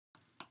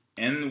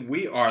And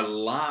we are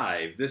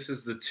live. This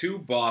is the Two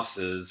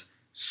Bosses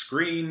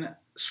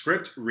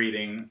script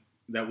reading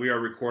that we are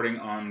recording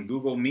on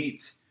Google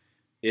Meet.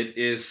 It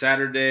is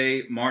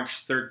Saturday,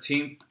 March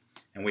 13th,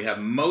 and we have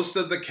most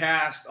of the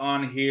cast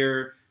on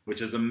here,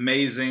 which is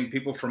amazing.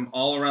 People from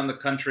all around the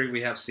country.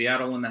 We have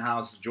Seattle in the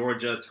house,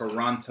 Georgia,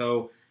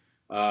 Toronto.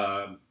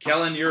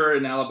 Kellen, you're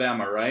in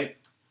Alabama, right?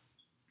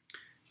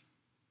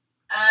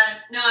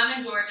 No, I'm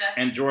in Georgia.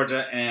 And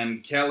Georgia,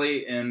 and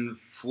Kelly in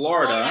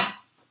Florida. Oh, yeah.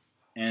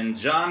 And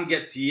John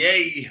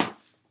Gettier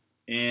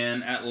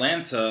in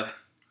Atlanta.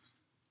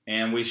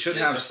 And we should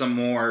have some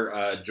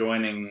more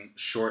joining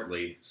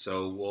shortly,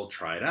 so we'll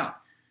try it out.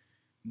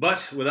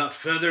 But without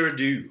further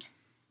ado,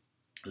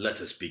 let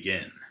us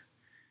begin.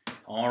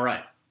 All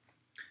right.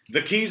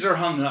 The keys are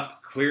hung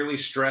up. Clearly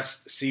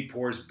stressed, C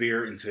pours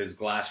beer into his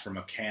glass from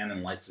a can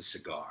and lights a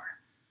cigar.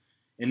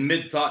 In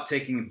mid-thought,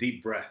 taking a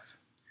deep breath.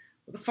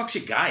 Where the fuck's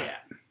your guy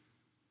at?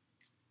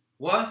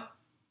 What?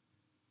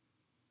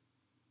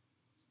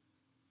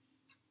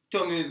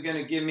 Told me he was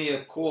gonna give me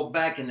a call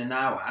back in an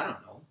hour. I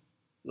don't know.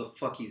 Where the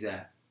fuck he's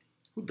at?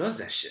 Who does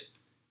that shit?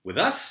 With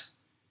us?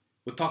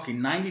 We're talking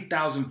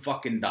 $90,000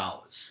 fucking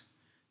dollars.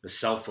 The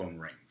cell phone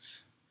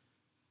rings.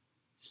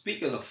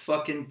 Speak of the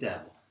fucking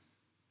devil.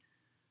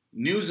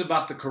 News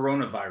about the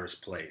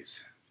coronavirus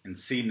plays, and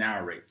C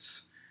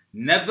narrates.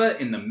 Never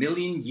in a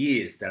million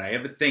years did I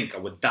ever think I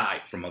would die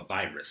from a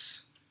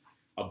virus.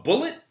 A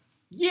bullet?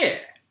 Yeah.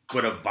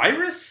 But a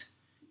virus?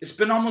 It's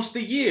been almost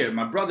a year.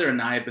 My brother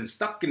and I have been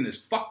stuck in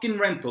this fucking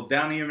rental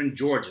down here in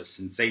Georgia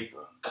since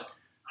April.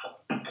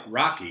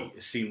 Rocky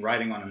is seen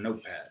writing on a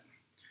notepad.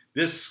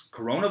 This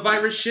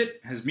coronavirus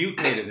shit has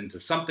mutated into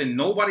something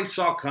nobody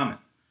saw coming.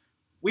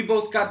 We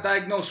both got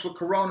diagnosed with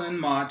corona in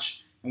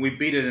March, and we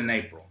beat it in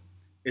April.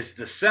 It's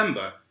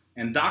December,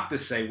 and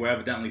doctors say we're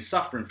evidently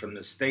suffering from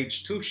this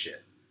stage 2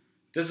 shit.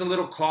 There's a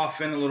little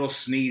coughing, a little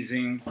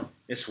sneezing.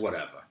 It's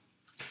whatever.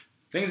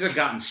 Things have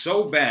gotten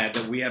so bad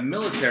that we have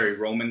military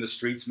roaming the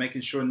streets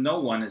making sure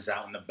no one is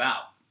out and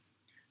about.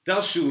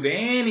 They'll shoot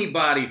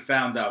anybody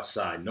found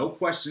outside, no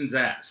questions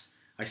asked.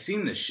 I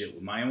seen this shit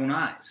with my own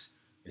eyes.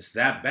 It's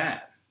that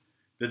bad.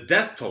 The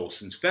death toll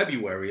since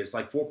February is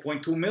like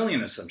 4.2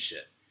 million or some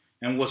shit.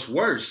 And what's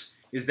worse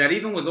is that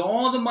even with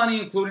all the money,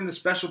 including the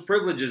special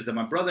privileges that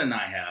my brother and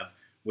I have,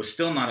 we're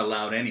still not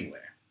allowed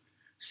anywhere.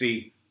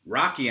 See,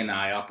 Rocky and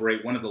I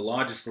operate one of the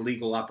largest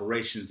illegal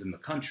operations in the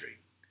country.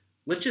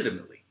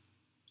 Legitimately.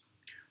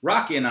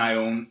 Rocky and I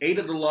own 8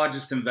 of the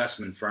largest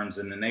investment firms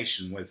in the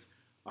nation, with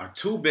our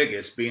 2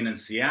 biggest being in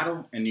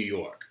Seattle and New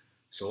York.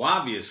 So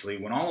obviously,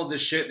 when all of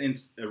this shit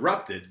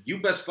erupted, you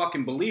best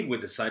fucking believe we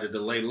decided to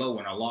lay low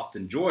in our loft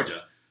in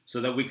Georgia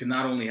so that we could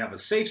not only have a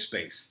safe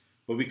space,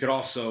 but we could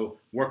also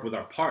work with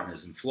our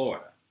partners in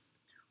Florida.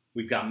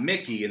 We've got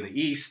Mickey in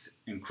the east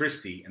and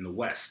Christy in the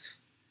west.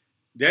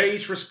 They're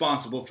each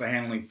responsible for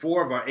handling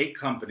 4 of our 8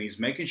 companies,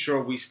 making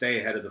sure we stay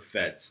ahead of the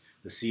feds,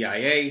 the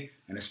CIA,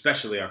 and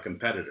especially our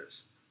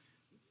competitors.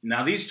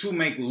 Now, these 2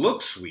 may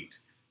look sweet,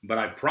 but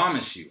I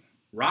promise you,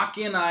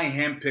 Rocky and I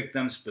handpicked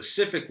them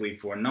specifically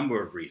for a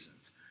number of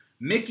reasons.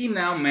 Mickey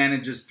now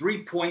manages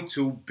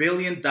 $3.2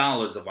 billion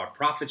of our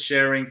profit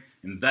sharing,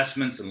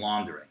 investments, and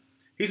laundering.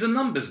 He's a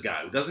numbers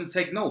guy who doesn't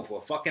take no for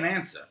a fucking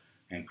answer.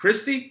 And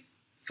Christy?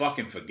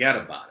 Fucking forget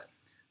about it.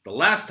 The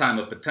last time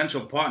a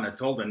potential partner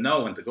told her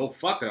no and to go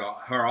fuck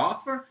her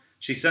offer,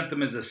 she sent him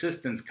his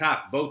assistant's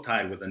cock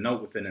bow-tied with a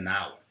note within an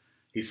hour.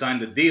 He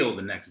signed the deal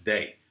the next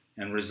day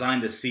and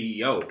resigned as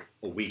CEO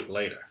a week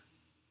later.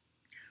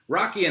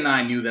 Rocky and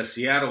I knew that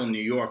Seattle and New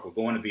York were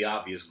going to be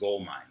obvious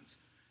gold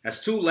mines.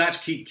 As 2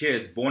 latchkey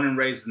kids born and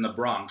raised in the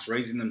Bronx,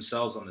 raising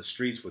themselves on the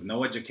streets with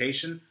no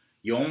education,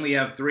 you only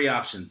have 3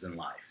 options in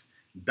life: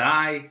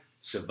 die,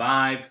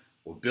 survive,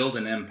 or build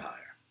an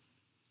empire.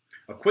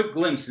 A quick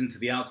glimpse into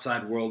the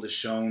outside world is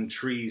shown: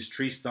 trees,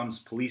 tree stumps,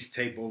 police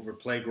tape over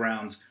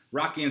playgrounds.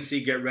 Rocky and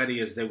C get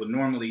ready as they would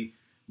normally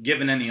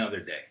given any other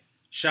day.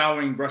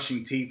 Showering,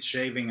 brushing teeth,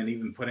 shaving, and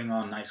even putting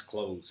on nice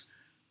clothes.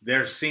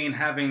 They're seen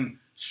having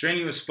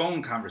strenuous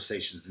phone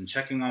conversations and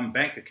checking on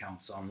bank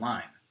accounts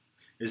online.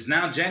 It is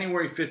now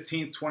January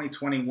 15th,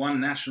 2021,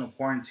 National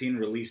Quarantine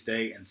Release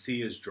Day, and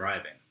C is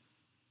driving.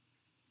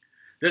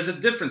 There's a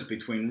difference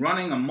between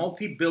running a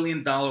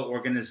multi-billion-dollar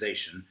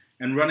organization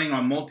and running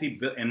our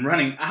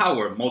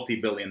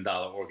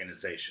multi-billion-dollar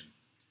organization.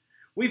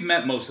 We've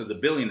met most of the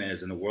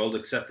billionaires in the world,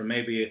 except for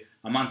maybe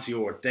Amancio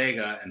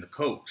Ortega and the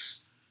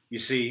Kochs. You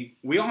see,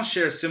 we all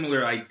share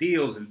similar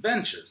ideals and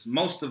ventures.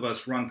 Most of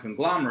us run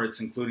conglomerates,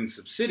 including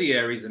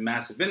subsidiaries in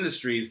massive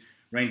industries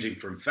ranging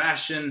from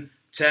fashion,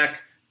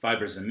 tech,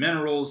 fibers and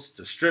minerals,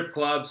 to strip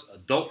clubs,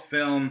 adult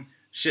film,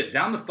 shit,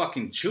 down to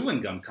fucking chewing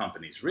gum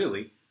companies,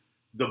 really.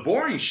 The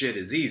boring shit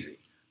is easy.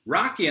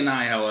 Rocky and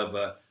I,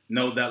 however,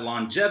 know that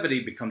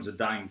longevity becomes a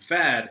dying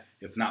fad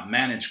if not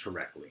managed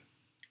correctly.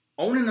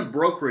 Owning a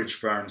brokerage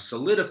firm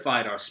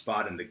solidified our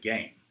spot in the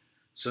game.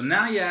 So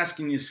now you're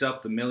asking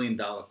yourself the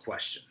million-dollar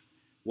question.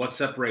 What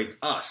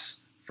separates us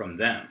from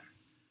them?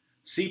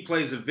 C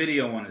plays a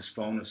video on his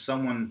phone of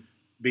someone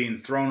being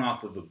thrown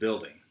off of a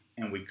building,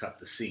 and we cut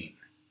the scene.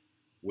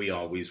 we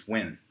always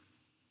win.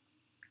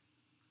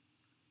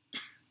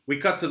 We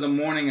cut to the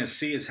morning as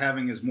C is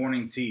having his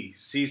morning tea.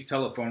 C's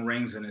telephone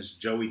rings and it's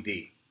Joey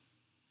D.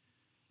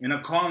 In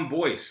a calm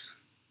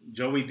voice,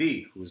 Joey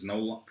D, who is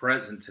no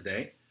present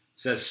today,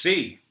 says,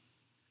 C,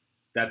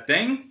 that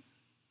thing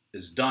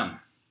is done.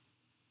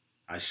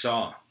 I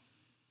saw.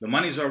 The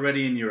money's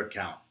already in your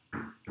account.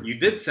 You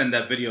did send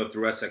that video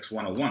through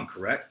SX101,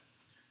 correct?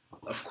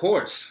 Of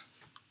course.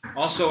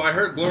 Also, I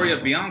heard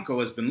Gloria Bianco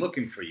has been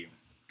looking for you.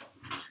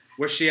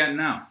 Where's she at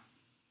now?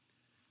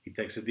 He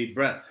takes a deep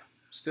breath.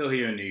 Still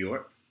here in New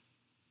York.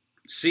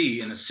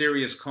 C, in a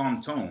serious, calm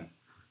tone,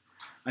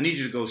 I need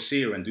you to go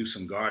see her and do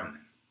some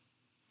gardening.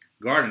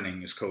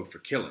 Gardening is code for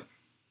killing.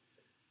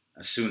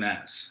 As soon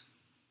as.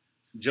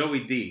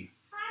 Joey D,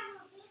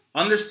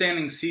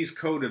 understanding C's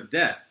code of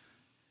death.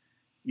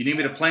 You need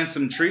me to plant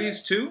some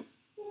trees too?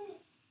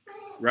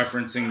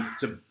 Referencing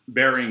to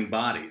burying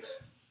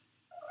bodies.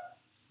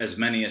 As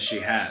many as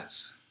she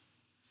has.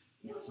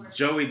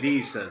 Joey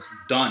D says,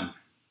 done,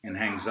 and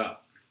hangs up.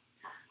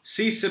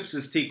 C sips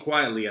his tea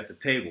quietly at the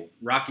table.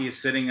 Rocky is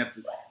sitting at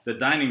the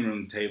dining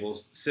room table,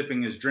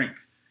 sipping his drink.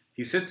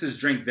 He sits his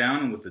drink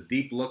down and with a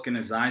deep look in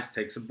his eyes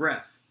takes a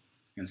breath.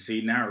 And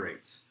C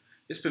narrates,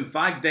 it's been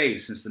 5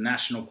 days since the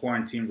national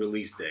quarantine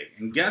release day,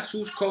 and guess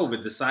whose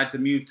COVID decided to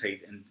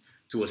mutate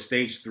into a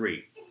stage 3?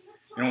 It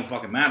don't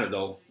fucking matter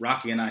though,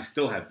 Rocky and I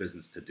still have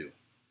business to do.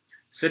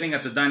 Sitting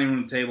at the dining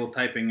room table,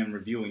 typing and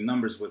reviewing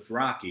numbers with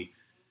Rocky,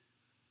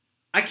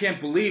 I can't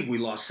believe we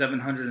lost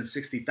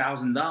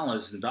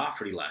 $760,000 in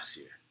Dougherty last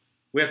year.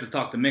 We have to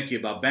talk to Mickey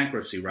about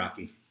bankruptcy,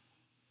 Rocky.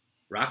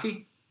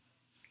 Rocky?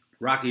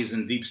 Rocky's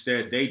in deep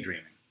stare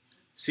daydreaming.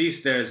 C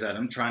stares at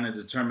him, trying to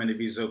determine if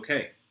he's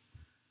okay.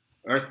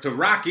 Earth to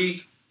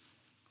Rocky.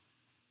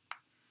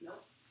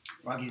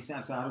 Rocky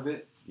snaps out of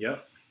it.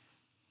 Yep.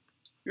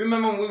 You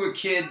remember when we were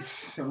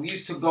kids and we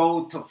used to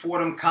go to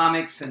Fordham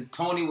Comics and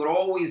Tony would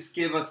always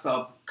give us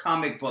a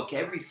comic book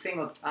every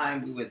single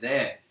time we were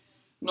there.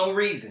 No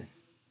reason.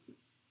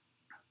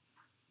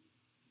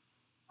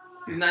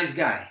 He's a nice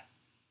guy.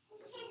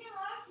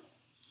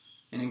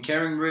 And in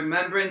caring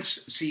remembrance,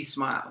 C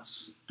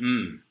smiles.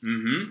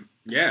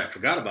 Yeah, I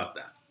forgot about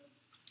that.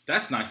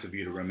 That's nice of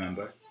you to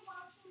remember.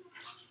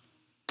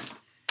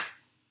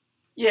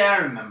 Yeah,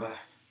 I remember.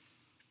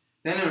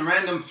 Then in a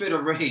random fit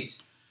of rage.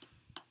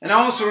 And I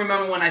also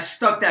remember when I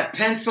stuck that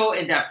pencil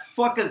in that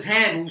fucker's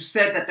hand who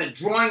said that the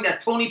drawing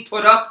that Tony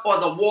put up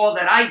on the wall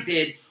that I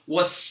did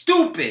was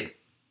stupid.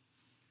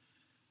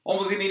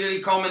 Almost immediately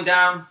calming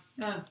down.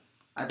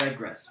 I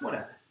digress.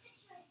 Whatever.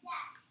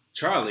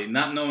 Charlie,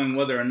 not knowing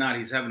whether or not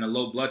he's having a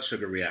low blood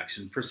sugar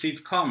reaction, proceeds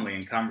calmly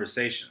in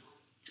conversation.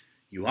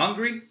 You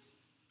hungry?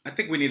 I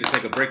think we need to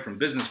take a break from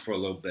business for a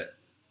little bit.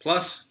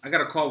 Plus, I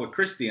got a call with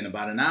Christy in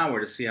about an hour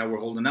to see how we're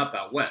holding up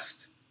out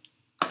west.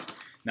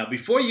 Now,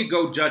 before you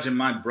go judging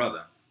my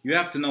brother, you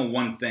have to know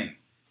one thing.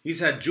 He's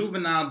had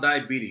juvenile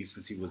diabetes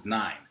since he was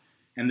 9.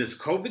 And this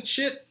COVID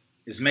shit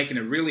is making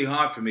it really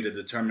hard for me to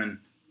determine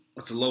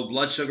what's a low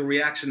blood sugar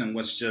reaction and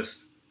what's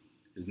just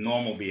his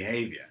normal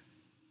behavior.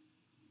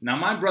 Now,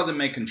 my brother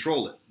may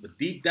control it, but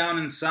deep down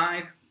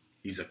inside,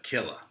 he's a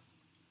killer.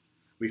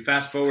 We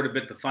fast forward a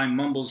bit to find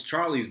Mumbles,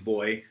 Charlie's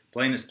boy,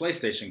 playing his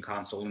PlayStation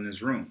console in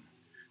his room.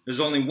 There's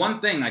only one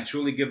thing I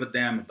truly give a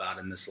damn about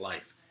in this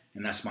life,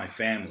 and that's my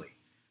family.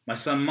 My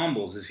son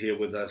Mumbles is here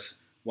with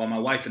us, while my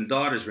wife and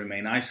daughters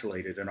remain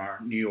isolated in our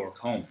New York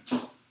home.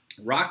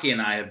 Rocky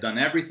and I have done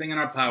everything in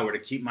our power to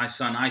keep my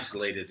son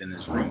isolated in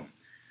his room.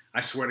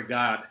 I swear to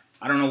God,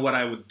 I don't know what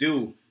I would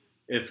do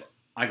if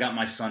I got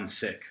my son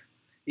sick.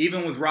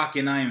 Even with Rocky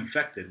and I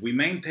infected, we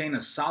maintain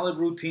a solid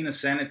routine of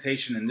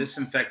sanitation and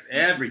disinfect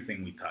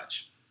everything we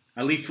touch.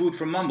 I leave food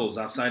for Mumbles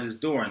outside his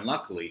door, and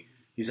luckily,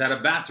 he's had a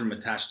bathroom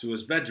attached to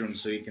his bedroom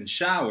so he can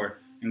shower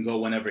and go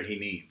whenever he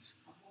needs.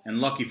 And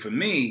lucky for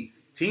me,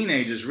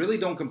 teenagers really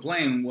don't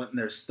complain when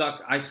they're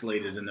stuck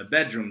isolated in their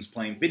bedrooms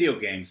playing video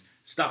games,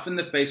 stuffed in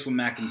the face with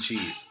mac and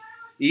cheese.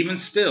 Even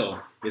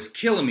still, it's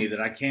killing me that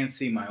I can't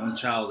see my own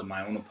child in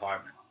my own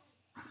apartment.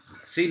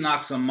 C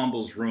knocks on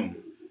Mumbles' room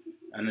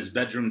and his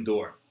bedroom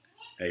door.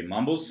 Hey,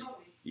 Mumbles?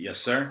 Yes,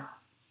 sir?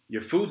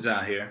 Your food's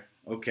out here.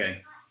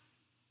 Okay.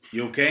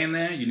 You okay in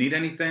there? You need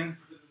anything?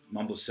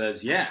 Mumbles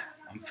says, yeah,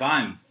 I'm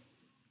fine.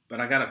 But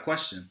I got a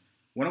question.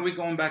 When are we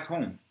going back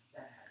home?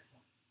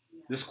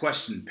 This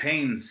question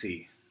pains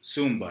C.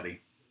 Soon, buddy.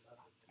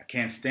 I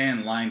can't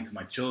stand lying to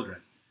my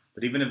children.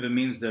 But even if it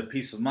means their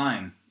peace of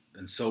mind,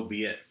 then so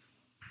be it.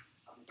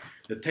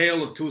 The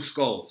Tale of Two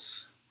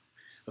Skulls.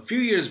 A few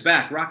years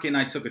back, Rocky and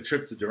I took a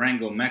trip to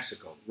Durango,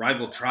 Mexico.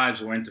 Rival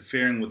tribes were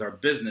interfering with our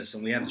business,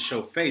 and we had to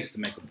show face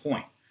to make a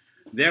point.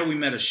 There we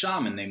met a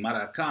shaman named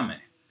Maracame.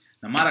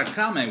 Now,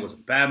 Maracame was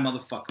a bad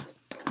motherfucker.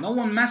 No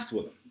one messed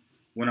with him.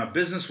 When our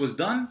business was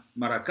done,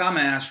 Maracame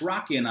asked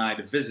Rocky and I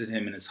to visit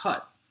him in his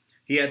hut.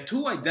 He had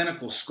 2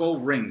 identical skull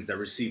rings that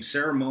received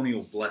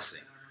ceremonial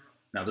blessing.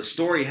 Now, the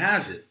story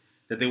has it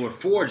that they were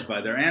forged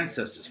by their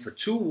ancestors for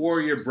 2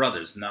 warrior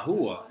brothers,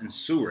 Nahua and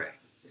Sure.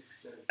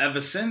 Ever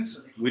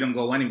since, we don't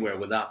go anywhere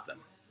without them.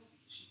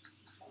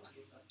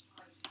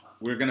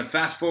 We're going to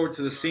fast forward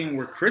to the scene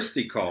where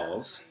Christy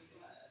calls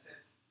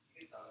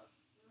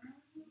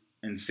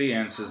and C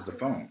answers the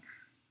phone.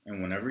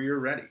 And whenever you're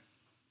ready.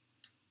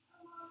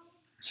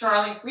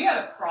 Charlie, we had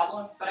a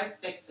problem, but I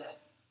fixed it.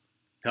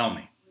 Tell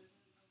me.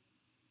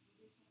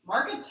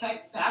 Market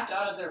Tech backed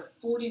out of their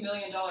 $40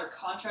 million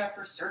contract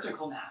for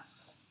surgical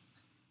masks.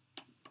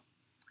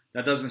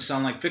 That doesn't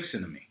sound like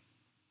fixing to me.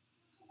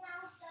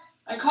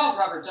 I called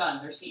Robert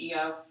Dunn, their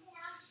CEO.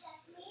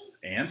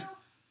 And?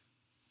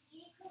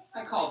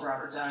 I called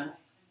Robert Dunn.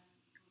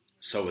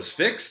 So it's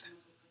fixed?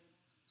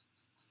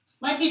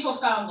 My people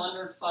found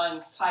laundered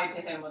funds tied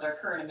to him with our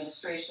current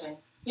administration.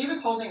 He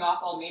was holding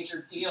off all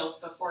major deals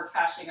before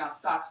cashing out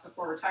stocks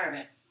before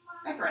retirement.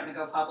 I threatened to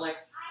go public.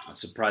 I'm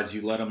surprised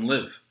you let him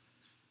live.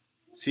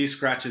 C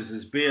scratches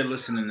his beard,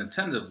 listening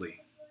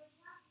attentively.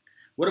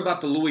 What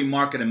about the Louis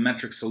Market and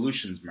Metric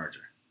Solutions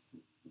merger?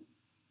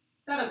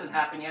 That hasn't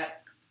happened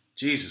yet.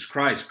 Jesus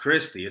Christ,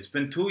 Christy, it's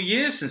been 2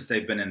 years since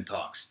they've been in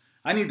talks.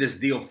 I need this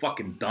deal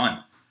fucking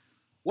done.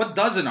 What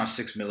doesn't our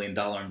 $6 million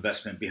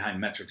investment behind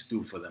Metrics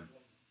do for them?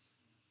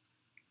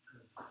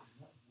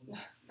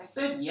 I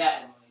said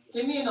yet.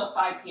 Give me until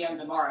 5 p.m.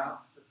 tomorrow.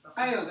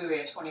 I owe Louis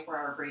a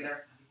 24-hour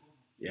breather.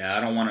 Yeah, I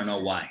don't want to know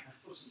why.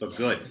 But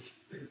good.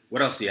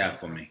 What else do you have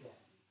for me?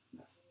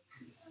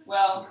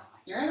 Well,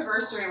 your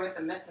anniversary with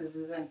the missus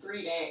is in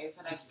 3 days,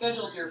 and I've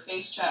scheduled your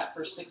face chat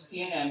for 6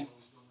 p.m.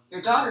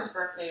 Your daughter's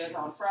birthday is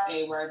on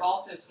Friday, where I've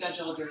also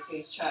scheduled your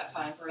face chat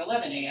time for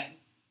 11 a.m.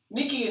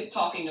 Mickey is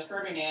talking to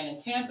Ferdinand in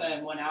Tampa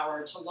in 1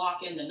 hour to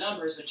lock in the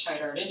numbers with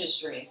Chidart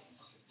Industries.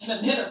 In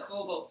amid a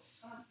global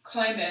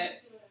climate,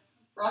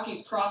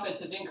 Rocky's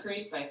profits have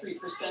increased by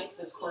 3%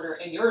 this quarter,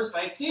 and yours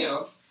by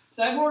 2%.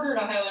 So I've ordered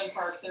a Highland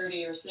Park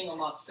 30 or single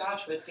malt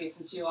Scotch whiskey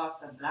since you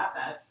lost that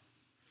bet.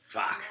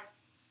 Fuck.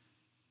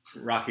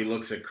 Rocky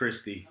looks at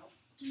Christy.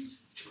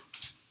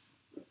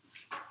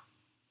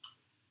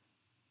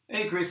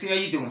 Hey, Christy, how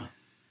you doing?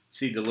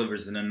 C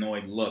delivers an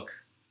annoyed look.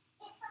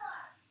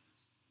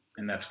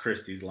 And that's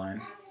Christy's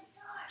line.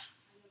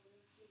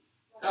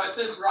 No, it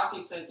says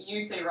Rocky said, you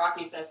say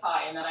Rocky says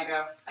hi, and then I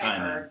go, I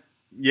heard.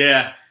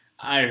 Yeah,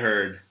 I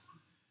heard.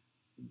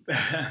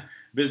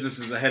 Business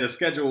is ahead of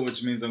schedule,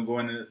 which means I'm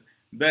going to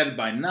bed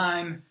by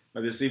 9.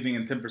 By this evening, a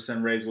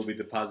 10% raise will be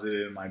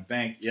deposited in my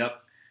bank.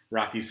 Yep.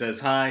 Rocky says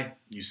hi.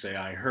 You say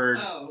I heard.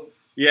 Oh.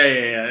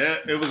 Yeah.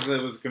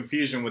 It was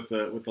confusion with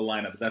the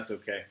lineup, but that's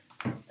okay.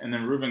 And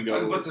then Ruben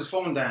goes. He puts his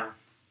phone down.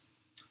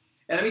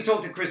 And let me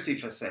talk to Christy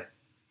for a sec.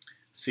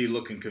 C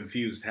looking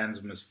confused, hands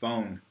him his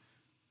phone.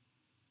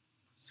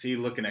 C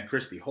looking at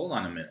Christy. Hold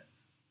on a minute.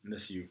 And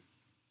this you.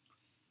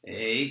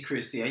 Hey,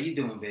 Christy, how you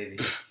doing, baby?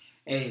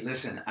 Hey,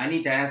 listen, I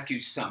need to ask you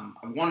something.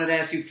 I wanted to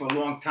ask you for a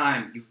long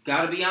time. You've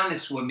got to be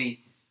honest with me.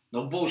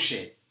 No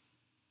bullshit.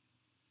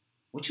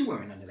 What you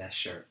wearing under that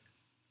shirt?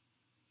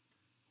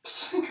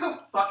 Go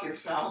fuck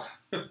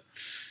yourself.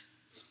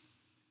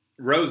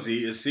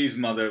 Rosie is C's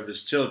mother of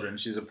his children.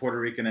 She's a Puerto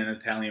Rican and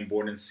Italian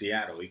born in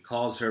Seattle. He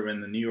calls her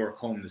in the New York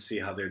home to see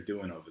how they're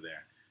doing over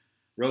there.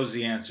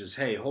 Rosie answers,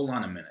 hey, hold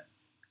on a minute.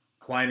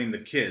 Quieting the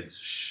kids.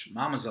 Shh,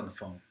 Mama's on the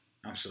phone.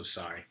 I'm so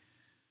sorry.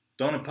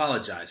 Don't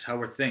apologize. How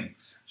are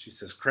things? She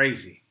says,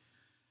 crazy.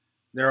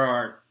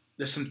 There's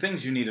some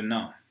things you need to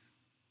know.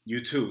 You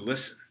too,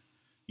 listen.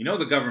 You know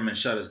the government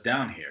shut us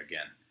down here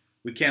again.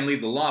 We can't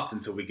leave the loft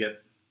until we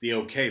get the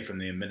okay from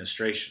the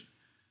administration.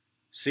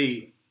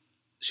 See,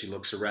 she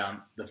looks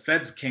around. The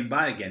feds came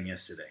by again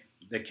yesterday.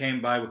 They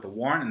came by with the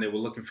warrant and they were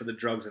looking for the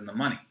drugs and the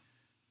money.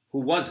 Who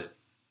was it?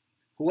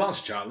 Who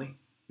else, Charlie?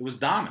 It was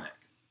Dominic.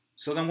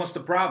 So then what's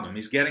the problem?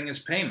 He's getting his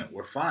payment.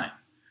 We're fine.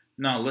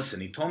 No, listen,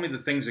 he told me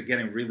that things are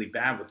getting really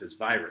bad with this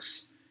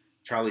virus.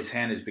 Charlie's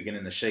hand is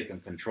beginning to shake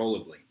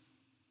uncontrollably.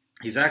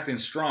 He's acting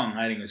strong,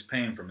 hiding his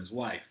pain from his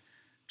wife.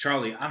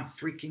 Charlie, I'm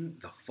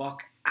freaking the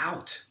fuck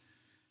out.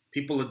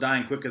 People are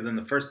dying quicker than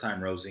the first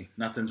time, Rosie.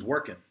 Nothing's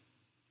working.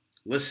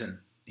 Listen,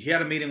 he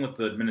had a meeting with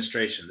the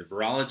administration, the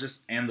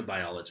virologist and the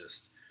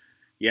biologist.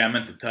 Yeah, I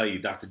meant to tell you,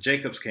 Dr.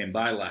 Jacobs came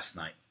by last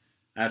night.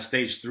 I have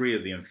stage 3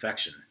 of the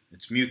infection.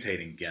 It's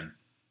mutating again.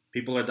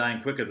 People are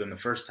dying quicker than the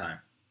first time.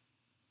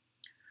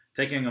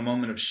 Taking a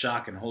moment of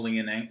shock and holding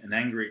in an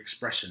angry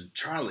expression,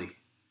 Charlie,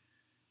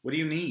 what do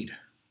you need?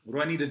 What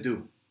do I need to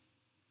do?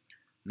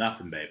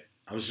 Nothing, babe.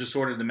 I was just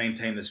ordered to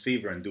maintain this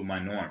fever and do my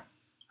norm.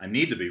 I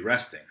need to be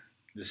resting.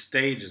 This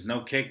stage is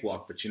no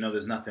cakewalk, but you know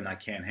there's nothing I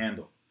can't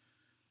handle.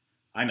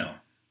 I know.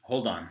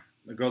 Hold on.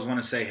 The girls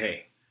want to say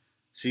hey.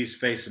 C's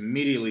face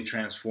immediately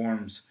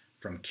transforms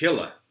from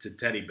killer to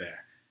teddy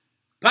bear.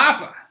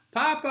 Papa!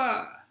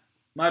 Papa!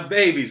 My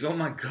babies, oh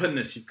my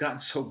goodness, you've gotten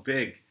so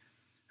big.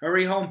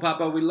 Hurry home,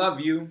 Papa, we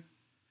love you.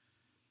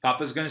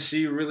 Papa's going to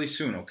see you really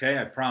soon, okay?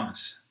 I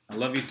promise. I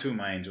love you too,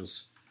 my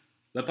angels.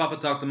 Let Papa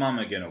talk to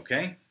Mama again,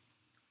 okay?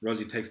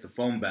 Rosie takes the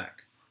phone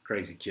back.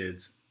 Crazy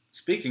kids.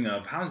 Speaking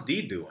of, how's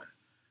Dee doing?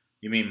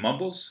 You mean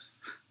Mumbles?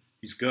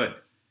 He's good.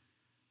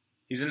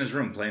 He's in his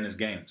room playing his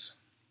games.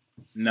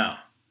 No,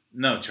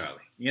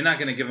 Charlie. You're not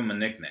going to give him a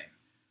nickname.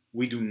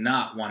 We do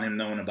not want him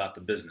knowing about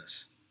the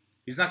business.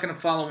 He's not going to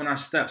follow in our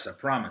steps, I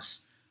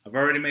promise. I've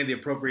already made the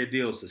appropriate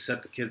deals to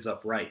set the kids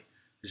up right.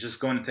 It's just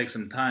going to take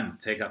some time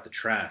to take out the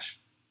trash.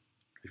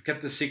 We've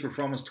kept this secret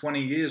for almost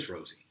 20 years,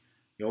 Rosie.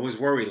 You always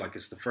worry like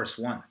it's the first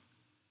one.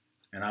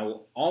 And I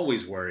will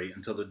always worry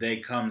until the day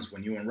comes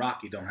when you and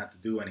Rocky don't have to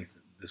do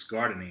this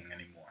gardening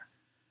anymore.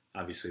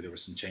 Obviously, there were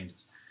some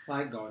changes.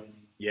 Like gardening.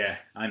 Yeah,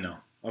 I know.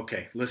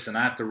 Okay, listen,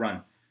 I have to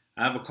run.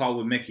 I have a call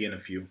with Mickey in a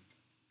few.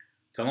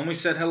 Tell him we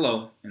said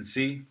hello, and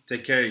C,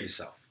 take care of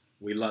yourself.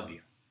 We love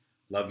you.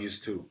 Love yous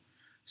too.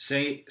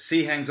 C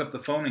hangs up the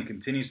phone and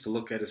continues to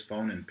look at his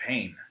phone in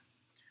pain.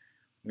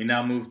 We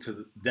now move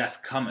to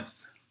Death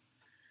Cometh.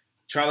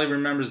 Charlie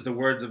remembers the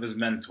words of his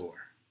mentor.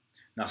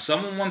 Now,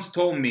 someone once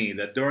told me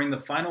that during the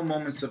final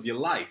moments of your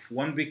life,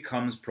 one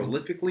becomes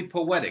prolifically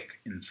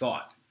poetic in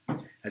thought,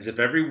 as if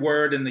every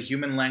word in the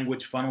human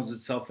language funnels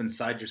itself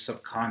inside your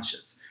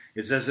subconscious.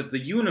 It's as if the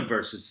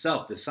universe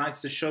itself decides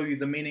to show you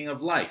the meaning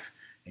of life,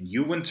 and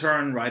you in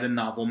turn write a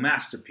novel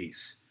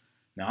masterpiece.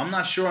 Now, I'm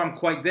not sure I'm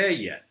quite there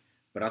yet,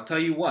 but I'll tell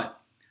you what,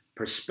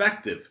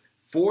 perspective,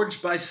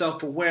 forged by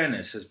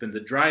self-awareness, has been the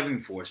driving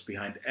force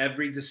behind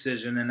every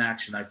decision and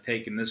action I've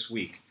taken this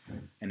week,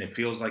 and it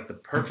feels like the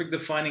perfect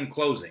defining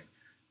closing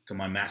to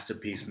my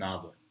masterpiece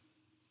novel.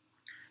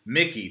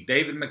 Mickey,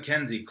 David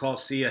Mackenzie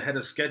calls C ahead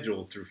of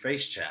schedule through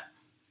FaceChat.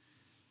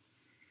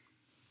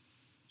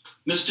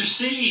 Mr.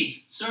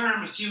 C, sir,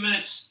 I'm a few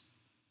minutes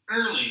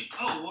early.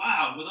 Oh,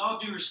 wow. With all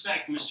due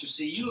respect, Mr.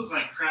 C, you look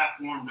like crap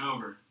warmed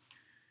over.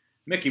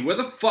 Mickey, why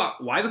the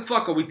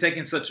fuck are we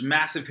taking such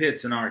massive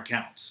hits in our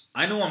accounts?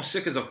 I know I'm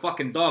sick as a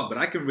fucking dog, but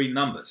I can read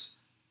numbers.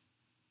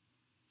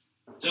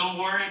 Don't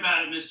worry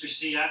about it, Mr.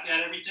 C. I've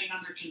got everything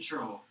under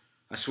control.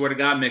 I swear to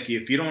God, Mickey,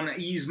 if you don't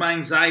ease my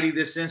anxiety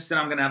this instant,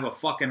 I'm going to have a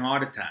fucking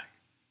heart attack.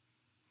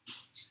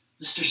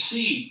 Mr.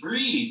 C,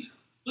 breathe.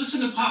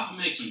 Listen to Papa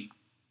Mickey.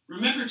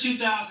 Remember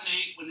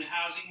 2008 when the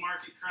housing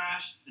market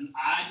crashed and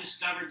I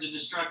discovered the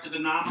destructive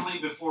anomaly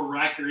before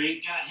Riker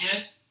Inc. got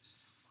hit?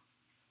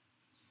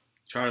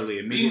 Charlie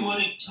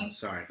immediately...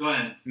 Sorry. Go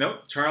ahead.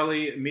 Nope.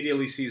 Charlie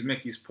immediately sees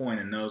Mickey's point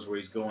and knows where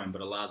he's going,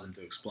 but allows him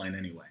to explain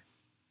anyway.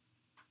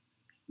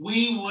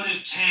 We would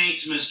have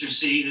tanked, Mr.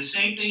 C. The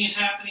same thing is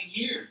happening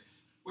here.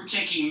 We're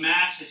taking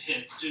massive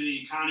hits to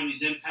the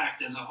economy's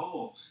impact as a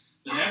whole,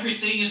 but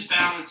everything is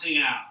balancing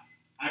out.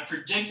 I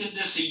predicted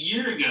this a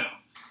year ago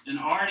and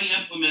already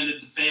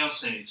implemented the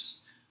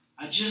fail-safes.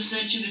 I just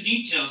sent you the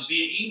details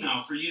via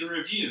email for you to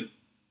review.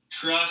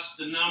 Trust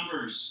the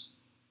numbers.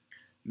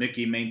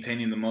 Mickey,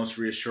 maintaining the most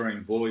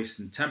reassuring voice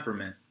and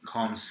temperament,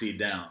 calms C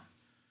down.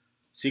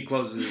 C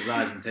closes his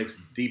eyes and takes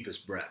the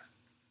deepest breath.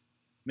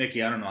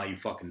 Mickey, I don't know how you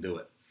fucking do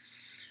it.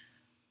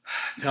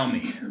 Tell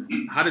me,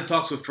 how did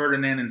talks with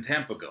Ferdinand in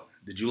Tampa go?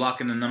 Did you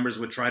lock in the numbers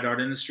with Tridart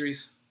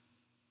Industries?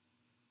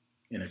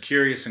 In a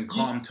curious and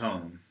calm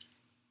tone.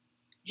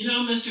 You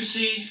know, Mr.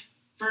 C,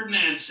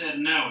 Ferdinand said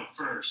no at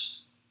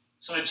first.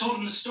 So I told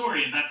him the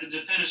story about the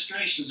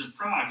defenestrations of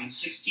Prague in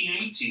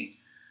 1618.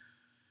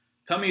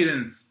 Tell me you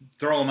didn't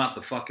throw him out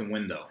the fucking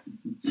window.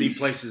 C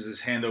places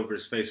his hand over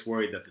his face,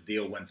 worried that the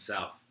deal went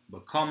south.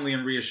 But calmly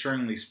and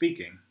reassuringly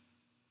speaking...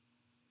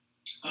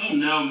 Oh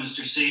no,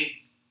 Mr. C.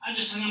 I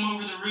just hung him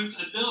over the roof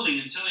of the building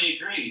until he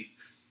agreed.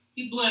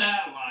 He bled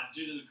out a lot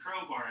due to the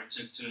crowbar I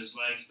took to his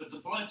legs, but the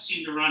blood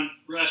seemed to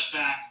rush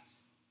back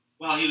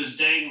while he was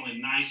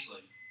dangling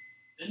nicely.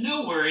 And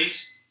no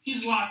worries,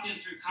 he's locked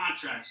in through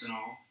contracts and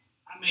all.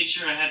 I made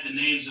sure I had the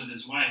names of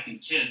his wife and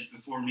kids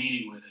before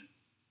meeting with him.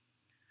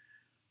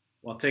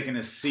 While taking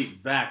his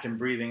seat back and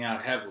breathing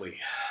out heavily.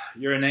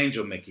 You're an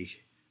angel, Mickey.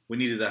 We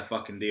needed that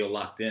fucking deal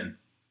locked in.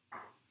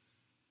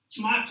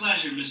 It's my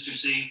pleasure, Mr.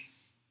 C.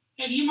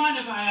 Hey, do you mind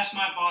if I ask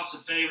my boss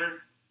a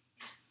favor?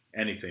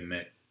 Anything,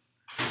 Mick.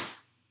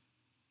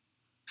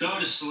 Go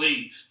to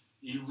sleep.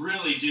 You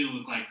really do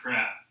look like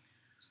crap.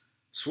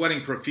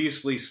 Sweating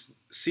profusely,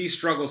 C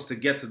struggles to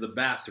get to the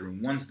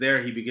bathroom. Once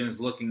there, he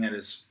begins looking at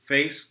his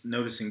face,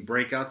 noticing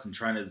breakouts and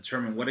trying to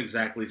determine what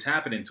exactly is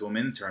happening to him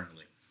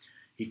internally.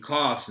 He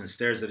coughs and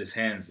stares at his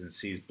hands and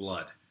sees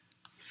blood.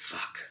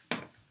 Fuck.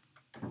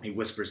 He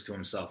whispers to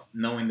himself,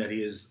 knowing that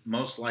he is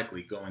most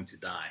likely going to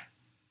die.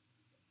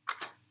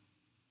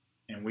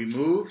 And we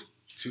move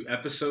to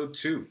episode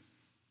 2.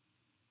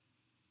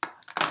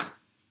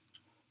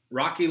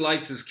 Rocky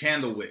lights his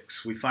candle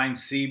wicks. We find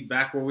C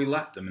back where we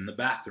left him, in the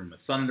bathroom. A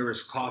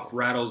thunderous cough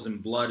rattles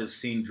and blood is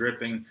seen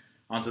dripping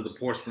onto the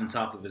porcelain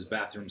top of his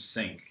bathroom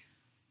sink.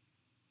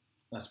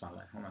 That's my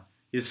line. Hold on.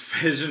 His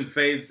vision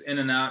fades in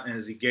and out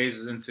as he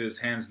gazes into his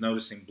hands,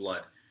 noticing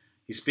blood.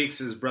 He speaks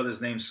his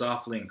brother's name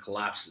softly and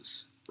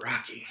collapses.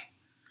 Rocky.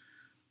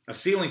 A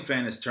ceiling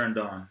fan is turned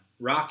on.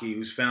 Rocky,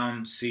 who's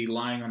found C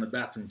lying on the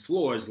bathroom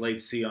floor, has laid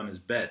C on his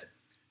bed.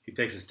 He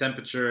takes his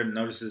temperature and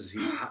notices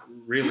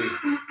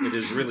it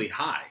is really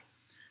high.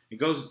 He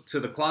goes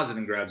to the closet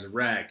and grabs a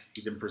rag.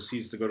 He then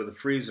proceeds to go to the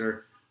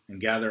freezer and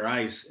gather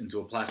ice into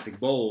a plastic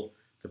bowl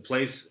to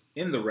place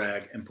in the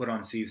rag and put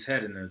on C's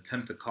head in an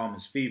attempt to calm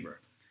his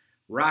fever.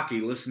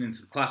 Rocky, listening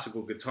to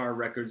classical guitar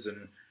records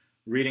and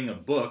reading a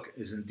book,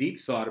 is in deep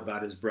thought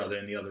about his brother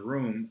in the other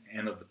room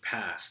and of the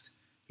past.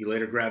 He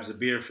later grabs a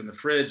beer from the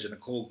fridge and a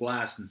cold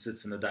glass and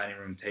sits in the dining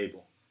room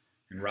table.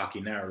 And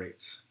Rocky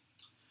narrates.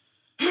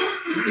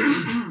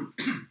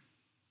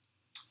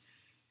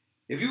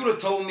 If you would have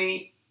told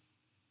me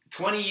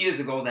 20 years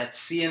ago that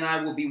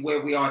CNI would be where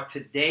we are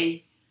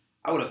today,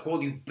 I would have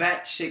called you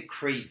batshit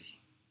crazy.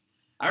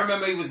 I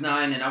remember he was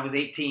 9 and I was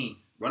 18,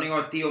 running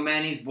our Tio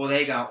Manny's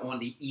bodega on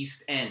the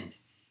East End.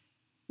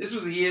 This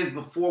was the years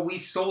before we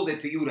sold it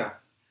to Yuta.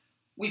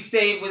 We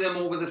stayed with him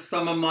over the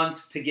summer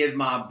months to give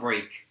Ma a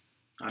break.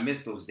 I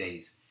miss those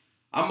days.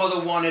 Our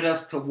mother wanted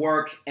us to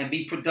work and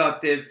be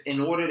productive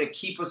in order to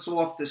keep us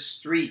off the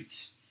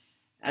streets.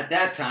 At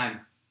that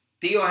time,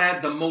 Theo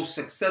had the most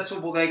successful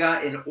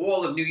bodega in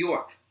all of New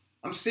York.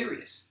 I'm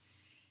serious.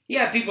 He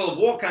had people of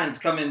all kinds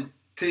come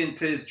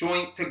into his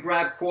joint to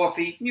grab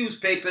coffee,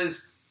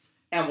 newspapers,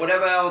 and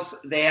whatever else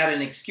they had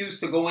an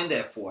excuse to go in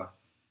there for.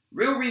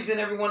 Real reason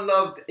everyone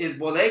loved his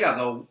bodega,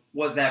 though,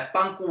 was that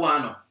pan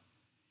cubano.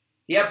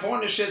 He had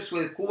partnerships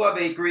with Cuba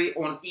Bakery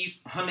on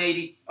East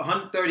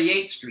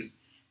 138th Street.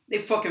 They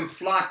fucking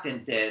flocked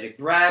in there to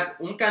grab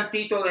un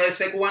cantito de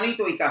ese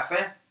cubanito y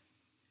café.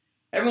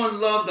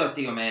 Everyone loved our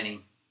Tio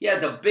Manny. He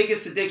had the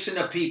biggest addiction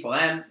to people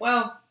and,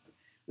 well,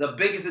 the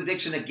biggest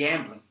addiction to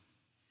gambling.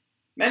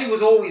 Manny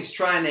was always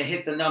trying to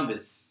hit the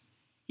numbers.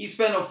 He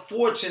spent a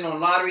fortune on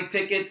lottery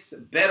tickets,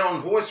 bet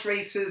on horse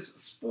races,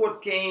 sports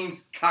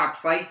games,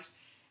 cockfights,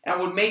 and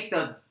would make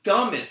the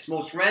dumbest,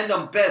 most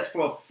random bets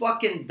for a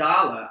fucking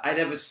 $1 I'd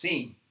ever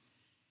seen.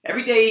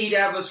 Every day he'd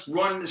have us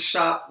run the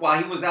shop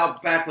while he was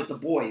out back with the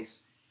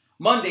boys.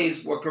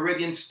 Mondays were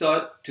Caribbean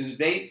stud,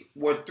 Tuesdays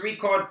were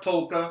 3-card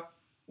poker,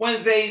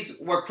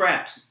 Wednesdays were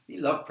craps. He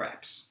loved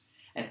craps.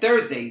 And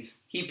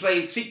Thursdays, he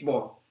played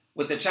sikball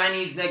with the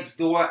Chinese next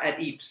door at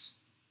Eeps.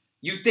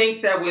 You'd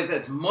think that with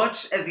as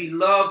much as he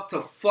loved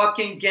to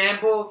fucking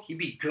gamble, he'd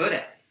be good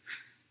at it.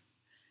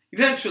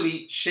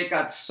 Eventually, shit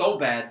got so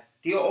bad,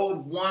 Theo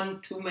owed one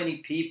too many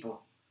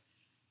people.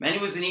 Manny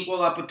was an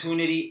equal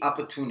opportunity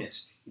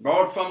opportunist. He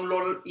borrowed from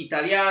los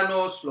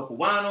italianos, los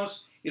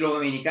cubanos, y los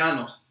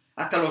dominicanos,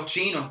 hasta los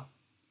chinos.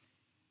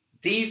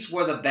 These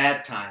were the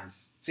bad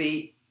times.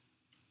 See,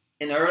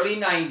 in the early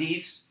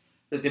 90s,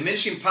 the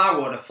diminishing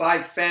power of the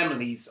 5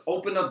 families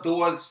opened up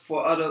doors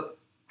for other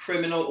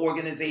criminal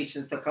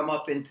organizations to come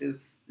up into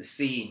the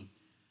scene.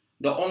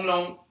 The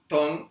Onglong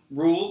Tong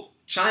ruled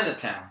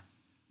Chinatown,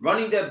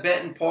 running their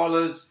betting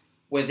parlors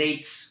where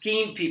they'd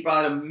scheme people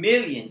out of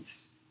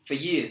millions for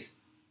years.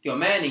 Tio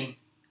Manny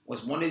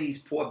was one of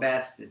these poor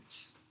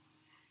bastards.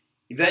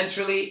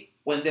 Eventually,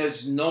 when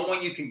there's no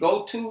one you can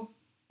go to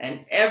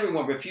and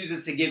everyone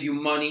refuses to give you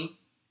money,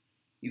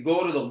 you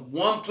go to the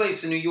one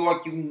place in New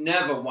York you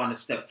never want to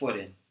step foot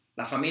in,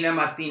 La Familia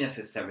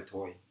Martinez's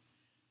territory.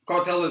 The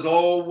cartel is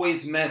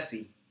always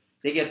messy.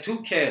 They get too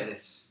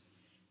careless.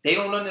 They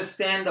don't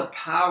understand the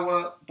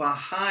power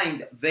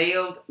behind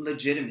veiled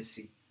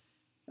legitimacy.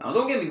 Now,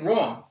 don't get me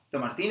wrong. The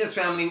Martinez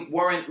family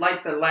weren't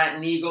like the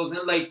Latin Eagles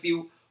in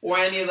Lakeview or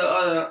any of the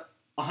other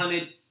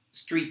 100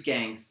 street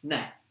gangs. Nah.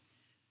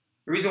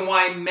 The reason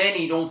why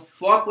many don't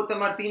fuck with the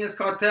Martinez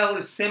cartel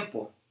is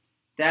simple.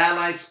 The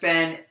allies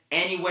span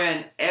anywhere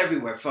and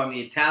everywhere, from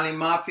the Italian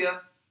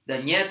Mafia, the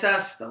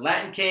Nietas, the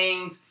Latin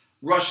Kings,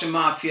 Russian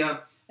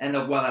Mafia, and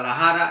the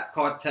Guadalajara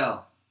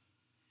cartel.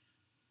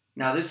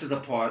 Now, this is a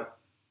part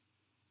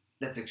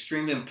that's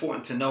extremely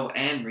important to know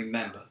and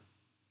remember.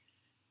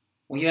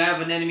 When you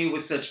have an enemy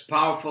with such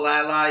powerful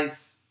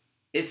allies,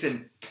 it's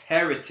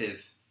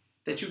imperative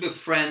that you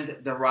befriend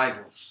the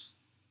rivals.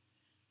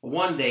 But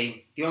one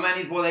day, Tio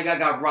Manny's bodega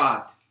got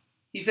robbed.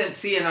 He sent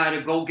C and I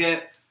to go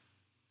get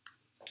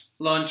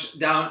lunch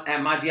down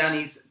at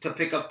Maggiani's to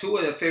pick up 2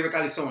 of their favorite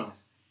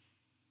calizones.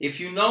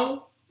 If you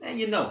know, then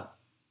you know.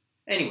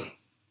 Anyway,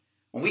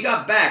 when we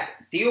got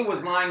back, Tio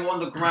was lying on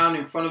the ground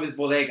in front of his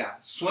bodega,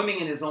 swimming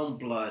in his own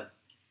blood.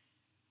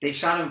 They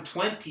shot him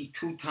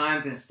 22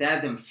 times and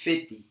stabbed him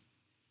 50,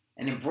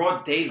 and in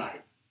broad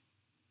daylight.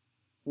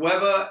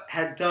 Whoever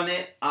had done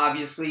it,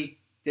 obviously,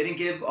 didn't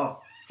give a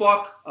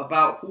fuck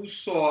about who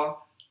saw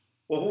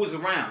or who was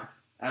around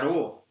at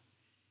all.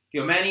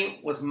 Tio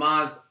Manny was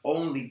Ma's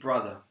only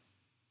brother,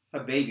 her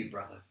baby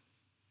brother.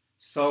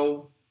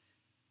 So,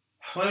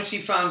 when she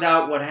found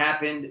out what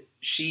happened,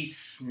 she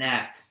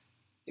snapped.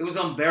 It was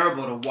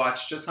unbearable to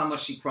watch just how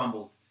much she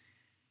crumbled.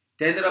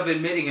 They ended up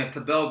admitting her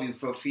to Bellevue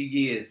for a few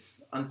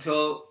years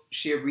until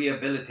she had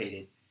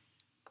rehabilitated.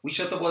 We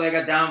shut the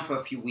bodega down for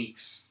a few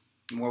weeks.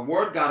 And when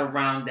word got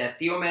around that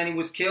Tio Manny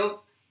was killed,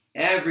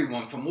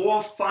 everyone from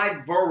all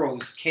 5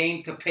 boroughs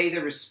came to pay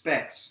their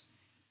respects.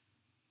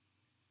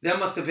 There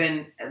must have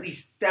been at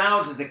least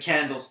thousands of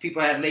candles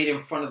people had laid in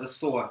front of the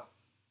store.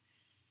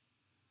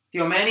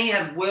 Tio Manny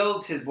had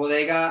willed his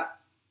bodega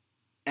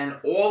and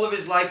all of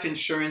his life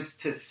insurance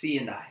to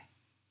C&I.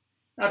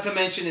 Not to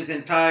mention his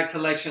entire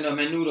collection of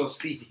Menudo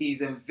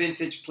CDs and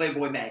vintage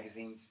Playboy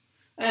magazines.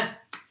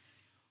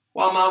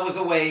 While Ma was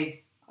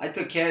away, I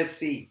took care of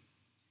C.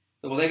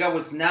 The bodega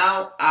was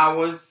now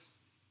ours,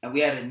 and we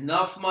had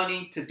enough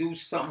money to do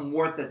something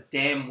worth a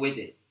damn with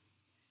it.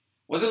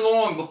 Wasn't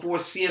long before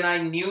C and I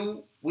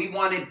knew we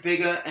wanted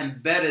bigger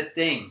and better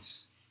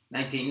things.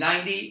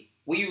 1990,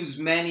 we used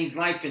Manny's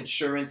life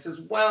insurance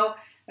as well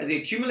as the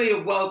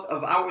accumulated wealth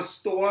of our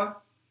store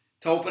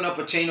to open up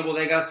a chain of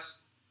bodegas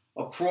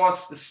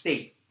across the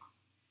state.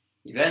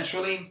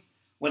 Eventually,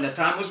 when the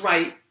time was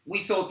right, we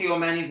sold Tio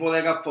Manny's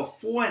bodega for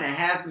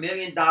 $4.5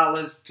 million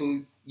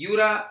to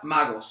Yura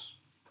Magos,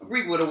 a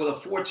Greek widow with a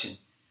fortune.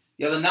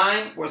 The other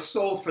 9 were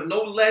sold for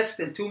no less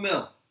than $2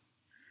 million.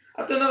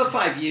 After another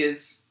 5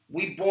 years,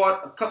 we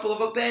bought a couple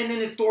of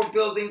abandoned historic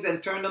buildings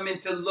and turned them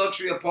into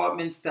luxury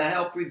apartments to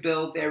help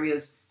rebuild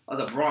areas of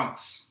the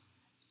Bronx.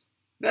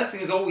 Investing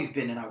has always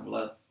been in our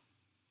blood.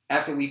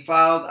 After we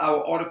filed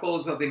our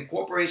Articles of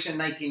Incorporation in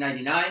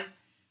 1999,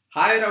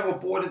 hired our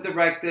board of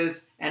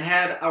directors, and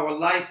had our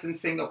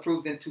licensing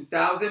approved in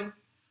 2000,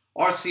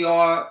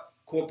 RCR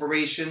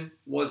Corporation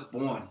was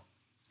born.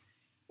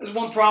 There's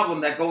one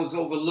problem that goes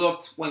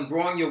overlooked when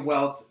growing your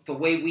wealth the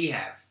way we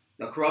have.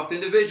 The corrupt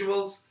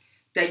individuals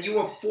that you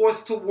are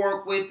forced to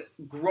work with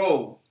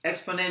grow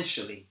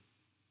exponentially.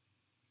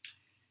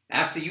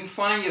 After you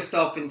find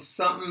yourself in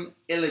something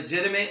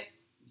illegitimate,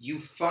 you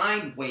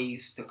find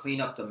ways to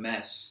clean up the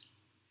mess.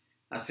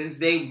 Now, since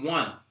day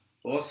one,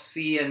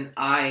 C and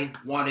I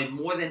wanted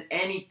more than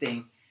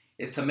anything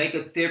is to make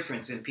a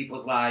difference in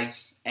people's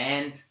lives.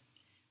 And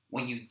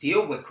when you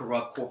deal with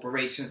corrupt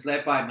corporations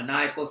led by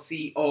maniacal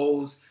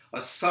CEOs or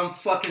some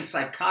fucking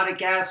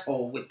psychotic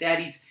asshole with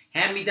daddy's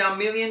hand-me-down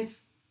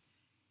millions,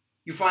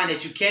 you find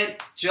that you can't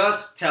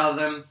just tell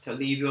them to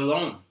leave you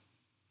alone.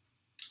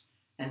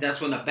 And that's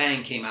when the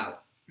bang came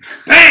out.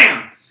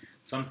 BAM!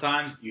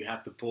 Sometimes you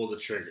have to pull the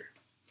trigger.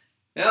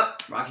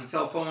 Yep, Rocky's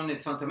cell phone,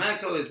 it's Hunter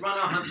Maxwell, his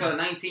runner, Hunter, a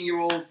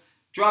 19-year-old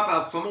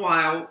dropout from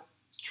Ohio,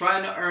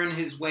 trying to earn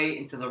his way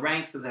into the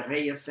ranks of the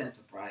Reyes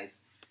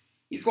Enterprise.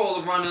 He's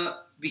called a runner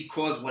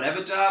because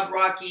whatever job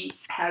Rocky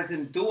has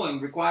him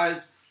doing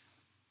requires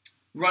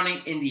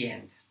running in the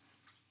end.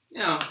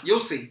 You know, you'll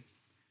see.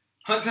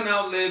 Hunter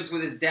now lives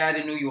with his dad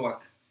in New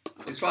York.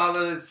 His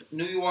father's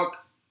New York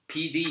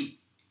PD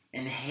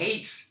and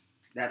hates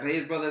that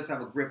Reyes brothers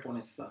have a grip on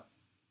his son.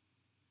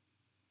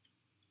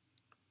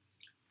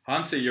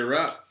 Hunter, you're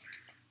up.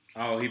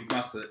 Oh, he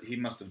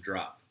must have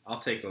dropped. I'll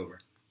take over.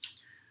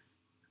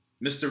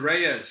 Mr.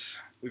 Reyes,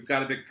 we've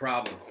got a big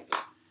problem.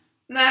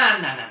 Nah.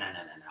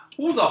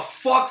 Who the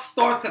fuck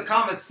starts a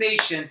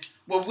conversation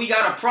when we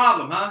got a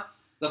problem, huh?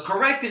 The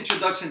correct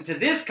introduction to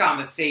this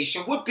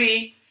conversation would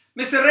be,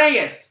 Mr.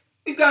 Reyes,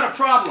 we've got a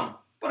problem,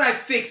 but I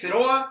fix it,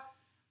 or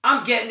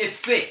I'm getting it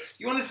fixed.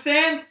 You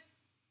understand?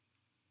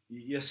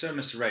 Yes, sir,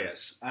 Mr.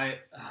 Reyes.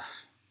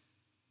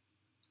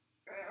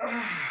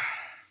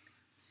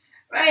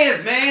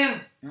 Reyes,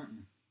 man.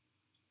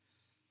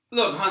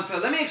 Look, Hunter,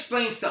 let me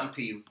explain something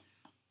to you.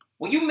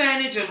 When you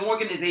manage an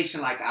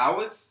organization like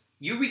ours,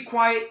 you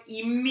require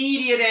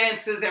immediate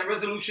answers and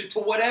resolution to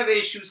whatever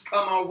issues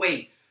come our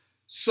way.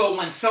 So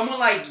when someone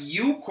like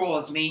you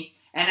calls me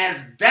and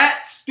has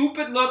that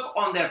stupid look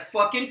on their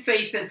fucking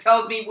face and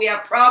tells me we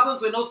have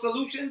problems with no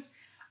solutions,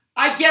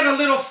 I get a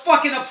little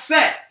fucking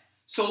upset.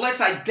 So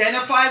let's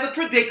identify the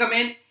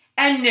predicament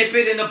and nip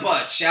it in the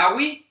bud, shall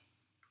we?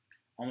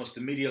 Almost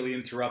immediately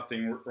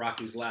interrupting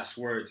Rocky's last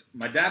words,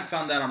 my dad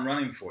found out I'm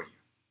running for you.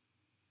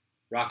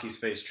 Rocky's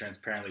face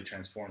transparently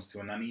transforms to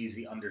an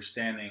uneasy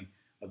understanding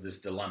of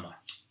this dilemma.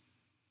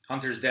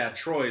 Hunter's dad,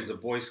 Troy, is a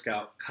Boy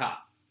Scout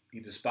cop. He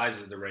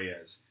despises the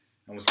Reyes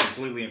and was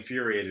completely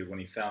infuriated when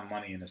he found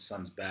money in his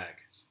son's bag.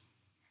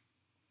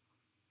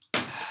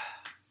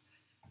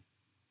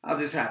 How'd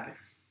this happen?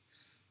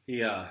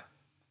 He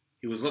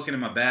was looking in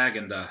my bag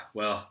and,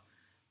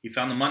 he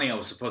found the money I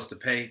was supposed to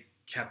pay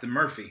Captain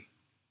Murphy.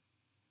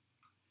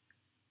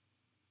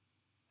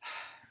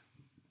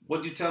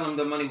 What'd you tell him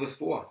the money was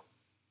for?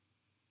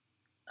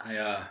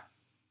 I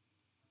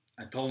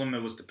told him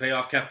it was to pay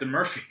off Captain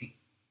Murphy.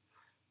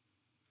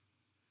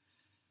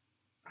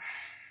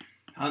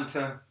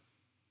 Hunter,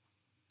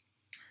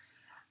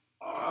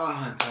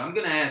 I'm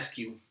going to ask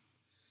you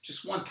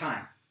just one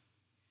time.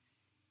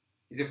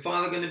 Is your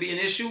father going to be an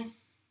issue?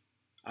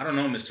 I don't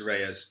know, Mr.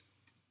 Reyes.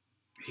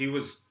 He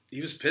was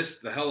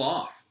pissed the hell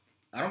off.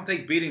 I don't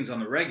take beatings on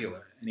the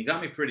regular, and he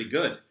got me pretty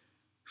good.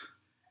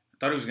 I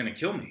thought he was going to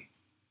kill me.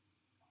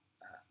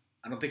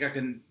 I don't think I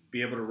can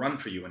be able to run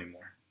for you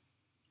anymore.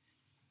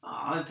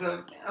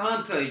 Hunter,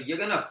 you're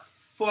going to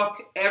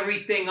fuck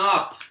everything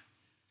up.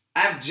 I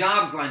have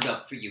jobs lined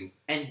up for you,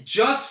 and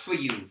just for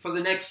you, for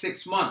the next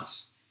 6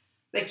 months.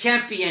 There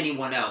can't be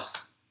anyone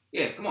else.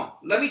 Yeah, come on.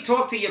 Let me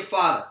talk to your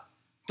father.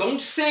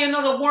 Don't say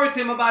another word to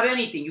him about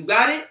anything. You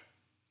got it?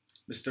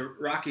 Mr.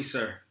 Rocky,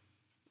 sir.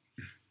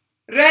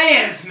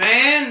 Reyes,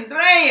 man.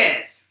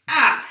 Reyes.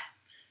 I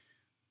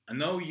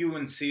know you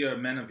and C are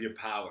men of your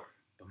power,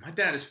 but my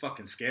dad is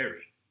fucking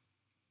scary.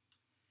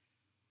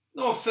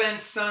 No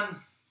offense,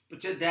 son,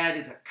 but your dad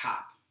is a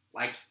cop,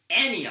 like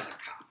any other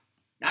cop.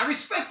 Now, I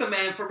respect the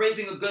man for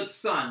raising a good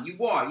son.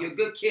 You're a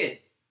good kid.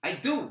 I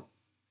do.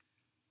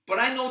 But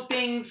I know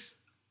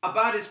things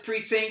about his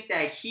precinct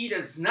that he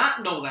does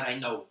not know that I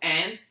know,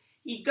 and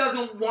he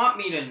doesn't want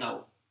me to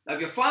know. Now,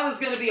 if your father's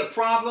going to be a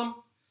problem,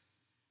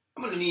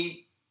 I'm going to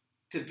need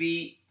to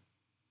be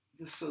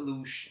the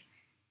solution.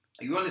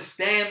 You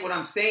understand what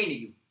I'm saying to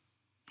you?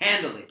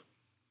 Handle it.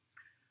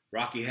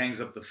 Rocky hangs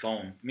up the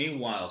phone.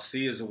 Meanwhile,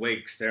 C is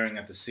awake, staring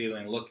at the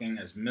ceiling, looking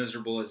as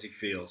miserable as he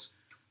feels.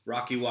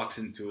 Rocky walks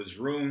into his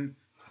room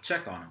to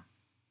check on him.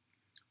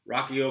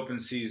 Rocky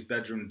opens C's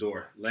bedroom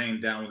door, laying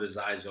down with his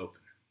eyes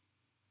open.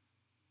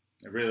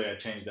 Really, I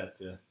changed that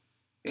to,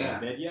 Yeah.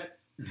 Dead yet?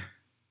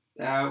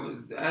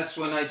 That's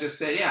when I just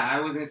said, yeah,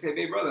 I was going to say,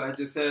 big brother. I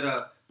just said,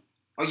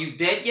 are you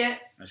dead yet?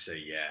 I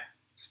say, yeah.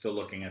 Still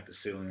looking at the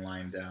ceiling,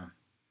 lying down.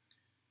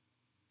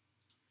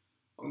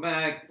 I'm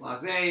back,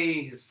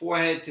 blase, his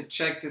forehead to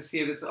check to see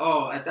if it's,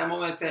 at that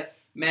moment I said,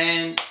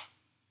 man,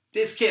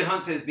 this kid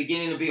Hunter is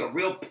beginning to be a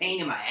real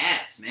pain in my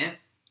ass, man.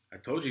 I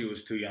told you he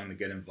was too young to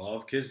get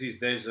involved. Kids these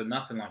days are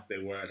nothing like they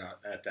were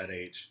at that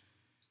age.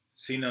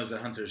 C knows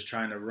that Hunter is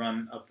trying to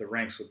run up the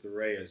ranks with the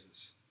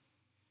Reyes.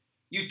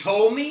 You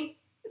told me?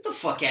 Get the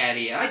fuck out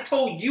of here. I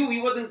told you he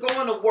wasn't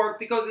going to work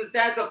because his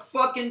dad's a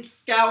fucking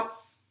scout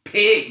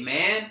pig,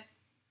 man.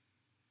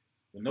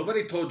 Well,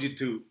 nobody told you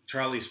to.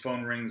 Charlie's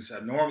phone rings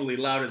abnormally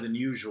louder than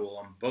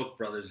usual, and both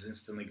brothers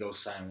instantly go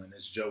silent.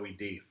 It's Joey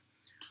D.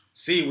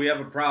 C, we have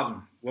a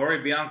problem.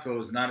 Gloria Bianco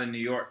is not in New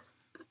York.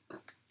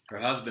 Her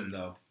husband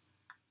was,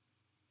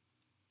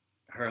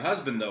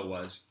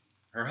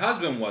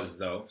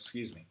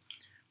 excuse me.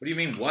 What do you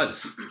mean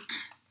was?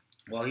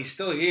 Well, he's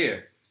still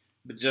here,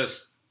 but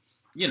just,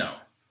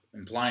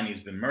 implying he's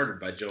been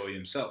murdered by Joey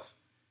himself.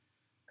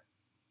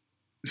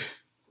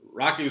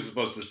 Rocky was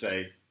supposed to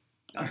say,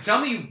 now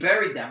tell me you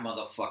buried that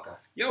motherfucker.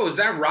 Yo, is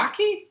that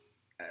Rocky?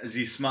 As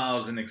he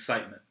smiles in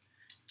excitement.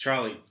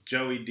 Charlie,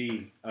 Joey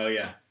D. Oh,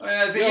 yeah.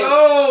 I say,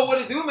 yo, what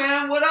it do,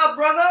 man? What up,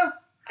 brother?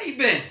 How you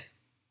been?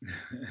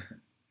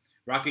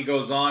 Rocky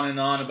goes on and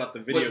on about the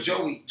video. But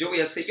Joey,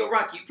 I'd say, yo,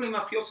 Rocky, you play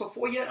Mafioso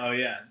 4 yet? Oh,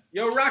 yeah.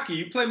 Yo, Rocky,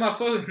 you play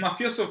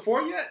Mafioso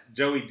 4 yet?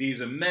 Joey D's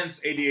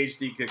immense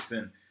ADHD kicks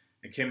in.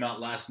 It came out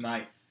last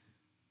night.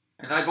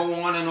 And I go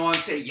on and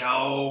say,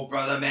 yo,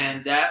 brother,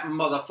 man, that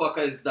motherfucker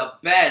is the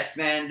best,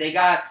 man. They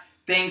got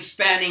things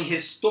spanning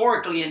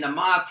historically in the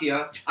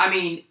mafia. I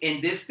mean,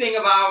 in this thing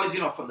of ours,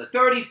 from the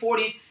 30s,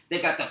 40s,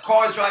 they got the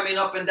cars driving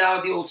up and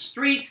down the old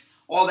streets,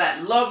 all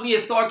that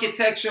loveliest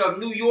architecture of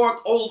New York,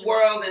 old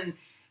world, and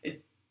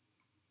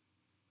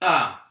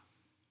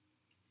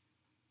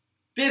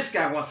this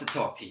guy wants to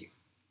talk to you.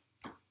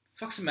 The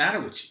fuck's the matter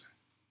with you?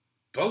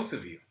 Both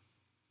of you.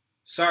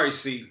 Sorry,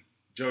 C.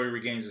 Joey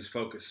regains his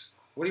focus.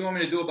 What do you want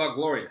me to do about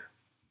Gloria?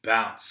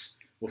 Bounce.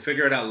 We'll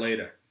figure it out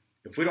later.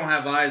 If we don't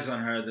have eyes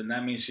on her, then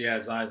that means she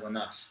has eyes on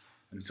us.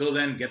 Until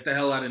then, get the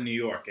hell out of New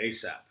York,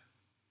 ASAP.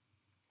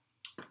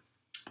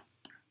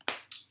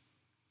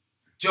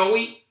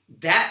 Joey,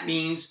 that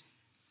means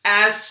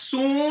as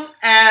soon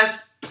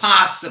as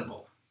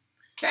possible.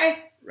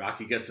 Okay?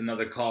 Rocky gets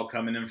another call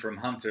coming in from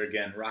Hunter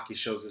again. Rocky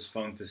shows his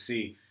phone to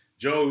C.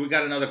 Joey, we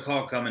got another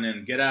call coming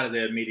in. Get out of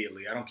there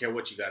immediately. I don't care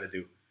what you got to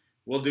do.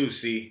 Will do,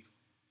 C.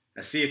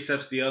 As C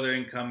accepts the other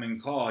incoming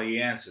call,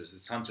 he answers.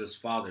 It's Hunter's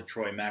father,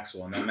 Troy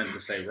Maxwell, and I meant to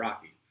say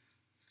Rocky.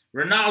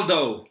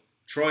 Ronaldo!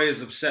 Troy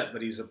is upset,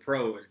 but he's a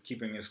pro at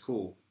keeping his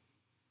cool.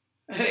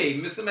 Hey,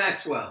 Mr.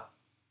 Maxwell.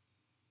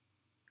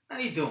 How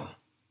you doing?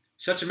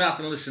 Shut your mouth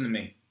and listen to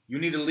me. You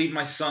need to leave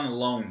my son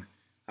alone.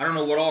 I don't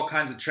know what all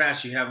kinds of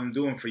trash you have him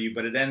doing for you,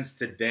 but it ends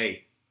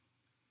today.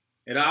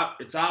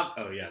 It's out.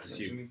 Oh, yeah, that's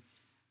you.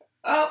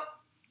 Well,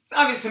 it's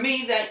obvious to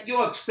me that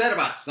you're upset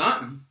about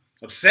something.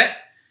 Upset?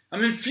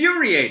 I'm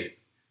infuriated.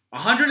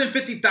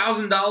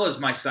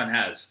 $150,000 my son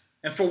has.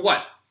 And for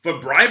what?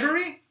 For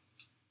bribery?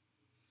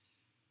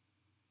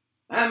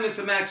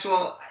 Mr.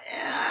 Maxwell,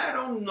 I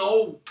don't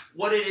know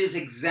what it is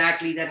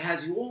exactly that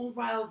has you all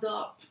riled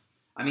up.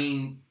 I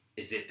mean,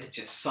 is it that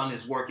your son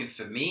is working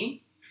for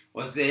me?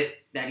 Or is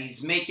it that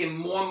he's making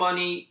more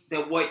money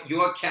than what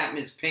your captain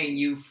is paying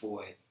you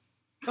for it?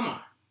 Come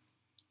on.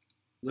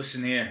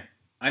 Listen here.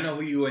 I know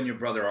who you and your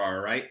brother are,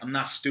 all right? I'm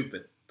not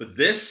stupid. But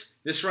this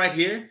right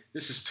here,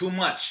 this is too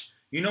much.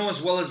 You know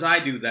as well as I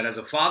do that as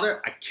a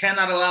father, I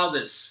cannot allow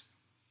this.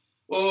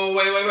 Whoa,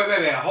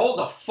 wait. Hold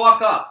the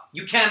fuck up.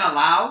 You can't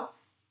allow?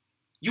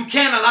 You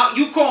can't allow?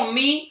 You call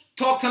me,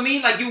 talk to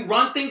me like you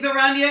run things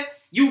around here?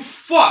 You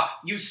fuck.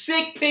 You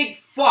sick pig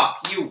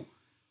fuck. You.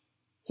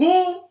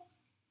 Who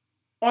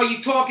are you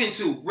talking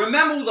to?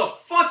 Remember who the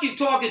fuck you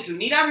talking to.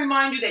 Need I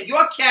remind you that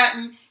your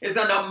captain is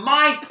under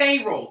my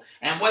payroll.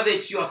 And whether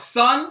it's your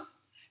son,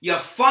 your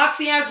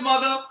foxy-ass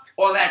mother,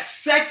 or that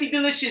sexy,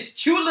 delicious,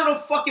 cute little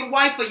fucking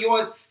wife of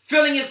yours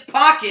filling his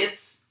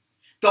pockets,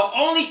 the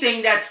only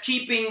thing that's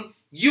keeping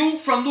you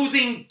from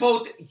losing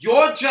both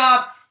your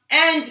job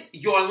and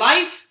your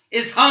life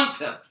is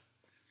Hunter.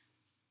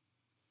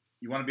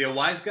 You want to be a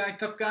wise guy,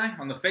 tough guy?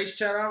 On the face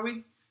chat, are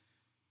we?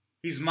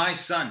 He's my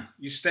son.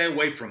 You stay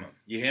away from him.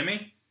 You hear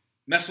me?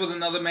 Mess with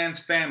another man's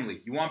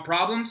family. You want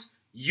problems?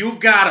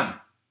 You've got him.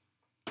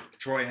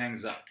 Troy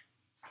hangs up.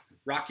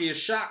 Rocky is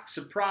shocked,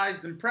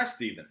 surprised,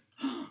 impressed even.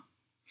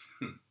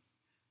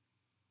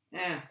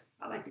 Yeah,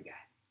 I like the guy.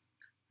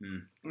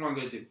 What am I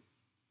going to do?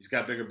 He's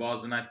got bigger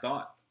balls than I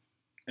thought.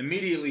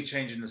 immediately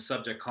changing the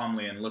subject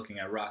calmly and looking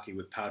at Rocky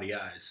with pouty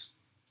eyes.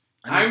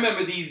 I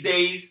remember these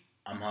days.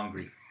 I'm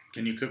hungry.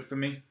 Can you cook for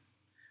me?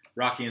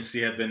 Rocky and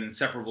C have been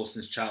inseparable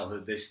since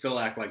childhood. They still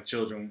act like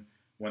children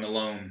when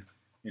alone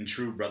in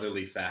true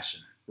brotherly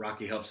fashion.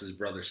 Rocky helps his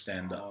brother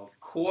stand up. Of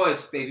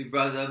course, baby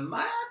brother.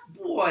 My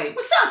boy.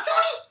 What's up,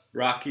 Tony?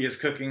 Rocky is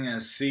cooking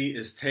as C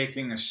is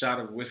taking a shot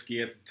of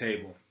whiskey at the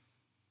table.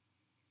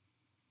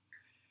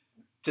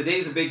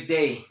 Today's a big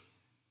day.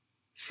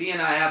 C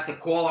and I have to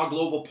call our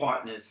global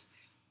partners.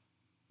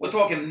 We're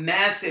talking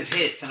massive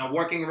hits and are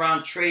working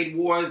around trade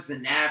wars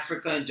in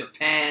Africa and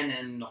Japan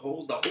and the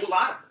whole lot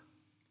of it.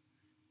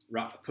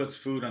 Rocky puts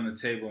food on the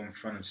table in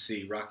front of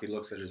C. Rocky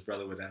looks at his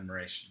brother with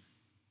admiration.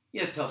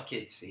 You're a tough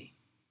kid, C.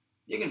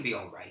 You're going to be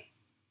all right.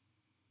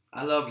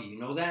 I love you. You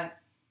know that?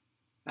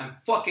 I'm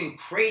fucking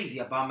crazy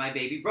about my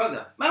baby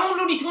brother. My own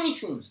Looney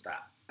Tunes.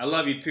 Stop. I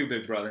love you too,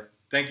 big brother.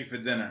 Thank you for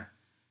dinner.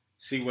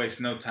 C wastes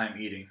no time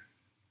eating.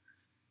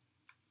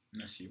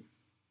 That's you.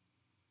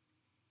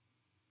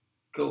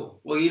 Cool.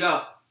 We'll eat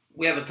up.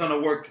 We have a ton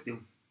of work to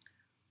do.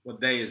 What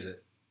day is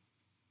it?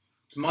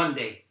 It's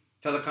Monday.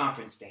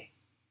 Teleconference day.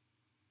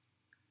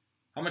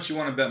 How much you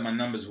want to bet my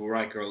numbers with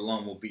Riker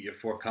alone will beat your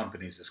 4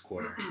 companies this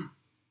quarter?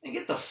 Man,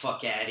 get the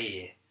fuck out of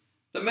here.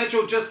 The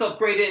Metro just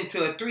upgraded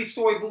into a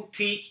 3-story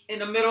boutique in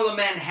the middle of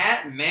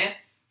Manhattan, man.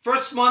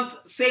 First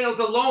month sales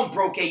alone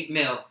broke $8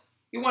 million.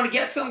 You want to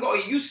get some?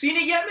 You seen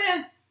it yet,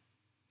 man?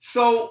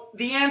 So,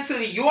 the answer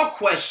to your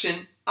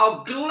question,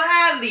 I'll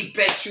gladly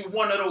bet you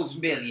one of those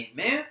million,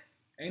 man.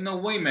 Ain't no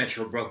way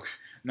Metro broke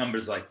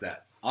numbers like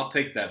that. I'll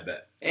take that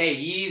bet. Hey,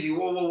 easy.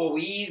 Whoa,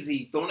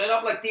 easy. Don't end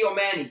up like Tio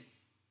Manny.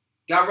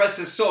 God rest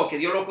his soul, que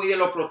Dios lo cuide y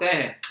lo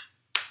protege.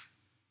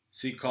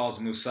 C calls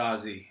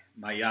Musazi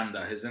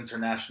Mayanda, his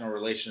international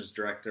relations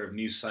director of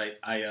news site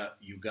Aya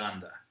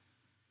Uganda.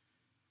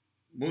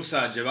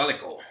 Musa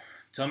Jabaliko,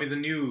 tell me the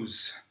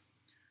news.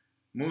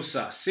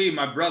 Musa, C,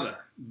 my brother.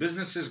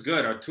 Business is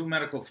good. Our 2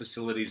 medical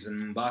facilities in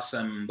Mombasa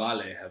and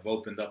Mbale have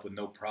opened up with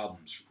no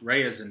problems.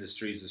 Reyes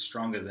Industries is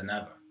stronger than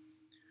ever.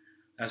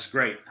 That's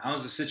great.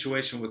 How's the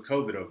situation with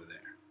COVID over there?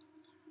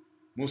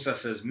 Musa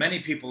says, many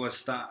people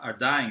are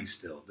dying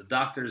still. The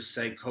doctors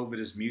say COVID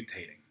is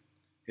mutating.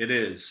 It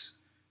is.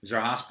 Is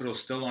our hospital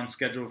still on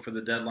schedule for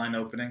the deadline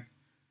opening?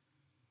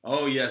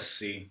 Oh, yes,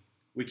 C.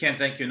 We can't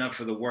thank you enough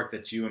for the work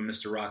that you and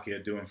Mr. Rocky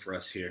are doing for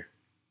us here.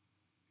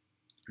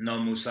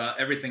 No, Musa,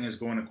 everything is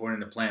going according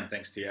to plan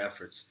thanks to your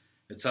efforts.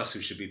 It's us who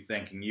should be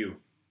thanking you.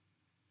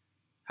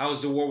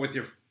 How's the war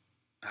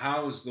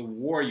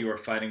you are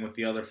fighting with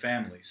the other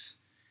families?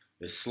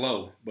 It's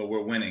slow, but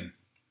we're winning.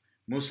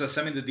 Musa,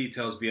 send me the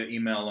details via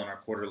email on our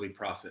quarterly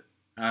profit.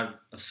 I have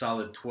a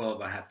solid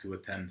 12 I have to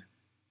attend.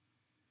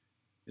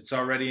 It's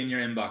already in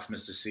your inbox,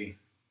 Mr. C.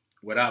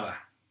 Weraba.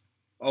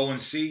 Oh,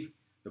 and C,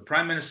 the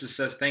Prime Minister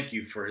says thank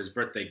you for his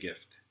birthday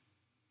gift.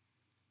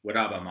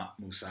 Weraba,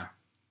 Musa.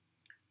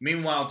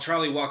 Meanwhile,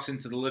 Charlie walks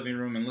into the living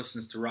room and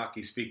listens to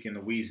Rocky speaking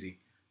to Wheezy,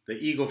 the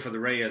eagle for the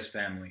Reyes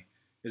family,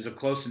 is a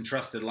close and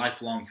trusted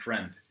lifelong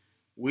friend.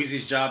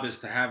 Wheezy's job is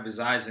to have his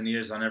eyes and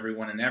ears on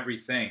everyone and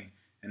everything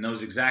and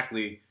knows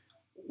exactly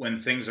when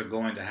things are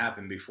going to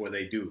happen before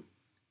they do.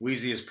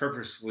 Wheezy is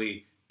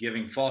purposely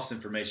giving false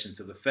information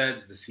to the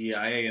feds, the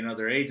CIA, and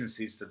other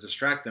agencies to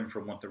distract them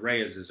from what the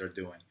Reyeses are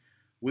doing.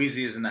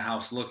 Wheezy is in the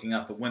house looking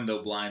out the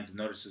window blinds and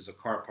notices a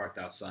car parked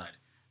outside.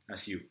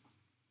 That's you.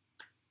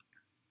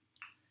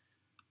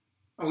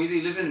 Oh,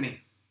 Wheezy, listen to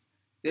me.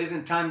 There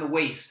isn't time to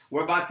waste.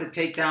 We're about to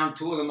take down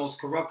 2 of the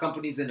most corrupt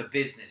companies in the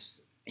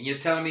business. And you're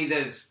telling me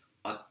there's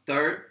a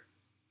third?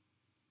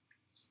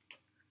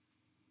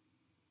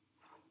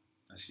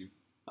 That's you.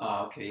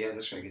 Oh, okay. Yeah,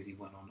 that's right, because he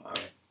went on. All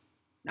right.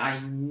 Now,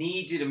 I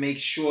need you to make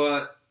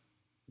sure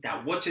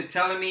that what you're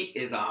telling me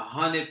is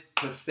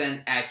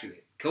 100%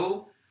 accurate.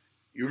 Cool?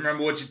 You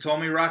remember what you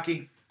told me,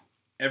 Rocky?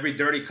 Every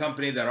dirty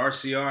company that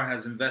RCR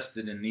has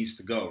invested in needs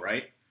to go,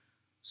 right?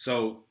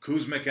 So,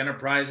 Kuzmic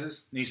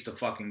Enterprises needs to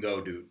fucking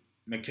go, dude.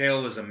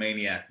 Mikhail is a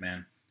maniac,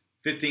 man.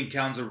 15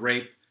 counts of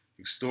rape,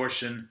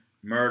 extortion,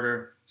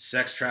 murder,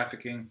 sex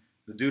trafficking.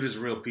 The dude is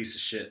a real piece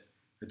of shit.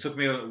 It took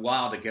me a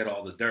while to get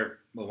all the dirt,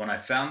 but when I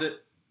found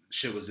it,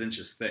 shit was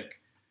inches thick.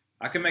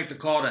 I can make the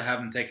call to have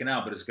him taken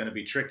out, but it's going to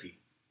be tricky.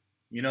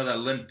 You know that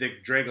limp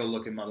Dick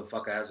Drago-looking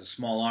motherfucker has a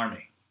small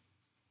army.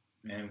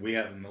 And we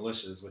have a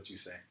militia, is what you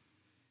say.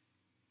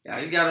 Yeah,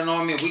 he's got an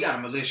army and we got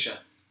a militia.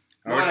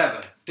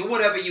 Whatever. Do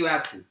whatever you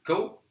have to.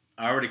 Cool?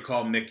 I already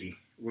called Mickey.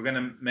 We're going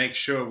to make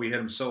sure we hit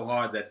him so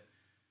hard that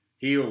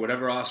he or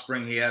whatever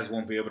offspring he has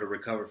won't be able to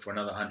recover for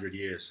another 100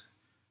 years.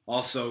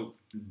 Also,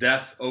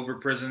 death over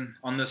prison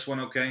on this one,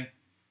 okay?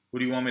 Who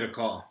do you want me to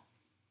call?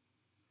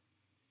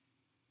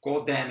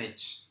 Call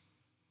Damage.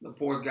 The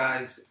poor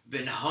guy's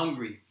been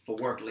hungry for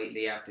work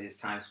lately after his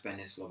time spent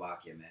in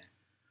Slovakia, man.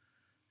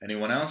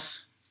 Anyone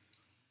else?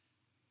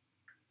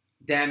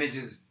 Damage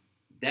is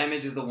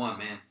the one,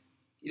 man.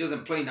 He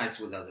doesn't play nice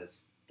with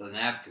others. Doesn't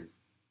have to.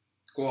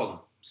 Call him.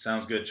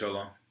 Sounds good,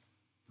 Cholo.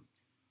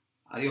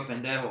 Adios,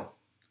 pendejo.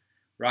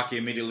 Rocky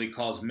immediately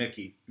calls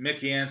Mickey.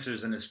 Mickey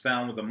answers and is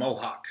found with a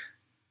mohawk.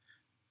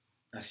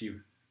 That's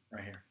you.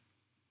 Right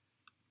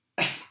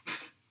here.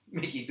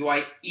 Mickey, do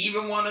I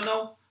even want to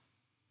know?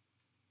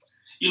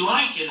 You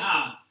like it,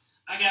 huh?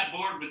 I got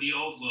bored with the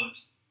old look.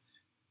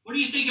 What do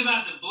you think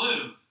about the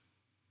blue?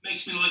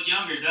 Makes me look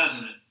younger,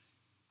 doesn't it?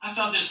 I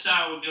thought this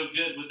style would go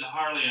good with the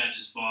Harley I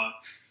just bought.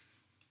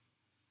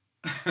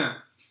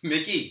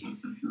 Mickey,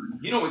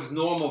 you know it's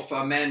normal for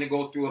a man to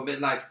go through a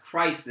midlife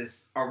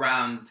crisis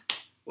around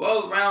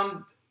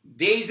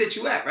the age that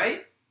you at,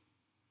 right?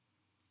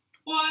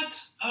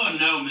 What? Oh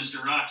no,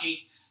 Mr.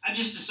 Rocky. I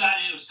just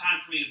decided it was time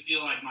for me to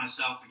feel like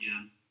myself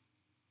again.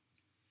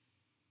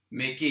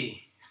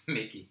 Mickey,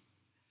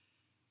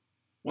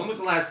 when was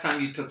the last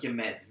time you took your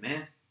meds,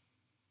 man?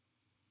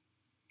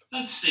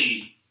 Let's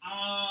see.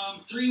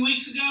 3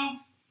 weeks ago?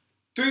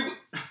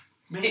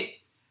 Mate,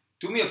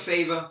 do me a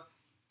favor.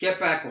 Get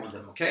back on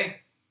them,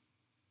 okay?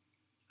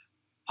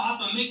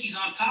 Papa Mickey's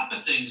on top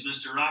of things,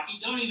 Mr. Rocky.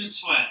 Don't even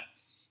sweat.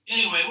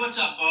 Anyway, what's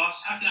up,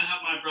 boss? How can I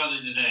help my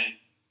brother today?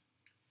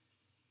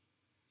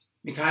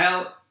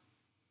 Mikhail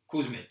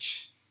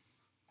Kuzmich.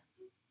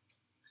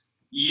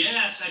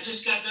 Yes, I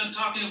just got done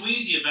talking to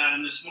Wheezy about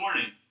him this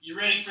morning. You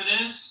ready for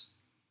this?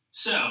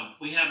 So,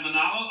 we have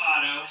Manalo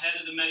Otto, head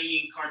of the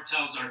Medellin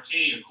Cartel's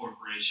Arcadia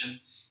Corporation,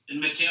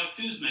 and Mikhail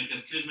Kuzmich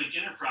of Kuzmich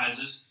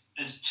Enterprises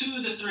as two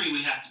of the three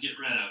we have to get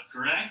rid of,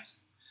 correct?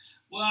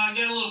 Well, I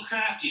got a little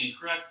crafty and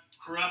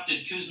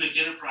corrupted Kuzmich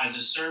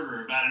Enterprises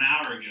server about an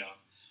hour ago.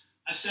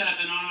 I set up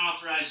an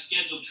unauthorized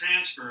scheduled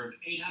transfer of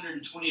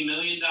 $820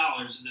 million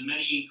of the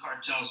Medellin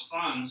Cartel's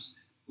funds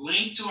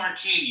linked to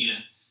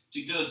Arcadia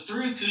to go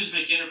through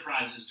Kuzmich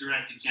Enterprises'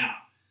 direct account.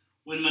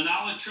 When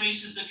Manalo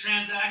traces the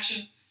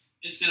transaction,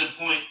 it's going to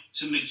point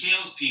to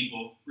Mikhail's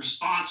people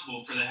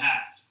responsible for the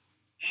hack.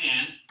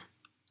 And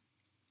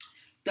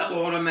that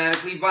will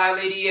automatically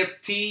violate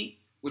EFT,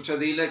 which are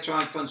the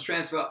electronic funds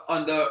transfer,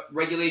 under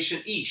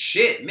Regulation E.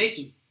 Shit,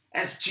 Mickey,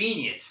 that's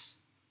genius.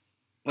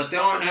 But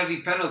there aren't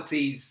heavy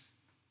penalties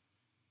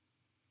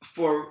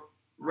for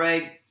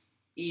Reg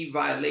E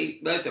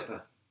violations.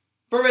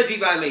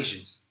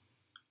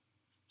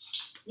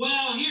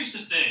 Well, here's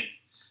the thing.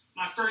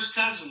 My first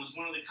cousin was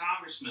one of the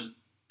congressmen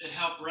that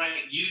helped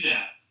write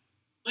UDAP.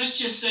 Let's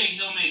just say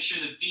he'll make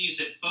sure the fees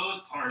that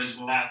both parties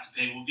will have to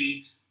pay will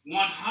be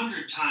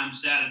 100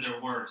 times that of their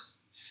worth.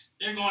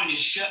 They're going to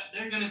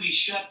be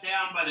shut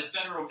down by the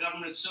federal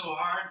government so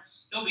hard,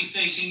 they'll be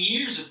facing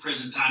years of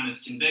prison time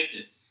if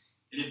convicted.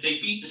 And if they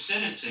beat the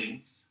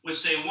sentencing,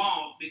 which they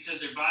won't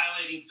because they're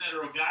violating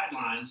federal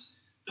guidelines,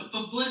 the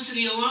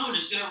publicity alone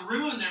is going to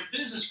ruin their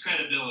business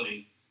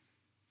credibility.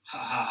 Ha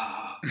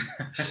ha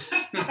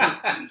ha.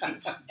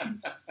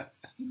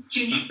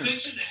 Can you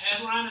picture the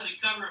headline of the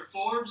cover of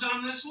Forbes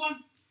on this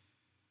one?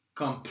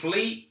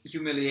 Complete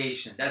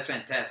humiliation. That's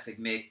fantastic,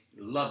 Mick.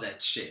 Love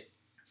that shit.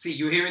 See,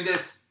 you hearing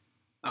this?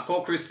 I'll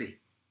call Christy.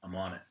 I'm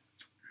on it.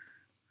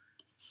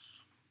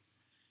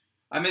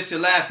 I miss your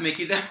laugh,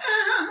 Mickey.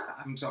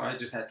 I'm sorry, I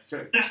just had to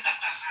say.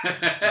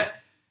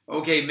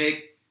 Okay,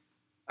 Mick.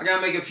 I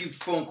gotta make a few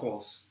phone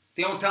calls.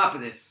 Stay on top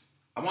of this.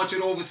 I want you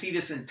to oversee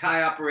this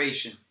entire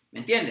operation.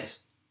 ¿Me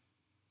entiendes?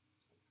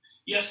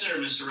 Yes, sir,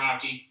 Mr.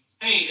 Rocky.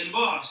 Hey, and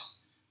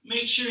boss,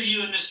 make sure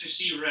you and Mr.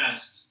 C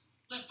rest.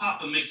 Let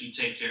Papa Mickey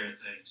take care of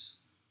things.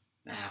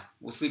 Nah,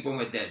 we'll sleep when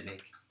we're dead,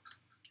 Mick.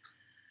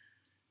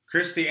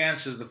 Christy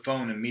answers the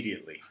phone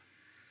immediately.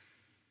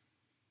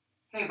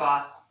 Hey,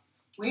 boss.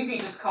 Wheezy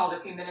just called a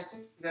few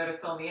minutes ago to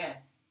fill me in.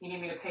 You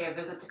need me to pay a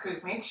visit to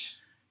Kuzmich?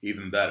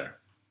 Even better.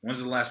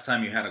 When's the last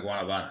time you had a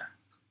guanabana?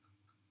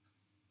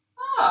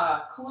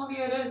 Ah,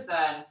 Colombia it is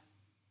then.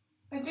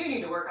 I do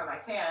need to work on my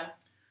tan.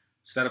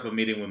 Set up a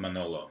meeting with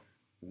Manolo.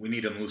 We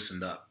need him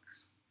loosened up.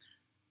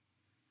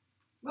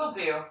 Will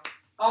do.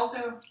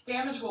 Also,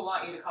 Damage will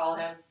want you to call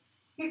him.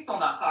 He's still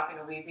not talking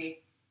to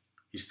Wheezy.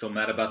 You still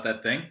mad about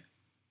that thing?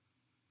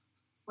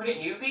 Wouldn't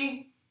you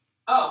be?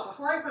 Oh,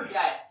 before I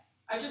forget,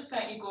 I just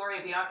sent you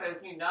Gloria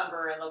Bianco's new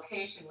number and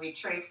location we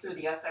traced through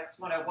the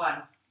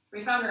SX-101.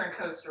 We found her in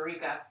Costa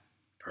Rica.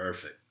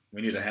 Perfect.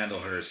 We need to handle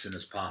her as soon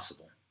as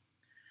possible.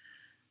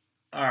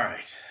 All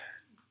right.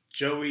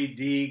 Joey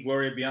D.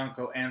 Gloria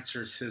Bianco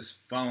answers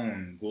his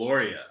phone.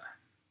 Gloria.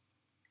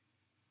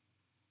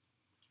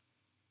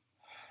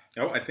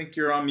 Oh, I think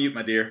you're on mute,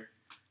 my dear.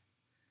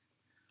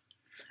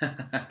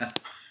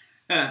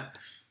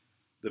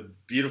 The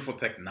beautiful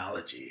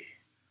technology.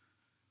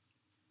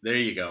 There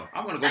you go.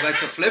 I'm going to go back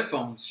to flip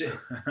phones. Shit.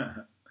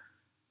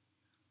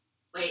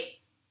 Wait.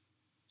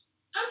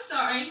 I'm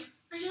sorry.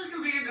 Are you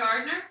looking for your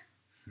gardener?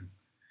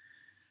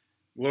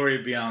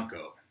 Gloria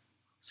Bianco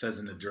says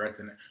in the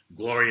direct.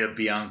 Gloria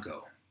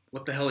Bianco.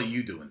 What the hell are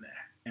you doing there?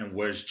 And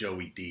where's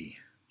Joey D?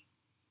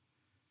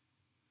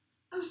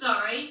 I'm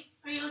sorry.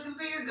 Are you looking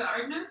for your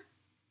gardener?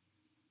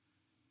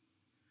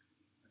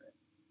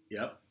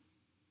 Yep.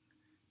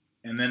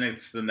 And then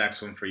it's the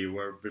next one for you,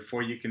 where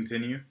before you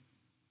continue.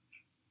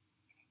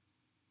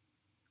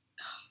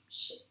 Oh,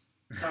 shit.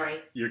 Sorry.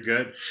 You're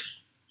good?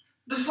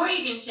 Before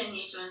you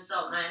continue to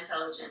insult my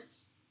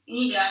intelligence, you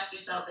need to ask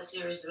yourself a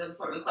series of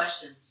important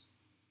questions.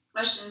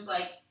 Questions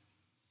like,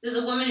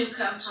 does a woman who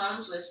comes home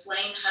to a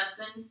slain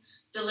husband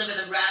deliver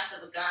the wrath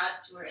of a god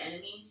to her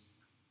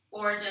enemies?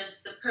 Or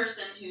does the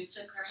person who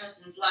took her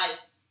husband's life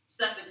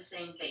suffer the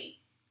same fate?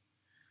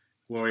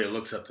 Gloria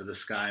looks up to the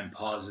sky and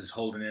pauses,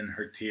 holding in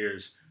her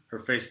tears. Her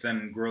face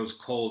then grows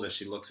cold as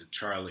she looks at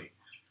Charlie.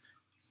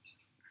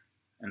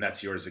 And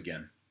that's yours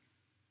again.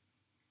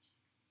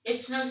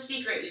 It's no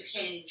secret we've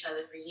hated each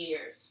other for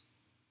years.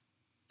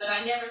 But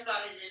I never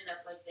thought it'd end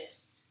up like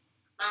this.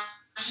 I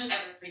have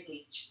everything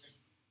mutually.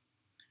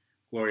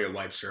 Gloria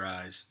wipes her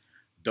eyes.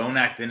 Don't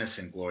act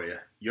innocent,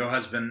 Gloria. You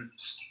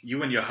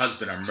and your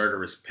husband are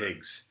murderous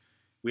pigs.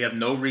 We have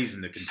no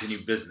reason to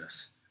continue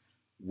business.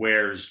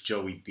 Where's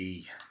Joey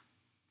D?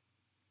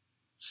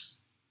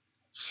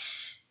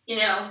 You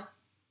know,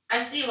 I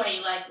see why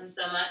you like him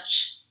so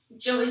much.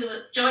 Joey was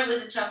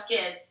a tough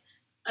kid.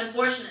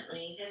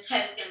 Unfortunately, his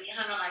head is going to be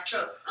hung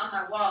on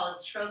my wall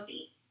as a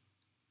trophy.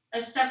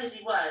 As tough as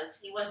he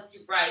wasn't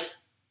too bright.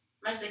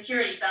 My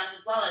security found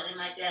his wallet in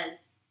my den.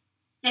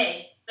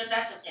 Hey, but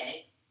that's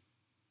okay.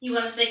 You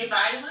want to say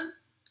goodbye to him?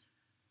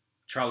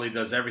 Charlie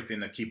does everything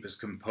to keep his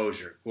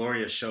composure.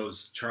 Gloria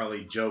shows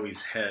Charlie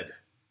Joey's head.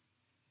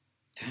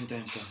 Dun,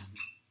 dun, dun.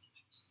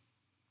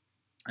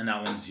 And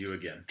that one's you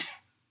again.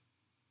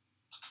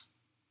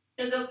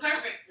 He'll go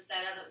perfect with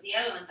the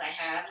other ones I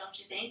have, don't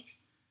you think?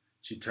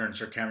 She turns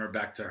her camera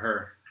back to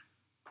her.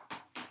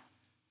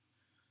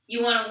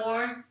 You want a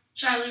war,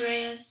 Charlie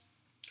Reyes?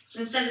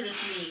 Instead of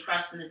this me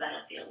crossing the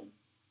battlefield.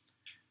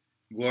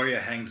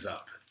 Gloria hangs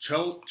up.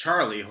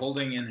 Charlie,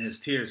 holding in his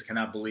tears,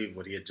 cannot believe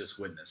what he had just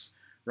witnessed.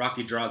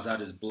 Rocky draws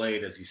out his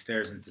blade as he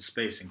stares into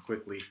space in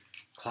quickly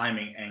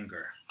climbing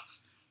anger.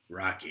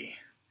 Rocky,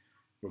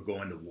 we're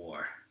going to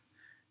war.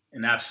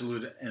 In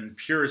absolute and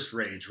purest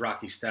rage,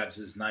 Rocky stabs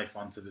his knife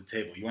onto the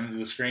table. You want to do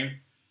the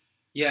scream?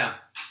 Yeah.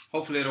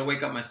 Hopefully it'll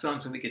wake up my son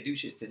so we can do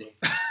shit today.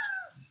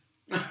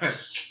 Alright.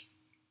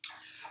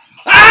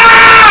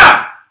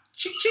 Ah!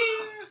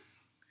 Ching-ching!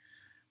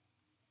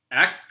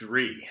 Act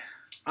 3.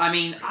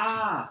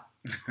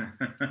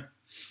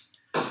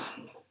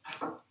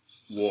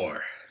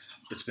 War.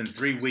 It's been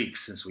 3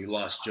 weeks since we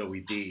lost Joey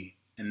D,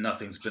 and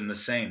nothing's been the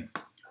same.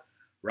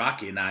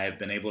 Rocky and I have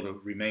been able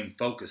to remain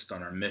focused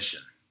on our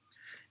mission.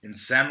 In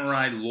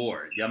samurai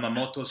lore,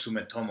 Yamamoto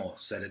Sumitomo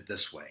said it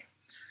this way.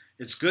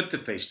 It's good to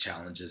face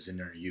challenges in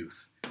your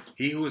youth.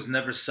 He who has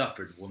never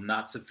suffered will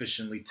not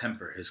sufficiently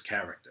temper his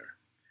character.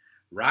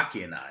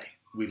 Rocky and I,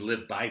 we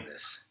live by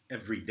this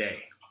every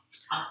day.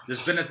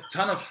 There's been a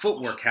ton of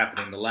footwork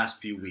happening the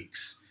last few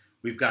weeks.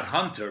 We've got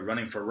Hunter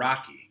running for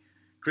Rocky.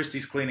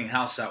 Christie's cleaning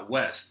house out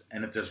west.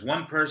 And if there's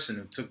one person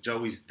who took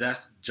Joey's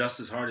death just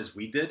as hard as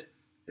we did,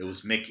 it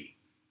was Mickey.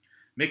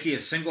 Mickey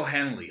has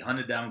single-handedly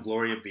hunted down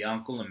Gloria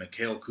Bianco and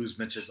Mikhail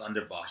Kuzmich's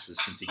underbosses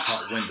since he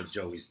caught wind of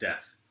Joey's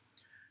death.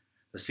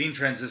 The scene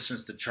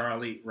transitions to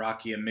Charlie,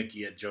 Rocky, and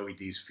Mickey at Joey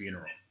D's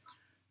funeral.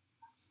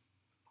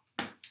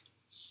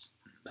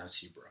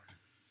 That's you, bro.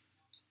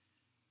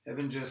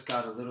 Heaven just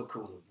got a little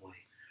cooler, boy.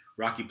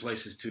 Rocky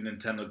places 2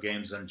 Nintendo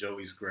games on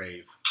Joey's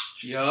grave.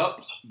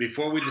 Yup.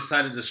 Before we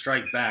decided to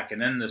strike back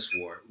and end this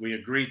war, we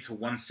agreed to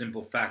one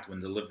simple fact when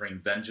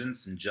delivering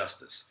vengeance and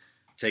justice.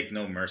 Take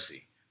no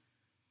mercy.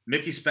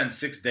 Mickey spent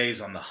 6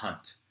 days on the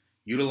hunt,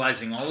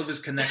 utilizing all of his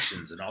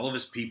connections and all of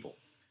his people.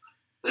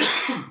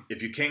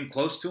 If you came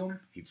close to him,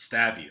 he'd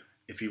stab you.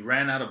 If he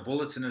ran out of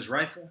bullets in his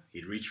rifle,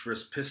 he'd reach for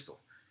his pistol.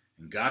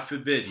 And God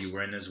forbid you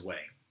were in his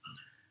way.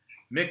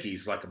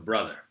 Mickey's like a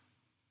brother.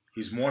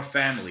 He's more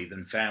family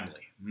than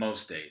family,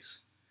 most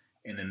days.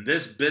 And in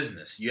this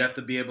business, you have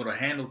to be able to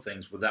handle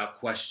things without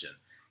question.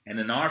 And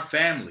in our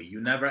family, you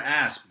never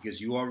ask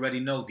because you already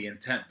know the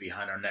intent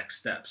behind our next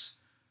steps.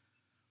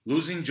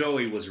 Losing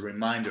Joey was a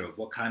reminder of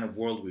what kind of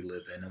world we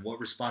live in and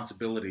what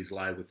responsibilities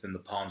lie within the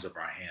palms of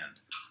our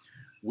hand.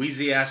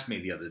 Wheezy asked me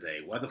the other day,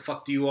 why the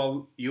fuck do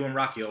you and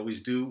Rocky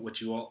always do what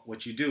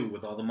you do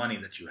with all the money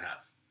that you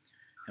have?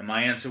 And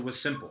my answer was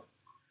simple.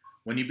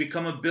 When you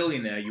become a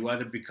billionaire, you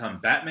either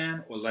become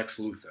Batman or Lex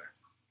Luthor.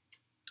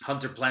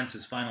 Hunter plants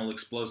his final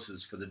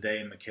explosives for the day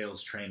in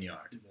Mikhail's train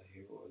yard. The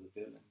hero or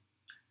the villain?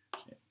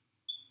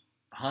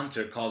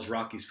 Hunter calls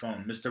Rocky's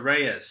phone. Mr.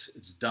 Reyes,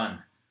 it's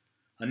done.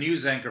 A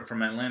news anchor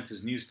from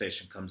Atlanta's news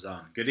station comes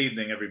on. Good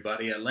evening,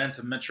 everybody.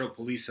 Atlanta Metro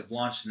Police have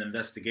launched an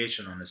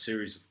investigation on a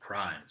series of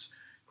crimes.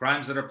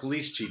 Crimes that our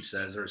police chief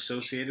says are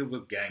associated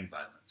with gang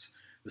violence.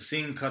 The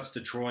scene cuts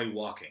to Troy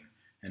walking,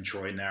 and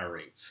Troy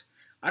narrates.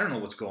 I don't know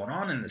what's going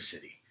on in the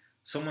city.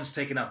 Someone's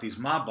taken out these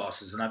mob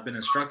bosses, and I've been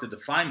instructed to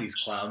find these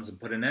clowns and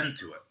put an end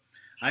to it.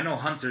 I know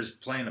Hunter's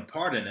playing a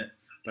part in it,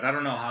 but I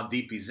don't know how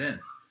deep he's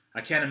in.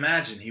 I can't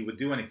imagine he would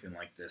do anything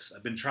like this.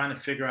 I've been trying to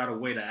figure out a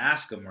way to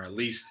ask him, or at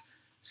least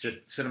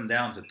sit him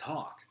down to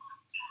talk.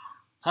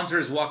 Hunter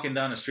is walking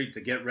down the street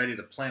to get ready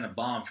to plant a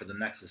bomb for the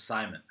next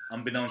assignment.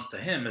 Unbeknownst to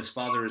him, his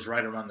father is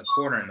right around the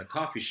corner in the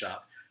coffee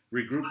shop,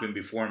 regrouping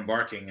before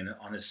embarking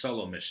on his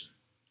solo mission.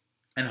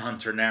 And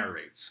Hunter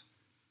narrates.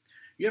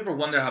 You ever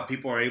wonder how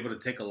people are able to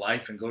take a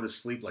life and go to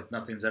sleep like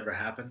nothing's ever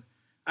happened?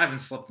 I haven't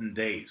slept in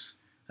days.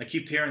 I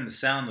keep hearing the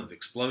sound of the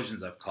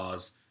explosions I've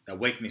caused that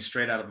wake me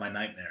straight out of my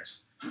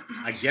nightmares.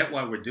 I get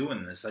why we're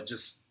doing this. I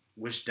just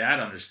Wish Dad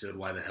understood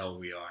why the hell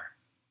we are.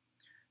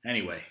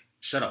 Anyway,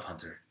 shut up,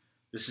 Hunter.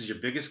 This is your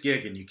biggest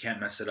gig and you can't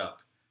mess it up.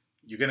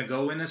 You're going to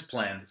go in as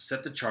planned,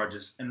 set the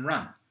charges, and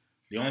run.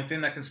 The only thing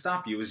that can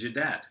stop you is your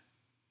dad.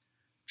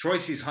 Troy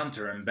sees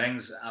Hunter and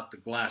bangs out the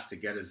glass to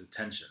get his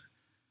attention.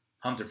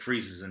 Hunter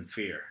freezes in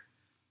fear.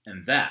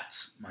 And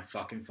that's my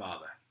fucking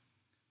father.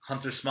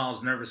 Hunter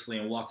smiles nervously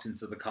and walks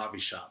into the coffee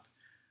shop.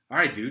 All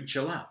right, dude,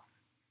 chill out.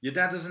 Your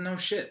dad doesn't know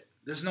shit.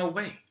 There's no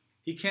way.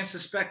 He can't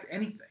suspect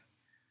anything.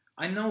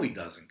 I know he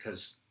doesn't,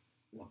 because,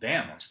 well,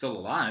 damn, I'm still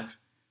alive.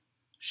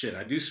 Shit,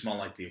 I do smell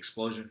like the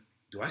explosion.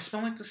 Do I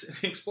smell like the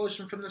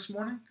explosion from this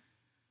morning?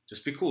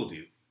 Just be cool,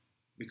 dude.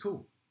 Be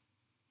cool.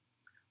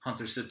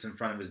 Hunter sits in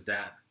front of his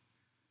dad.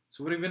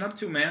 So what have you been up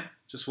to, man?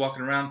 Just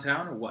walking around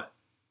town or what?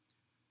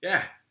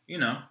 Yeah, you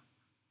know,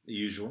 the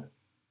usual.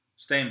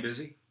 Staying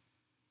busy.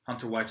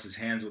 Hunter wipes his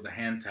hands with a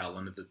hand towel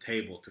under the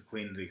table to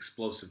clean the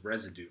explosive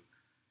residue.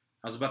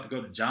 I was about to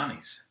go to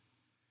Johnny's.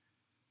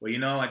 Well, you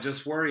know, I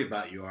just worry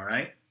about you, all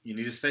right? You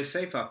need to stay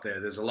safe out there.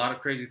 There's a lot of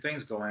crazy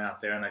things going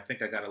out there, and I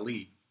think I got a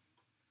lead.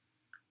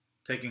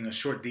 Taking a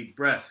short, deep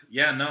breath.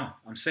 Yeah, no,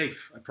 I'm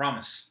safe. I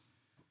promise.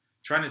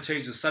 Trying to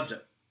change the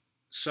subject.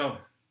 So,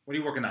 what are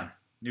you working on?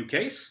 New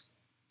case?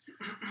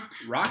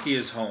 Rocky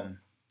is home,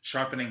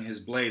 sharpening his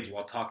blades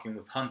while talking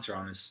with Hunter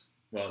on his...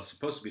 Well, it's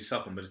supposed to be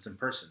cell phone, but it's in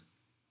person.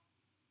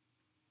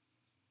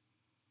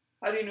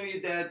 How do you know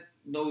your dad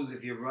knows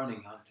if you're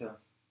running, Hunter?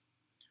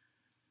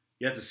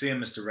 You have to see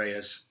him, Mr.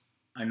 Reyes.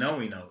 I know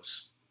he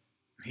knows.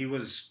 He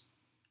was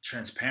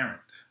transparent.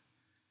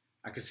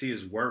 I could see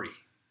his worry.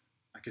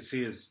 I could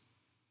see his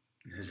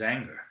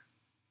anger.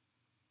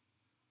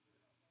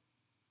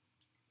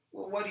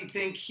 Well, why do you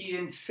think he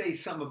didn't say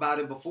something about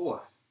it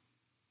before?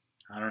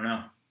 I don't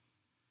know.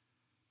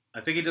 I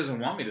think he doesn't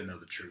want me to know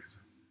the truth.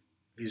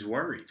 He's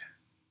worried.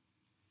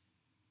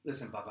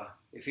 Listen, Papa,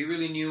 if he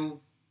really knew,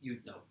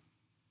 you'd know.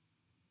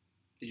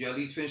 Did you at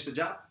least finish the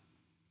job?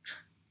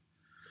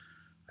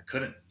 I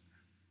couldn't.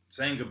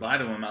 Saying goodbye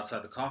to him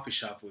outside the coffee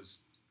shop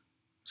was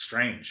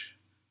strange.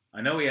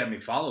 I know he had me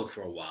followed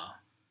for a while.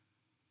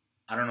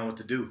 I don't know what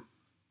to do.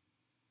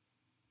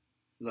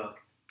 Look,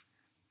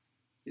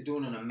 you're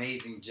doing an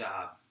amazing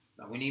job.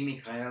 Now, we need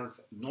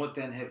Mikhail's North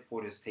End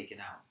headquarters taken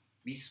out.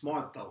 Be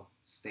smart, though.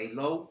 Stay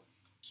low.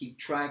 Keep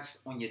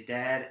tracks on your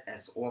dad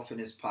as often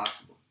as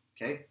possible,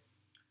 okay?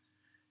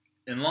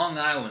 In Long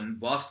Island,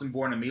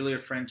 Boston-born Amelia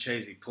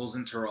Francesi pulls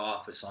into her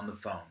office on the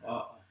phone.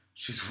 Uh-oh.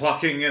 She's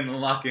walking in and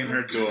locking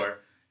her door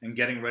and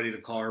getting ready to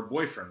call her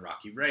boyfriend,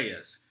 Rocky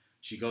Reyes.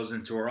 She goes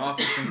into her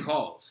office and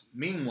calls.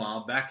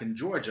 Meanwhile, back in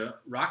Georgia,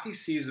 Rocky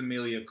sees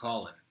Amelia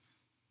calling.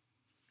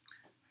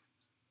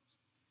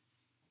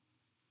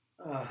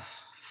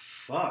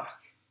 Fuck.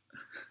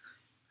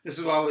 This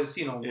is why I was,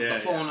 with the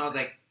phone. Yeah. I was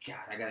like, God,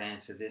 I gotta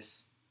answer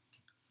this.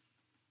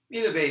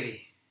 Amelia,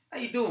 baby, how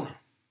you doing?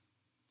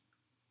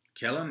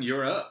 Kellen,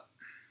 you're up.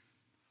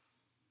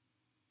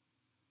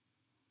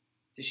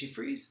 Did she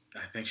freeze?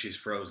 I think she's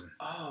frozen.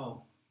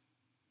 Oh.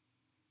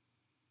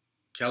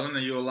 Kellen, are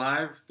you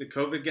alive? Did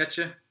COVID get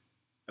you?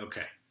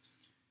 Okay.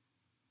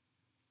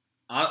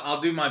 I'll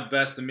do my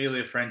best,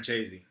 Amelia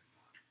Francesi.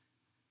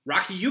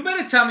 Rocky, you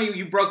better tell me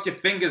you broke your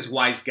fingers,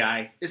 wise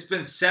guy. It's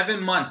been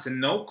 7 months and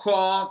no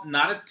call,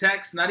 not a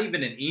text, not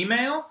even an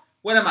email?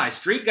 What am I,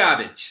 street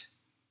garbage?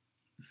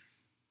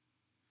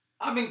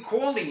 I've been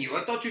calling you.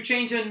 I thought you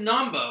changed your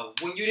number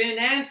when you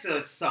didn't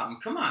answer something.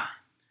 Come on.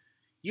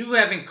 You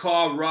haven't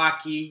called,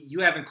 Rocky.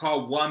 You haven't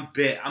called one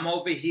bit. I'm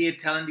over here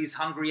telling these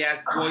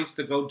hungry-ass boys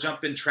to go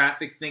jump in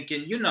traffic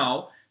thinking,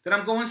 that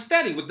I'm going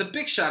steady with the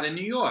big shot in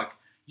New York.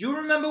 You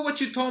remember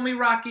what you told me,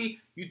 Rocky?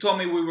 You told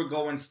me we were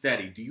going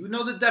steady. Do you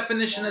know the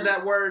definition of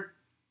that word?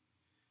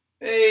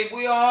 Hey,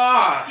 we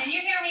are. Can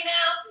you hear me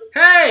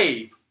now?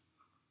 Hey!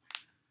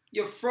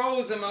 You're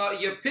frozen.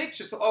 Your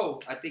pictures. Oh,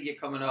 I think you're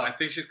coming up. I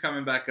think she's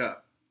coming back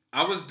up.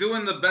 I was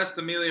doing the best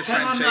Amelia Tell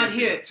her I'm Francesi. not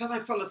here. Tell her I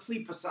fell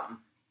asleep or something.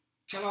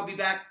 Tell her I'll be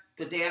back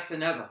the day after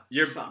never.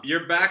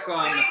 You're back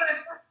on.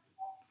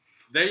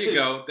 There you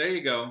go. There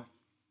you go.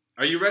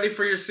 Are you ready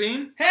for your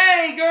scene?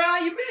 Hey, girl,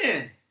 how you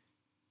been?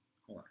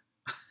 Hold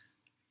on.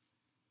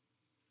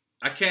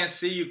 I can't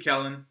see you,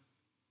 Kellen.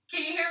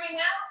 Can you hear me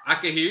now? I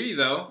can hear you,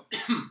 though.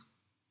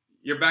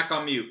 You're back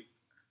on mute.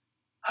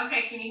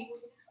 Okay, can you?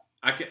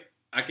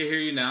 I can hear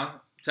you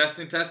now.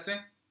 Testing.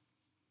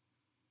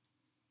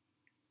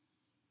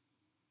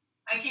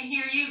 I can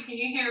hear you. Can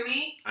you hear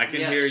me? I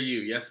can hear you.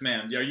 Yes,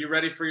 ma'am. Are you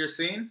ready for your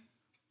scene?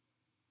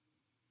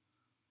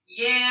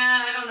 Yeah,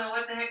 I don't know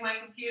what the heck my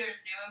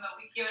computer's doing, but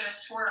we give it a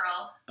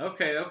swirl.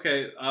 Okay.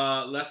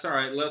 That's all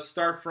right. Let's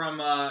start from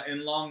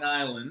in Long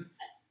Island.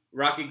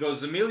 Rocky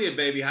goes, Amelia,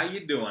 baby, how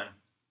you doing?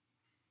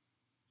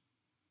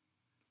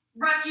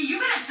 Rocky, you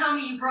better tell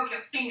me you broke your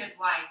fingers,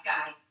 wise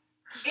guy.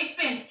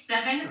 It's been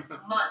 7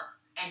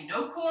 months, and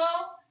no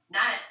call,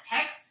 not a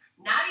text,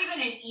 not even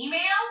an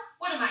email?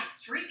 What am I,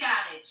 street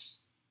garbage?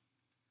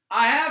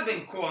 I have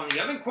been calling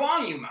you. I've been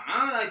calling you, man.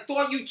 I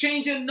thought you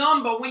changed your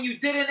number when you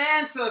didn't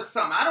answer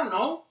something. I don't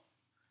know.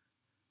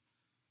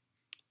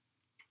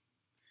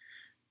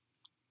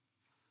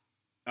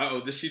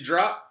 Uh-oh, did she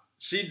drop?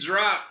 She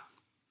dropped.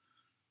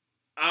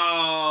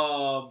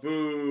 Oh,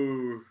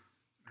 boo.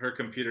 Her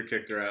computer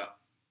kicked her out.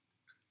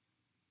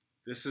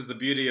 This is the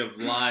beauty of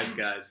live,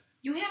 guys.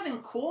 You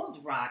haven't called,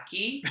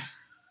 Rocky.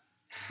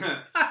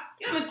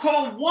 You haven't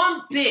called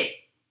one bit.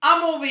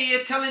 I'm over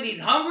here telling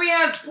these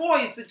hungry-ass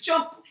boys to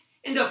jump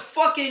in the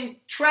fucking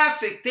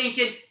traffic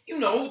thinking, you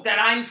know, that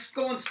I'm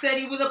going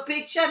steady with a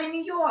big shot in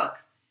New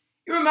York.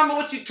 You remember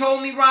what you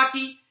told me,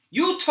 Rocky?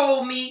 You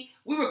told me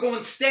we were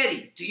going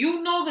steady. Do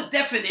you know the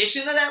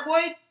definition of that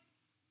word?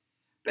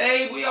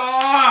 Babe, we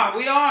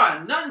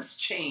are. Nothing's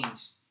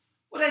changed.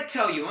 What'd I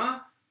tell you, huh?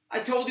 I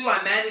told you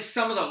I manage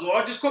some of the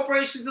largest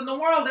corporations in the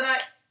world, and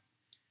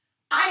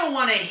I don't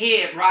want to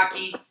hear it,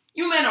 Rocky.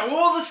 You men are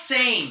all the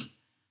same.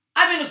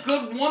 I've been a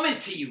good woman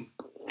to you,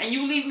 and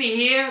you leave me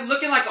here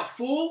looking like a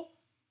fool,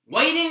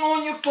 waiting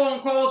on your phone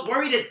calls,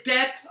 worried to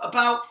death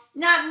about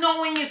not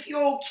knowing if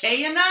you're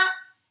okay or not.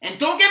 And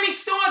don't get me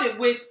started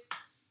with,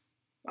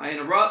 if I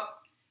interrupt,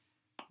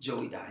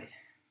 Joey died.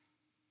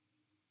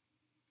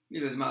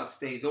 Emilia's mouth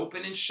stays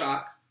open in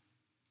shock.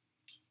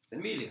 It's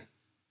Emilia.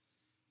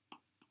 Oh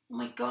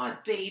my God,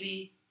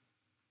 baby.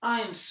 I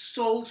am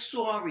so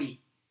sorry.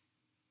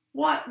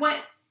 What? When?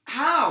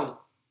 How?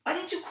 Why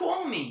didn't you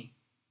call me?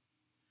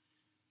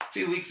 A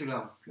few weeks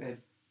ago, babe.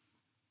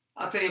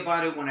 I'll tell you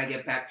about it when I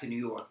get back to New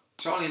York.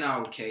 Charlie and I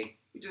are okay.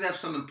 We just have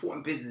some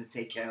important business to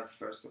take care of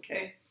first,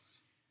 okay?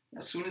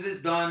 As soon as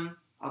it's done,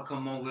 I'll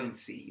come over and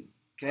see you,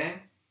 okay?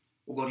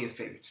 We'll go to your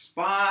favorite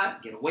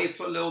spot, get away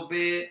for a little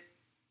bit.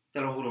 Te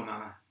lo juro,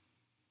 mama.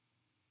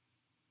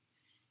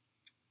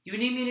 You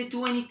need me to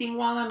do anything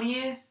while I'm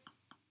here?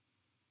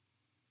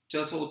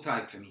 Just hold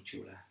tight for me,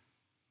 Chula.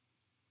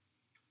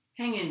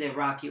 Hang in there,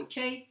 Rocky,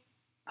 okay?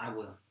 I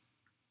will.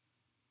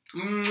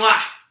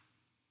 Mwah!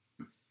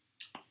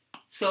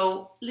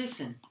 So,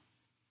 listen.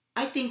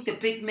 I think the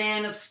big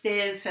man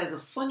upstairs has a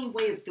funny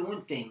way of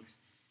doing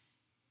things.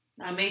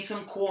 I made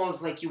some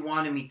calls like you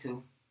wanted me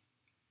to.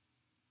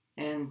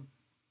 And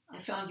I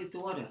found your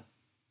daughter.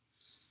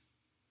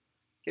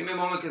 Give me a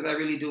moment because I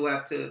really do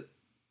have to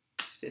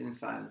sit in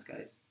silence,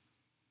 guys.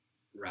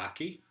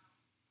 Rocky?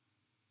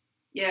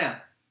 Yeah.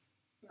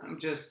 I'm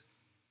just...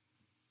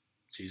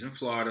 She's in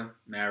Florida,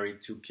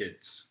 married, 2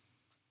 kids.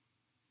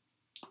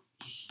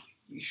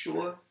 You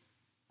sure?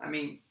 I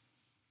mean,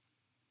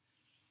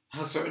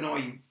 how certain are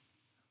you?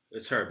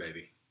 It's her,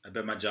 baby. I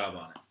bet my job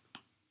on it.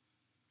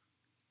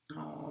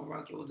 Oh,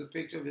 Rocky holds a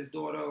picture of his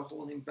daughter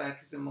holding back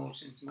his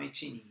emotions. My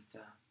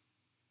chinita.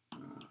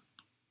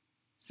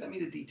 Send me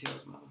the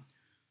details, Mama.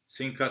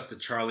 Scene cuts to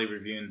Charlie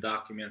reviewing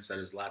documents at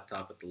his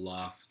laptop at the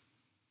loft.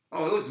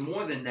 Oh, it was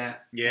more than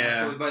that.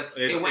 Yeah. But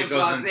it went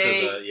goes blasé.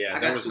 into the, yeah, I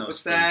got super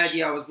sad.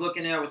 Yeah, I was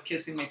looking there. I was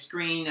kissing my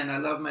screen, and I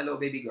love my little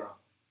baby girl.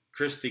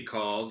 Christy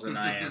calls, and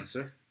I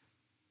answer.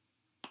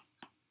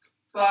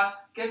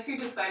 Boss, guess who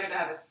decided to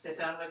have a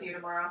sit-down with you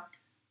tomorrow?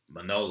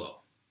 Manolo.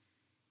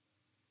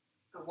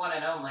 The one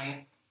and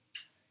only.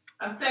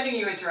 I'm sending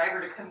you a driver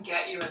to come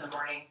get you in the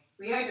morning.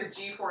 We had your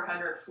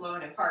G400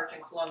 flown and parked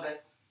in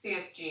Columbus.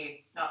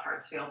 CSG, not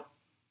Hartsfield.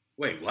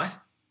 Wait, what?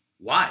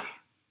 Why?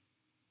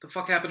 The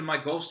fuck happened to my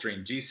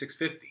Gulfstream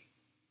G650?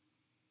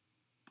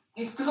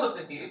 You still have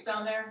the news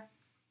down there?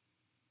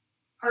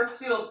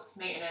 Hartsfield's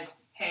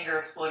maintenance hangar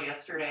exploded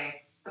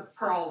yesterday. The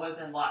Pearl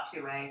was in Lot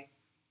 2A.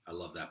 I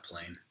love that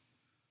plane.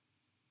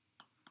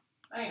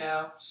 I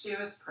know. She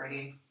was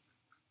pretty.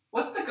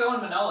 What's the go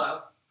in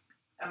Manolo?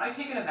 Am I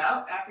taking him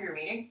out after your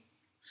meeting?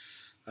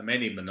 I may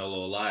need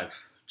Manolo alive,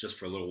 just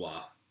for a little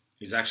while.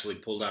 He's actually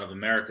pulled out of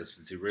America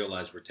since he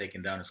realized we're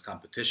taking down his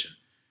competition.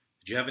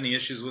 Did you have any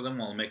issues with him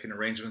while making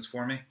arrangements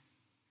for me?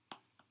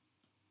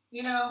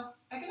 You know,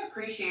 I can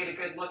appreciate a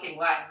good-looking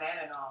Latin man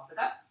and all, but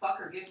that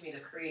fucker gives me the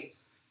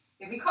creeps.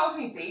 If he calls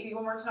me baby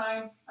one more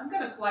time, I'm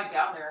gonna fly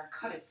down there and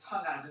cut his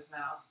tongue out of his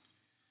mouth.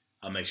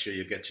 I'll make sure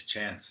you get your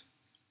chance.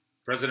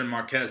 President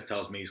Marquez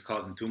tells me he's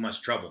causing too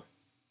much trouble.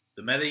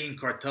 The Medellin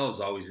cartel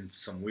is always into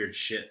some weird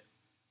shit.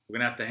 We're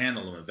gonna have to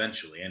handle him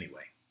eventually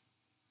anyway.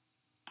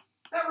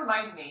 That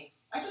reminds me.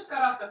 I just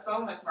got off the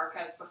phone with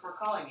Marquez before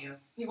calling you.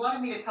 He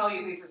wanted me to tell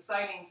you he's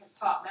assigning his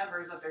top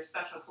members of their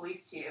special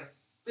police to you.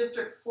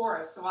 District 4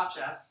 of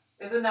Soacha.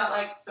 Isn't that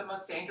like the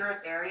most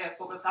dangerous area of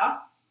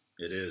Bogota?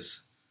 It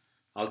is.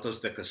 Altos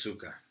de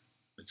Casuca.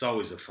 It's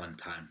always a fun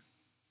time.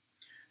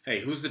 Hey,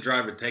 who's the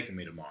driver taking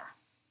me tomorrow?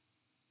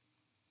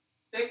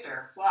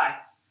 Victor. Why?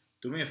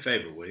 Do me a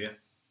favor, will you?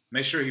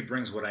 Make sure he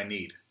brings what I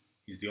need.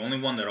 He's the only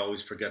one that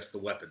always forgets the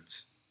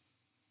weapons.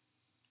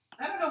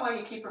 I don't know why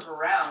you keep him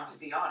around, to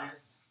be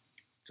honest.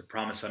 It's a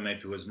promise I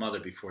made to his mother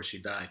before she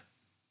died.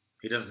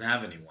 He doesn't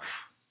have anyone.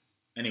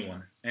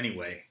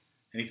 Anyway.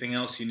 Anything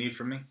else you need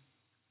from me?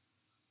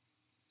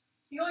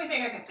 The only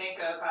thing I can think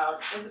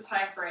about is a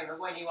time frame of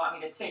when you want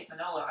me to take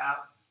Manolo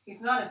out.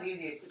 He's not as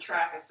easy to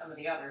track as some of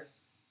the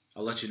others.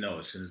 I'll let you know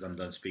as soon as I'm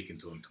done speaking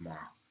to him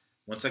tomorrow.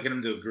 Once I get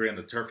him to agree on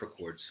the turf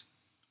accords,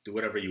 do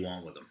whatever you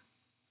want with him.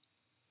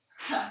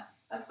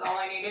 That's all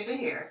I needed to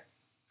hear.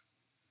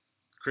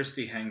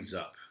 Christy hangs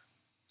up.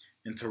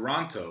 In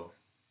Toronto,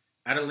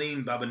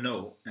 Adeline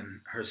Babineau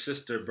and her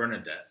sister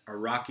Bernadette are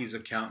Rocky's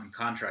account and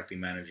contracting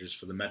managers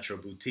for the Metro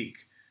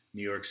Boutique,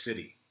 New York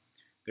City.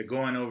 They're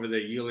going over their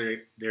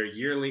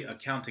yearly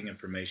accounting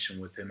information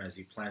with him as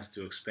he plans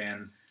to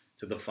expand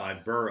to the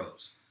 5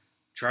 boroughs.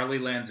 Charlie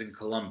lands in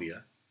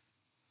Columbia.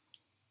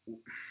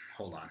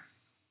 Hold on.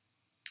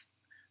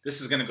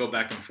 This is going to go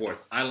back and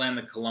forth. I land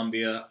in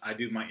Columbia. I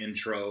do my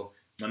intro.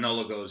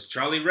 Manolo goes,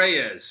 Charlie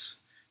Reyes.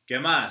 ¿Qué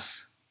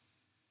más?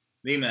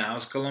 Dime,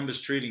 how's Columbia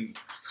treating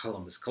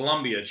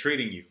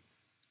you?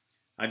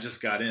 I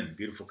just got in.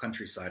 Beautiful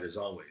countryside as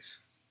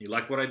always. You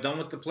like what I done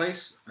with the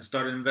place? I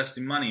started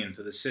investing money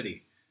into the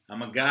city.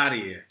 I'm a god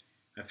here.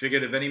 I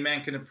figured if any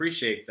man can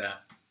appreciate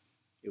that,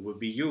 it would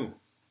be you.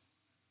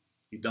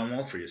 You done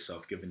well for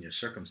yourself given your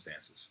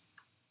circumstances.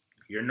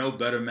 You're no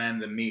better man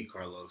than me,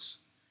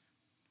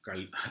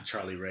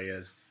 Charlie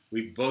Reyes.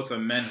 We both are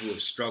men who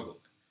have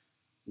struggled.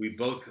 We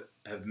both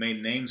have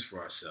made names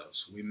for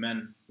ourselves. We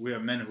are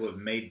men who have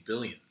made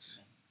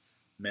billions.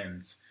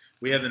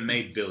 We haven't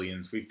made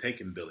billions. We've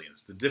taken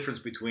billions. The difference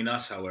between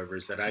us, however,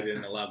 is that I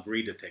didn't allow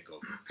greed to take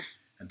over.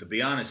 And to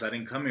be honest, I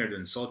didn't come here to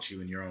insult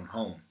you in your own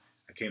home.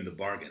 I came to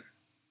bargain.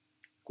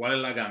 ¿Cuál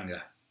es la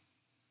ganga?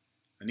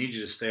 I need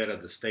you to stay out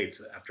of the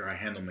States after I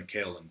handle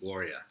Mikhail and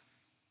Gloria.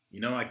 You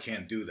know I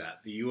can't do that.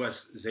 The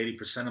U.S. is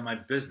 80% of my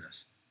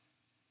business.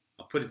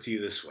 I'll put it to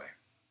you this way.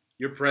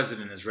 Your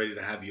president is ready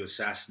to have you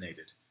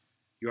assassinated.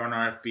 You're on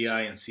our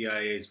FBI and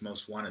CIA's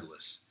most wanted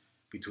list.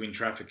 Between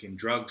trafficking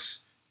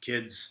drugs,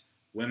 kids,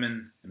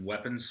 women, and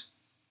weapons,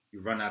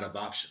 you've run out of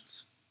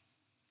options.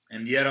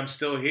 And yet I'm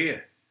still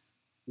here.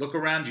 Look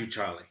around you,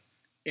 Charlie.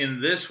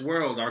 In this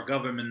world, our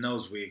government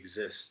knows we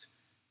exist.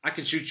 I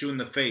can shoot you in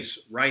the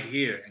face right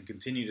here and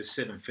continue to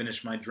sit and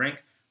finish my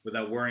drink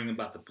without worrying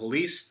about the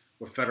police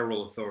or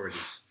federal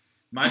authorities.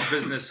 My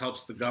business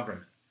helps the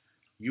government.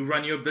 You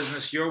run your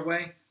business your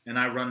way, and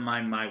I run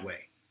mine my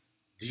way.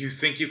 Do you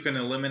think you can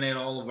eliminate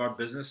all of our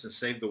business and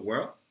save the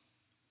world?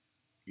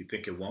 You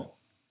think it won't?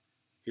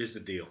 Here's the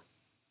deal.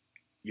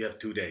 You have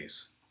 2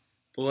 days.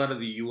 Pull out of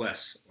the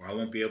U.S., or I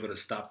won't be able to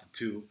stop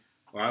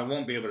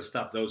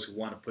those who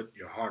want to put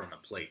your heart on a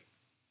plate.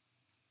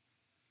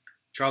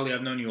 Charlie,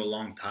 I've known you a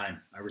long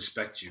time. I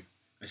respect you.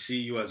 I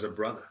see you as a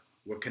brother.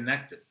 We're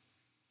connected.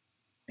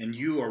 And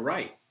you are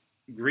right.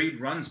 Greed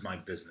runs my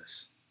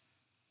business.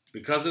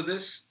 Because of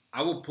this,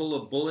 I will pull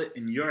a bullet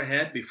in your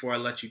head before I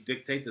let you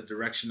dictate the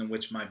direction in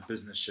which my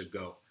business should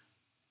go.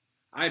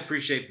 I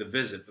appreciate the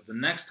visit, but the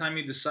next time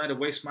you decide to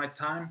waste my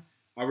time,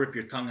 I'll rip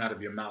your tongue out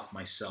of your mouth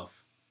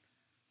myself.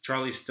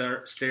 Charlie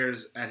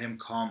stares at him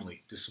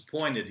calmly.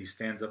 Disappointed, he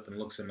stands up and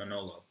looks at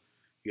Manolo.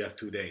 You have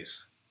 2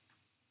 days.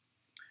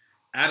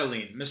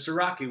 Adeline, Mr.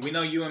 Rocky, we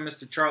know you and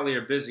Mr. Charlie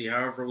are busy.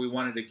 However, we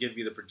wanted to give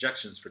you the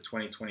projections for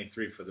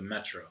 2023 for the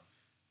Metro.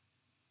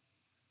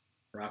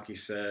 Rocky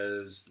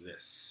says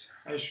this.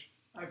 I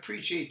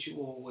appreciate you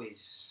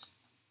always.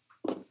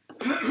 Hold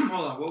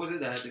on, what was it?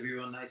 That had to be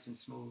real nice and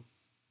smooth.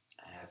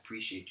 I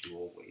appreciate you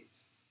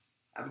always.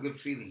 I have a good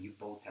feeling you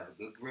both have a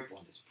good grip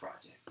on this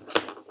project.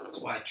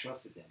 That's why I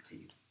trusted them to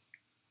you.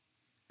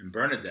 And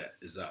Bernadette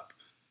is up.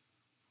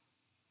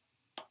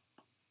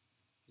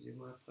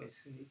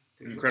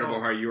 Incredible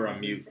Heart, you are on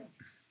mute.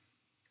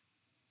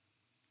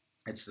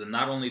 It's the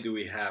not only do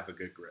we have a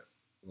good grip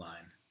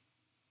line.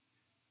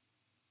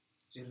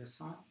 Je le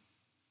sens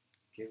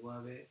que vous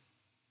avez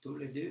tous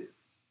les deux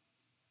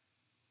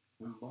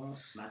un bon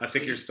I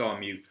think you're still on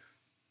mute.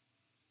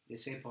 De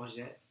ces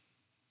projets.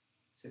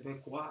 C'est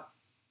pourquoi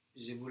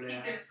je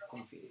voulais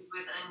confier.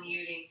 With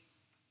unmuting.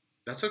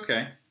 That's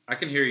okay. I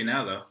can hear you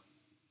now, though.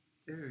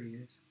 There he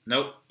is.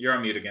 Nope, you're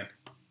on mute again.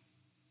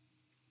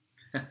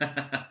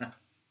 I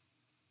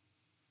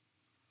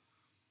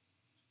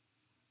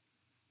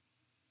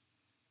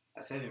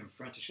said it in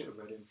French. I should have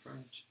read it in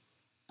French.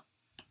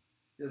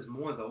 There's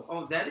more, though.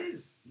 Oh, that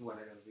is what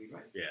I got to read,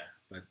 right? Yeah,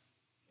 but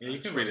yeah, you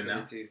can read it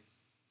now. Je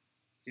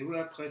vous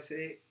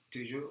apprécie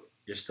toujours.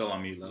 You're still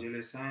on mute, love. Je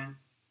le sens.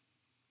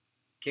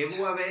 Que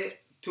vous avez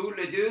tous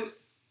les deux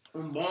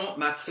un bon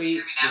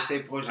maîtrise de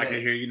ces projets. I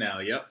can hear you now,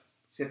 yep.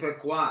 C'est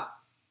pourquoi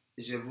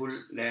je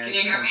voulais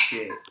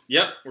confier.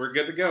 Yep, we're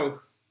good to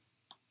go.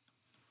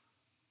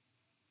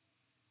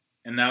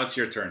 And now it's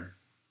your turn.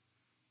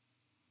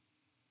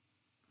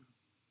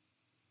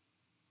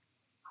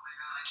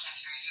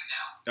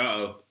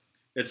 Uh-oh.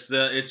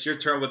 It's your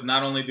turn with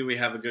not only do we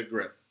have a good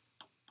grip.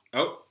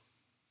 Oh,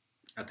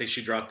 I think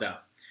she dropped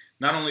out.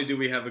 Not only do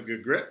we have a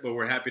good grip, but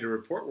we're happy to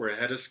report we're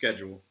ahead of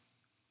schedule.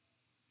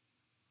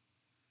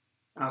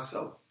 How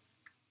so?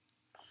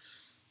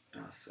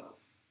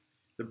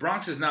 The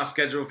Bronx is now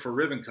scheduled for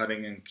ribbon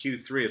cutting in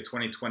Q3 of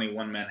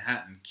 2021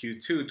 Manhattan,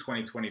 Q2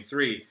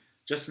 2023,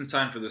 just in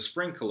time for the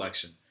spring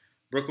collection.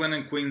 Brooklyn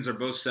and Queens are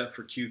both set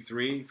for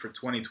Q3 for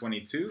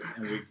 2022,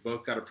 and we've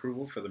both got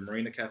approval for the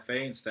Marina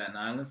Cafe in Staten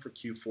Island for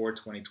Q4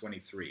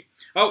 2023.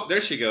 Oh,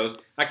 there she goes.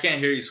 I can't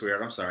hear you,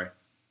 sweetheart. I'm sorry.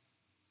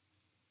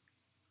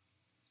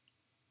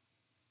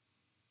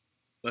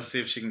 Let's see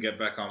if she can get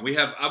back on. We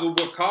have Abu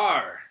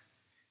Bakar.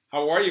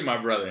 How are you, my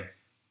brother?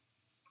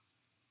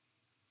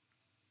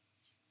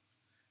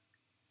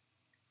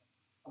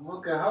 I'm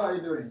okay. How are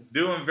you doing?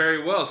 Doing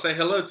very well. Say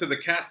hello to the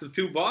cast of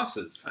Two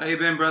Bosses. How you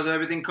been, brother?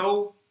 Everything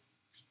cool?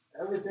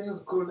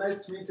 Everything's cool.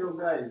 Nice to meet you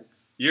guys.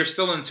 You're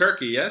still in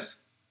Turkey,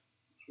 yes?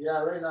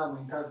 Yeah, right now I'm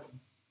in Turkey.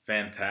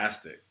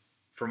 Fantastic.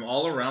 From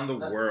all around the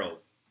world.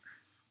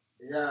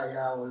 Yeah.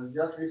 I was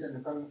just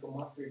recently coming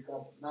from Africa,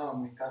 but now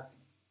I'm in Turkey.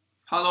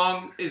 How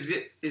long is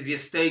your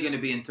stay going to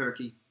be in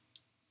Turkey?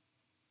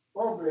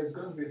 Probably it's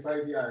going to be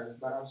 5 years,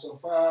 but so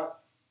far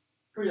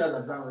 2 years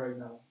are done right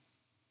now.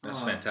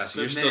 That's Oh, fantastic.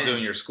 good You're still man.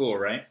 doing your school,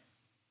 right?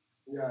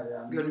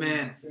 Yeah. Good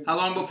man. How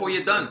long before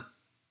you're done?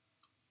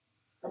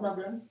 Come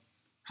again?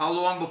 How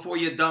long before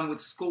you're done with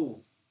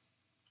school?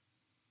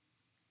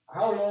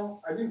 How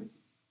long? I didn't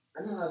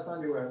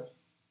understand you well.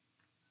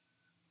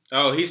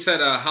 Oh, he said,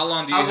 how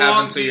long do you How have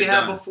long until do you you're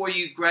have done? before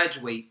you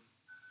graduate?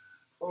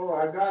 Oh,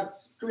 I got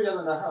 2 years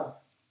and a half.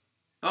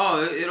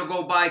 Oh, it'll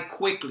go by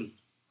quickly.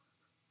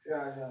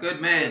 Yeah. Good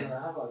 2 man. years and a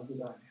half I'll be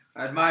done.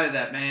 I admire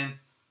that, man.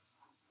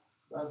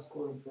 That's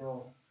cool,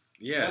 bro.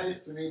 Yeah.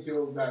 Nice to meet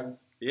you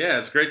guys. Yeah,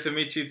 it's great to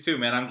meet you too,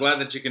 man. I'm glad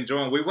that you can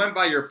join. We went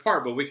by your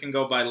part, but we can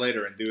go by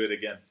later and do it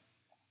again.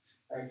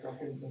 Thanks,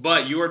 okay.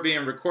 But you are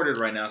being recorded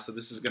right now, so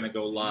this is going to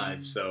go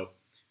live. So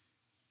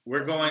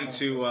we're going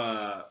to...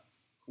 oh,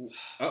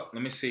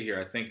 let me see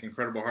here. I think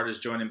Incredible Heart is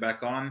joining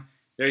back on.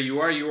 There you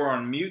are. You are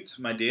on mute,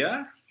 my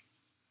dear.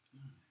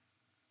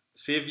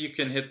 See if you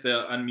can hit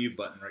the unmute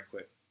button right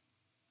quick.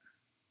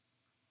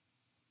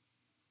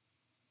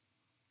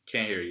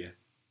 Can't hear you.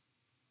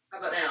 How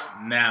about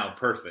now? Now,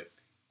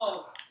 perfect.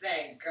 Oh,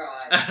 thank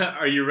God.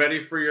 Are you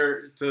ready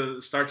for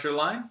to start your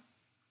line?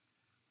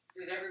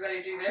 Did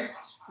everybody do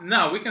theirs?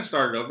 No, we can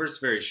start it over. It's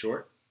very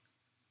short.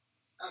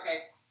 Okay.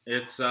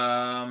 It's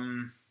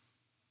Bernadette.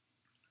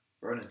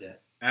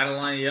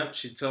 Adeline. Yep,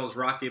 she tells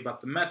Rocky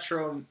about the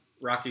metro.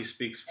 Rocky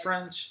speaks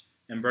French,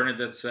 and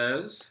Bernadette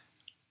says,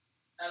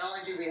 Not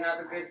only do we have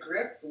a good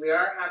grip, we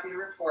are happy to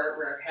report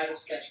we're ahead of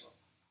schedule.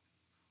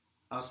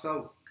 How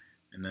so?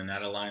 and then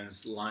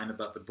Adeline's line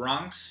about the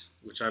Bronx,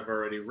 which I've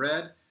already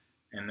read,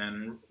 and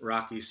then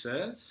Rocky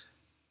says,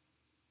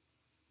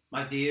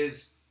 My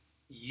dears,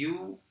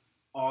 you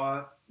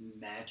are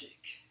magic.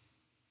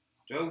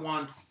 Joey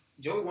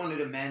wanted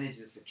to manage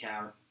this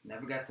account,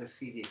 never got to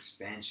see the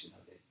expansion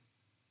of it.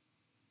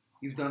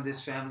 You've done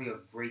this family a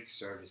great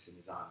service in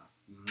his honor.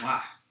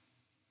 Mwah!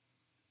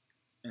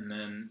 and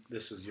then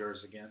this is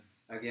yours again.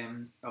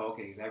 Again,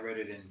 okay, because I read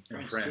it in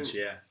French, too.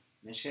 Yeah.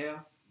 Mes chers,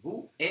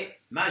 vous êtes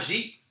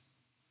magique.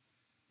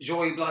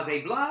 Joey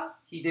blase blah.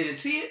 He didn't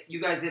see it.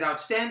 You guys did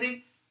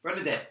outstanding.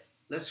 Bernadette,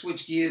 let's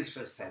switch gears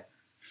for a sec.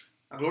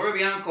 Gloria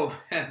Bianco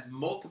has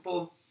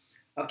multiple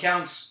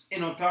accounts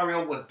in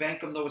Ontario with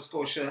Bank of Nova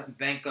Scotia and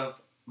Bank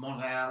of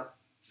Montreal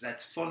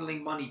that's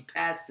funneling money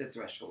past the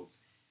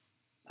thresholds.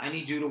 I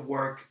need you to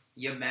work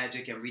your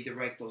magic and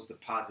redirect those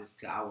deposits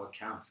to our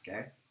accounts,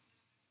 okay?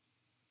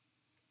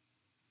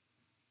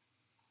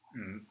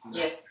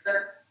 Yes,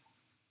 sir.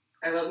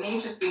 I will need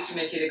to speak to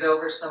Mickey to go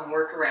over some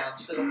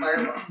workarounds for the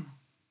firewall.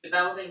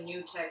 Developing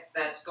new tech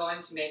that's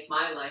going to make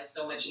my life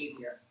so much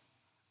easier.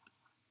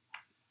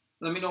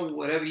 Let me know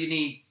whatever you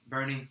need,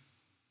 Bernie.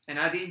 And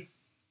Adi,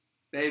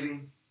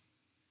 baby,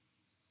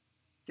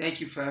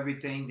 thank you for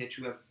everything that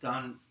you have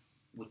done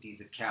with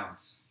these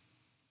accounts.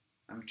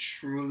 I'm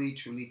truly,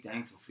 truly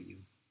thankful for you.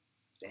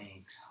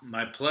 Thanks.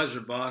 My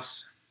pleasure,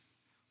 boss.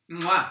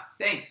 Mwah.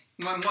 Thanks.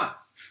 Mwah, mwah.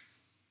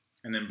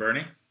 And then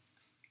Bernie.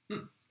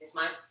 It's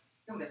my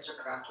Mr.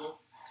 Rocky.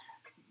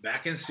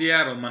 Back in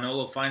Seattle,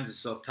 Manolo finds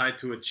himself tied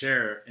to a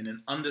chair in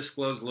an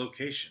undisclosed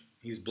location.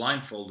 He's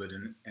blindfolded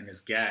and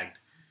is gagged.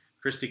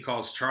 Christy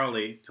calls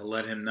Charlie to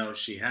let him know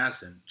she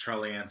has him.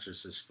 Charlie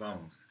answers his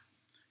phone.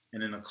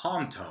 And in a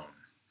calm tone,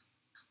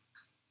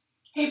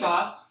 Hey,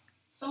 boss.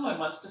 Someone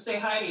wants to say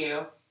hi to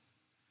you.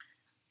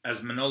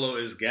 as Manolo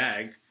is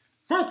gagged,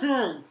 Fuck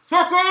you!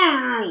 Fuck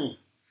you!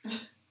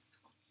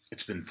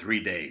 It's been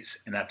 3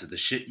 days, and after the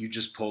shit you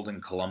just pulled in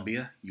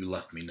Colombia, you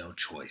left me no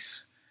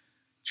choice.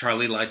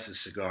 Charlie lights a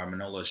cigar.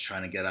 Manolo is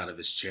trying to get out of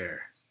his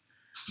chair.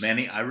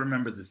 Manny, I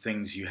remember the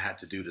things you had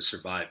to do to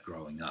survive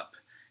growing up.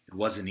 It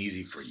wasn't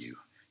easy for you.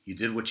 You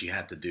did what you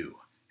had to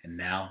do, and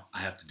now I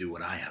have to do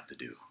what I have to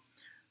do.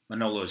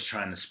 Manolo is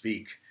trying to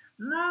speak.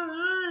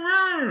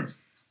 And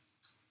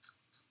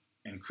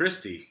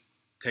Christy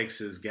takes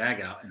his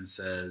gag out and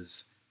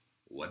says,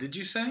 What did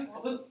you say?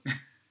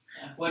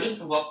 What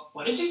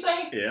did you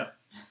say? Yeah.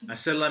 I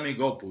said, let me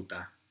go,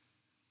 puta.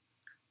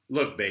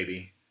 Look,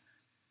 baby.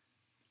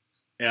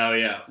 Oh,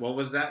 yeah. What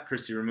was that?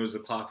 Christy removes the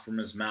cloth from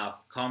his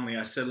mouth. Calmly,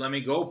 I said, let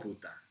me go,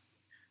 puta.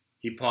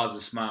 He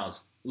pauses,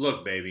 smiles.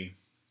 Look, baby.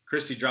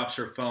 Christy drops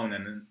her phone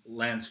and then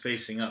lands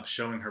facing up,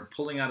 showing her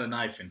pulling out a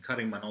knife and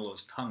cutting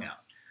Manolo's tongue out.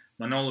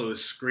 Manolo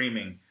is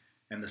screaming,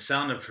 and the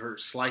sound of her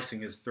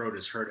slicing his throat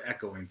is heard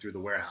echoing through the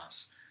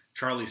warehouse.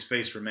 Charlie's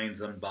face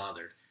remains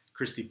unbothered.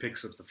 Christy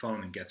picks up the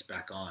phone and gets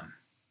back on,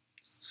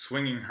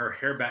 swinging her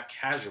hair back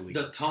casually.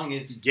 The tongue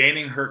is...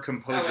 Gaining her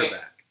composure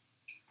back.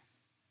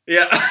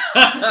 Yeah.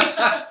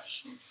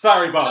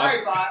 Sorry, boss.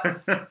 Sorry,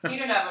 boss. You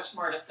didn't have much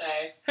more to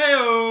say.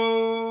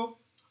 Hey-o.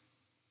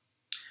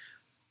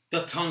 The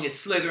The tongue is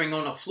slithering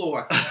on the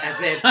floor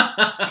as if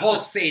it's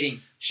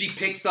pulsating. She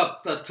picks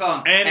up the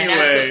tongue. Anyway. And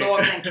as the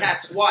dogs and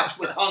cats watch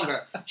with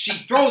hunger, she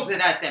throws it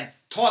at them,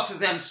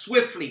 tosses them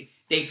swiftly.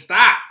 They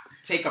stop.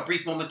 Take a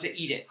brief moment to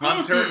eat it.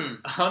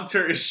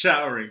 Hunter is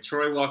showering.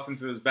 Troy walks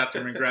into his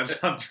bathroom and grabs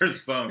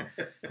Hunter's phone.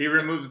 He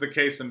removes the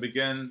case and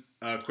begins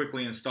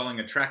quickly installing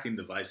a tracking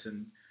device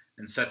and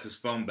sets his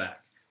phone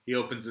back. He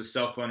opens his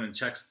cell phone and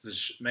checks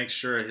to make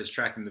sure his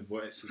tracking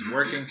device is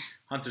working.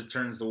 Hunter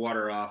turns the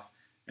water off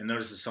and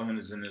notices someone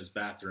is in his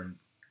bathroom.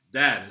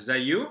 Dad, is that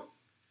you?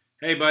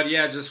 Hey, bud,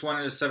 yeah, just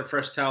wanted to set a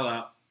fresh towel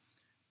out.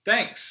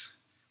 Thanks.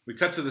 We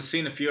cut to the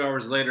scene a few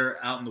hours later.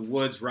 Out in the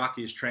woods,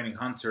 Rocky is training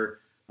Hunter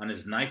on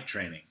his knife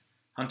training.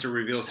 Hunter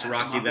reveals to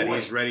Rocky that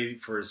he's ready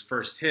for his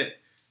first hit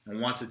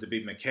and wants it to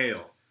be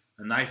Mikhail.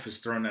 A knife is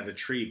thrown at a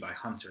tree by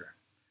Hunter.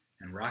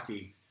 And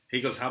Rocky,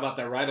 he goes, how about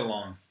that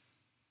ride-along?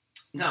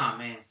 Nah,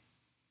 man.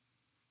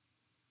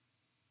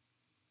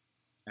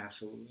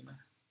 Absolutely not.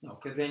 No,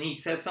 because then he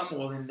said something.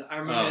 Well, then I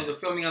remember in the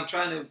filming, I'm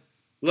trying to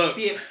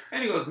see it.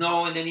 And he goes,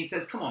 no. And then he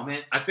says, come on,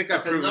 man. I think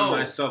I've proven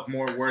myself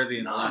more worthy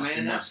in the last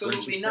few months.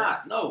 Absolutely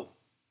not. No.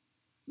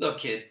 Look,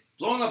 kid,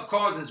 blowing up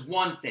cars is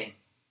one thing.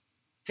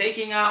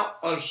 Taking out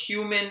a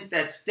human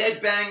that's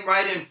dead bang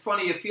right in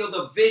front of your field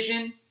of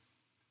vision,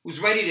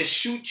 who's ready to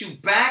shoot you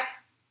back,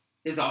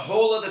 is a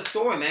whole other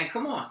story, man.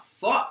 Come on.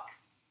 Fuck.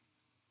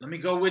 Let me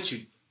go with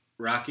you,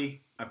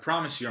 Rocky. I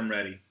promise you I'm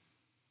ready.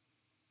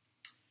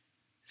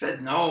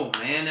 Said no,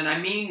 man, and I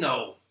mean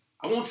no.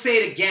 I won't say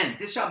it again.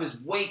 This job is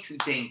way too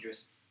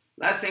dangerous.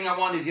 Last thing I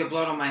want is your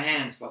blood on my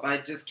hands, but I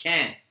just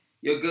can't.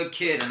 You're a good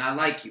kid, and I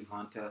like you,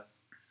 Hunter.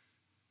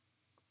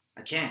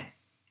 I can't.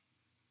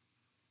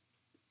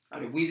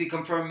 Did Weezy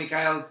confirm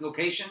Mikhail's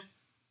location?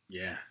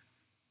 Yeah.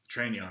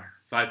 Train yard,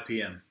 5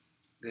 p.m.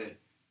 Good.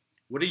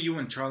 What are you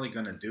and Charlie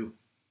going to do?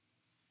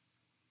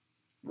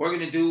 We're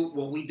going to do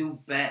what we do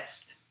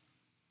best.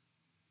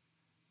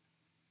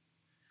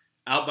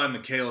 Out by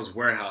Mikhail's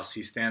warehouse,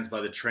 he stands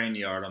by the train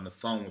yard on the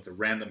phone with a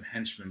random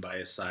henchman by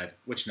his side,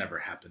 which never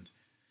happened.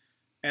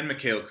 And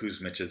Mikhail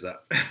Kuzmich is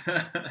up.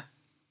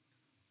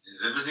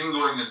 Is everything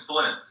going as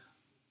planned?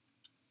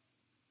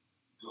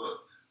 Good.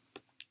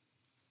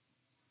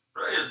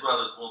 Reyes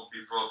brothers won't be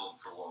a problem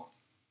for long.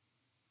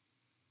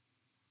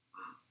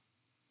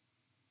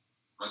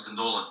 My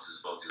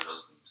condolences about your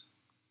husband.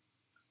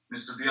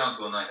 Mr.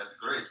 Bianco and I had a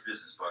great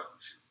business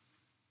partnership.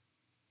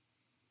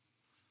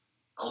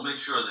 I'll make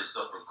sure they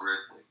suffer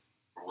greatly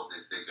for what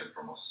they've taken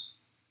from us.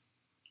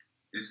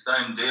 It's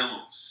time they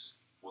lose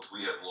what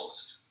we have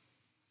lost.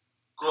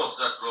 Cross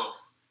that grove.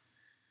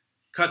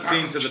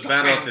 Cutscene to the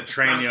battle at the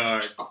train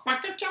yard.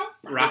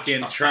 Rocky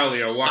and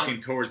Charlie are walking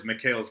towards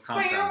Mikhail's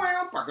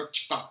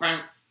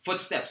compound.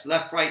 Footsteps,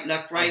 left, right,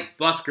 left, right.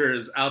 Busker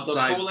is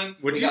outside.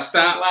 Would you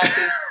stop?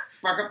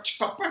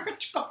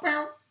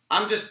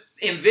 I'm just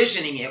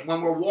envisioning it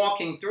when we're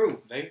walking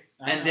through.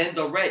 And then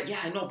the red. Yeah,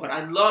 I know, but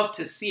I love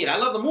to see it. I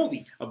love the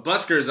movie. A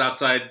busker is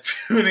outside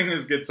tuning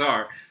his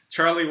guitar.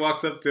 Charlie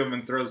walks up to him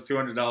and throws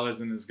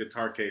 $200 in his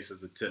guitar case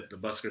as a tip. The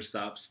busker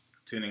stops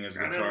tuning his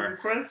guitar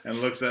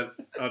and looks up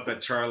at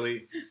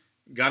Charlie.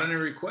 Got any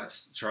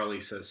requests? Charlie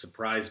says,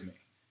 surprise me.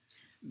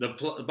 The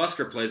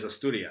busker plays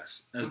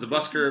Asturias. As the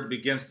busker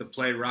begins to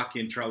play, Rocky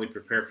and Charlie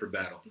prepare for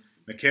battle.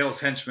 Mikhail's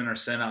henchmen are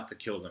sent out to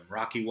kill them.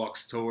 Rocky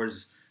walks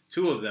towards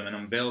two of them and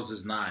unveils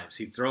his knives.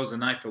 He throws a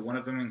knife at one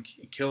of them and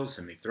kills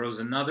him. He throws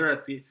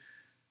another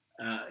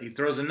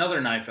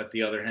knife at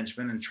the other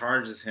henchman and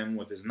charges him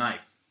with his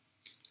knife.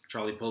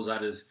 Charlie pulls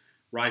out his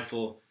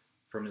rifle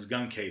from his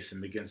gun case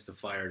and begins to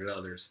fire at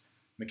others.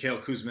 Mikhail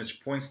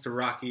Kuzmich points to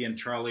Rocky and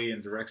Charlie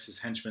and directs his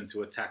henchmen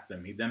to attack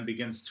them. He then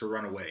begins to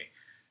run away.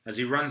 As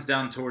he runs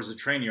down towards the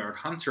train yard,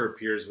 Hunter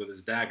appears with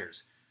his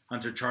daggers.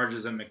 Hunter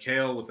charges at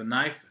Mikhail with a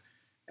knife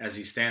as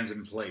he stands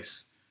in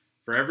place.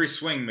 For every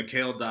swing,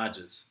 Mikhail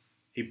dodges.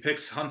 He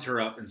picks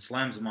Hunter up and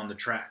slams him on the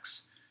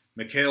tracks.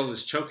 Mikhail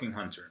is choking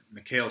Hunter.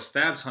 Mikhail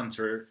stabs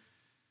Hunter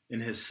in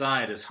his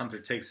side as Hunter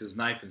takes his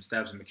knife and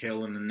stabs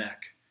Mikhail in the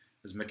neck.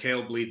 As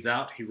Mikhail bleeds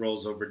out, he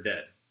rolls over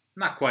dead.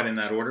 Not quite in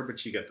that order,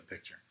 but you get the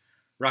picture.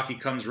 Rocky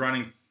comes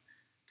running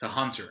to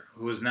Hunter,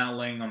 who is now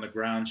laying on the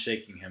ground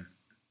shaking him,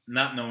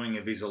 not knowing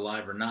if he's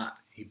alive or not.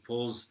 He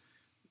pulls...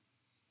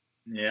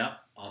 Yeah,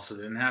 also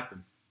didn't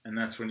happen. And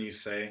that's when you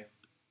say...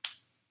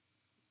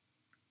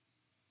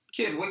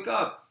 Kid, wake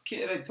up.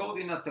 Kid, I told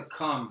you not to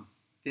come.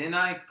 Didn't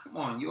I? Come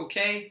on, you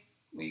okay?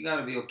 Well, you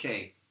gotta be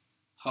okay.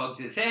 Hugs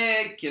his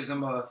head, gives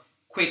him a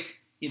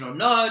quick,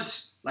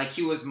 nudge, like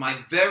he was my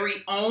very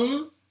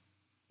own.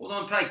 Hold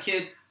on tight,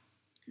 kid.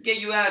 Get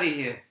you out of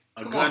here.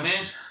 Come on,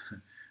 man.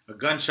 A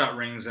gunshot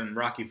rings and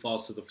Rocky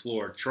falls to the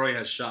floor. Troy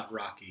has shot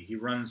Rocky. He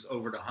runs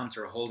over to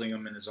Hunter, holding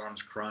him in his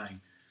arms, crying.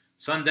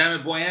 Son, damn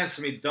it, boy,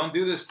 answer me. Don't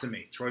do this to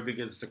me. Troy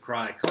begins to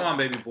cry. Come on,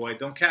 baby boy.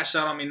 Don't cash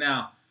out on me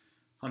now.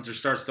 Hunter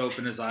starts to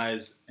open his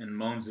eyes and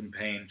moans in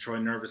pain. Troy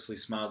nervously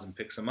smiles and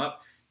picks him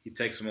up. He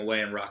takes him away,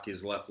 and Rocky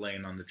is left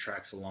laying on the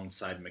tracks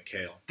alongside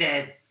Mikhail.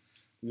 Dead.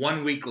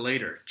 1 week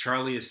later,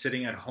 Charlie is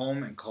sitting at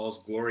home and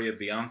calls Gloria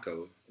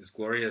Bianco. Is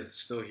Gloria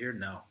still here?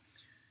 No.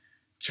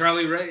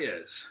 Charlie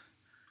Reyes.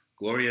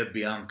 Gloria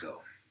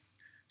Bianco.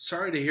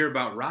 Sorry to hear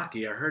about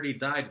Rocky. I heard he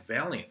died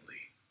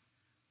valiantly.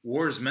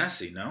 War's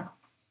messy, no?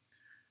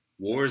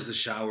 War is a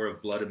shower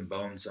of blood and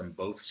bones on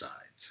both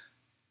sides.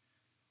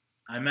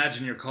 I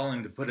imagine you're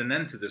calling to put an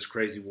end to this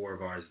crazy war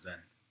of ours then.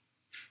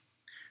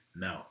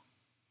 No.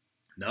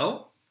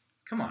 No?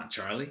 Come on,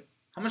 Charlie.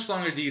 How much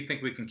longer do you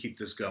think we can keep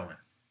this going?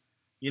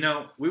 You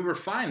know, we were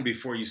fine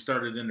before you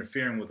started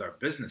interfering with our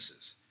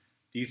businesses.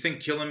 Do you think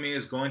killing me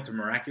is going to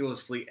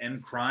miraculously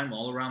end crime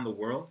all around the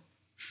world?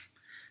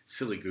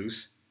 Silly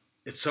goose.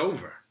 It's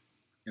over.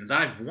 And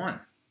I've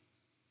won.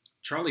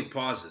 Charlie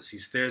pauses. He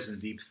stares in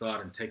deep thought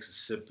and takes a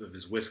sip of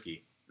his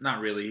whiskey. Not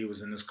really, he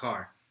was in his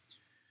car.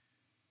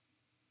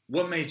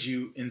 What made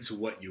you into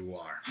what you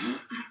are?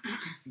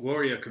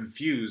 Gloria,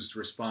 confused,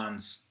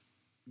 responds,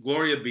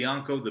 Gloria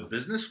Bianco, the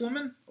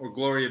businesswoman, or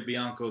Gloria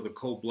Bianco, the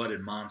cold-blooded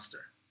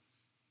monster?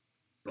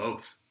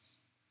 Both.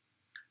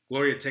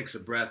 Gloria takes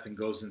a breath and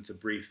goes into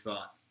brief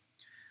thought.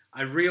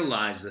 I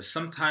realize that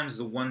sometimes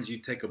the ones you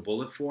take a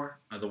bullet for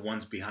are the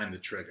ones behind the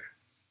trigger.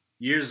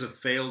 Years of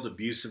failed,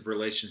 abusive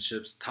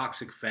relationships,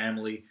 toxic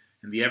family,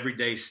 and the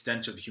everyday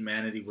stench of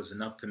humanity was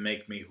enough to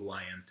make me who I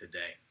am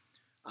today.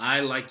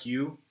 I, like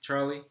you,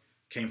 Charlie,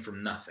 came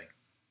from nothing.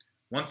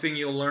 One thing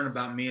you'll learn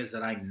about me is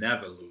that I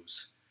never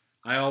lose.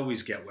 I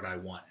always get what I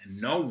want, and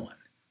no one,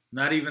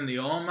 not even the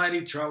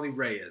almighty Charlie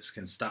Reyes,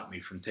 can stop me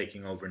from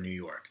taking over New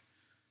York.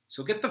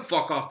 So get the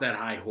fuck off that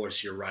high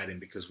horse you're riding,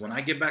 because when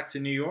I get back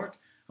to New York,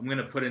 I'm going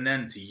to put an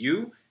end to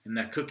you and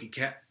that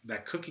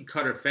cookie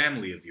cutter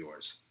family of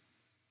yours.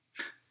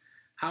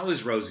 How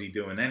is Rosie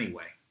doing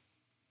anyway?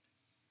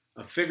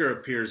 A figure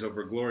appears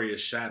over Gloria's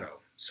shadow,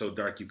 so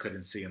dark you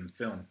couldn't see in the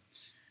film.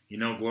 You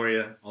know,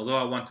 Gloria, although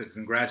I want to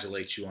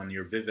congratulate you on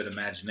your vivid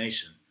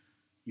imagination,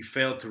 you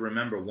failed to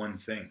remember one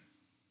thing.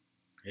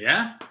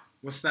 Yeah?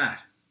 What's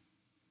that?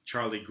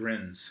 Charlie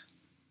grins.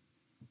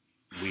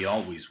 We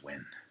always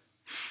win.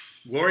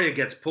 Gloria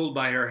gets pulled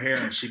by her hair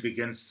and she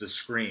begins to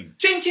scream.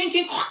 Ching, ching,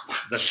 ching.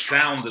 The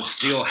sound of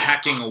steel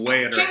hacking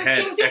away at her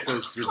head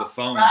echoes through the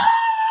phone.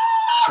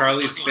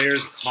 Charlie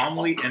stares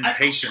calmly and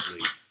patiently.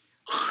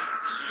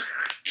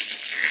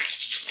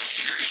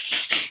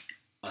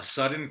 A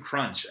sudden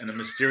crunch and a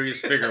mysterious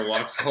figure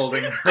walks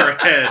holding her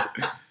head.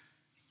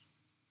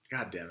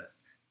 God damn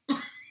it.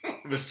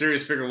 A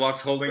mysterious figure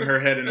walks holding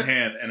her head in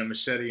hand and a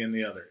machete in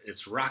the other.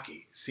 It's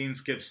Rocky. Scene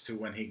skips to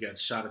when he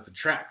gets shot at the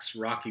tracks.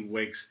 Rocky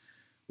wakes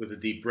with a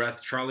deep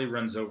breath. Charlie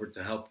runs over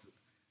to help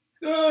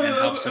and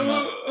helps him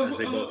up as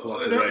they both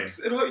walk away.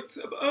 It hurts.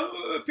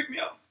 Pick me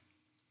up.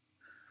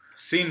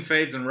 Scene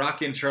fades and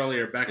Rocky and Charlie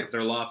are back at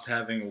their loft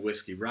having a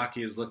whiskey.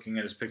 Rocky is looking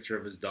at his picture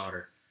of his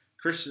daughter.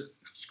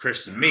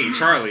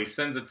 Charlie,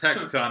 sends a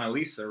text to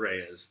Annalisa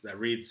Reyes that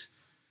reads,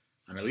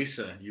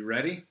 Annalisa, you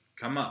ready?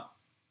 Come up.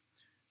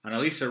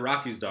 Annalisa,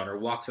 Rocky's daughter,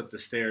 walks up the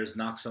stairs,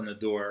 knocks on the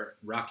door.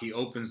 Rocky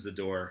opens the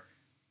door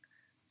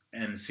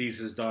and sees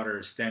his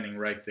daughter standing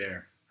right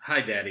there.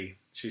 Hi, Daddy,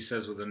 she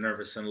says with a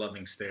nervous and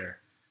loving stare.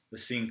 The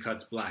scene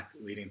cuts black,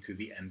 leading to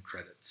the end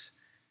credits.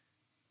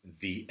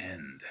 The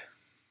end.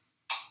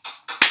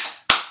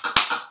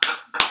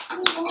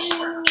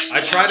 I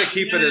try to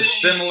keep it as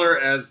similar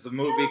as the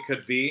movie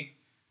could be,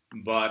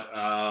 but...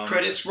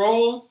 Credits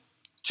roll.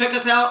 Check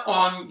us out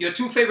on your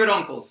two favorite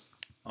uncles.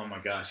 Oh my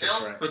gosh,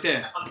 that's right. Right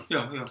there.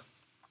 Yeah.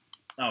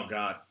 Oh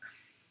God.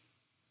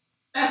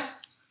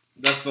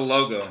 That's the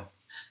logo.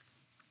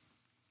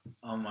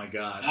 Oh my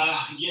God.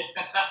 Yeah.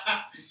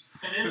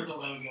 That is the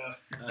logo.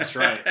 That's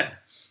right.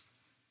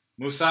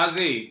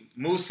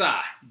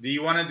 Musa, do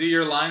you want to do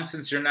your line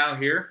since you're now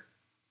here?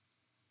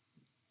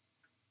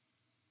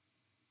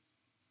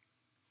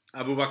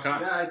 Abu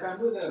Bakr? Yeah, I can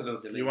do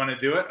that. You want to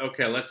do it?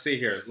 Okay, let's see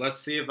here. Let's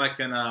see if I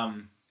can,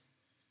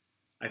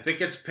 I think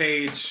it's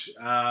page,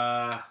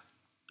 I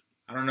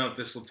don't know if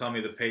this will tell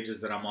me the pages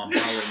that I'm on.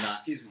 Probably not.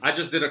 Excuse me. I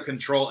just did a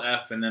Control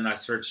F and then I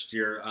searched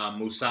your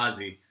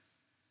Musazi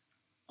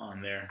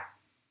on there.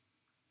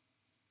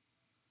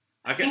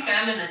 I think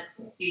I'm in the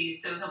 50s,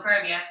 so he'll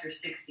probably be after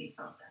 60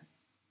 something.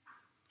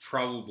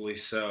 Probably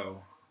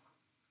so.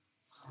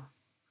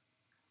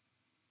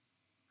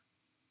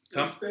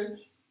 Which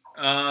page?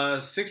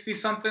 60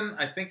 something.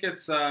 I think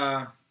it's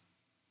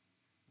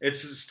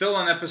still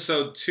on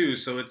episode 2,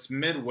 so it's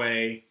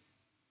midway.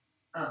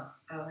 Oh,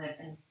 I don't have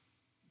then.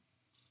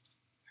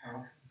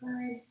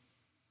 Alright.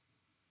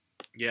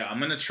 Yeah,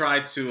 I'm gonna try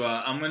to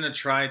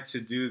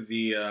do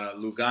the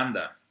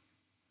Luganda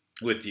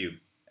with you,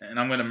 and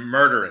I'm gonna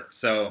murder it.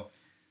 So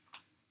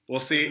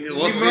we'll see.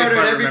 We'll see if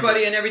murdered I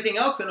everybody and everything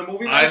else in the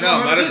movie. I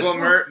know. Might as well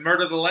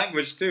murder the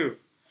language too.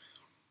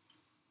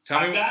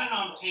 I've got it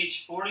on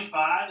page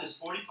 45. Is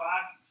 45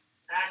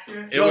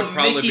 accurate? It would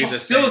probably Mickey's be the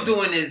still same.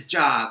 doing his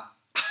job.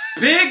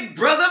 Big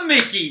brother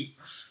Mickey,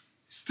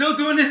 still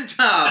doing his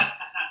job.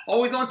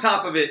 Always on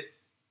top of it.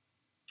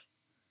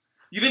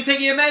 You been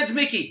taking your meds,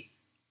 Mickey?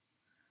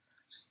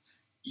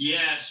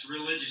 Yes,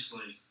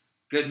 religiously.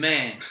 Good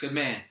man. Good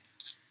man.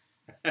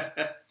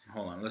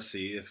 Hold on. Let's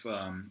see if.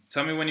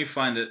 Tell me when you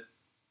find it,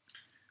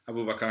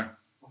 Abu Bakr.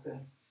 Okay.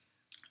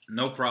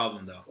 No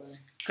problem, though.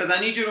 Because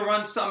I need you to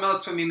run something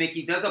else for me,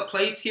 Mickey. There's a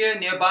place here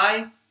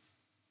nearby.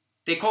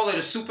 They call it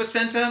a super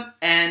center,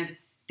 and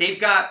they've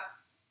got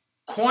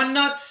corn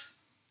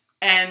nuts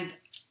and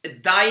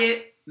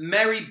diet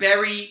Mary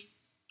Berry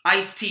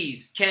iced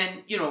teas.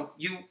 Can you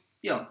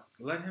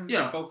Let him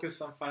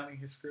focus on finding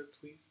his script,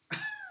 please.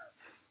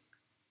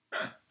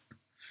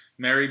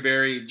 Mary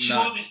Berry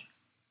nuts.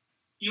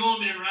 You want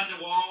me to run to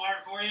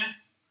Walmart for you?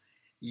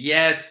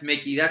 Yes,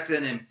 Mickey. That's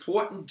an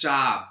important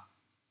job.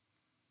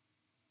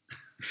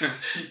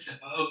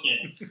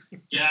 Okay.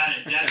 Got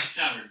it. Got it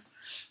covered.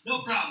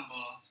 No problem,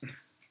 Bob.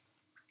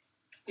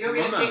 Do you want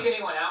me to take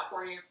anyone out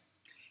for you?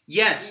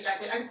 Yes. I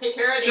can take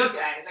care of these Just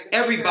guys.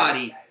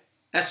 everybody.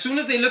 As soon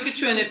as they look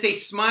at you and if they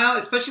smile,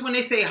 especially when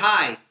they say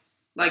hi,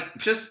 like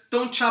just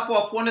don't chop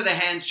off one of the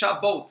hands,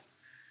 chop both.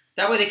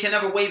 That way they can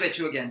never wave at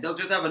you again. They'll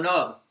just have a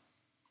nub.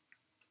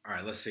 All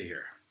right, let's see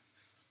here.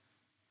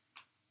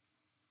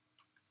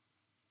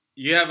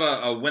 You have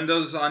a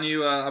Windows on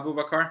you, Abu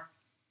Bakar?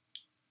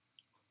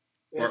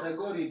 Yes, I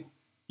got it.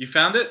 You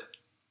found it?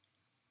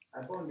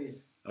 I found it.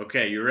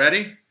 Okay, you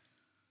ready?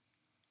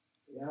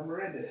 Yeah, I'm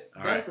ready.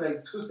 All Just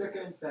like 2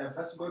 seconds. I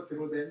first go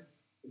through, then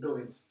do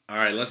it. All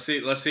right, let's see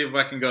if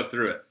I can go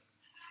through it.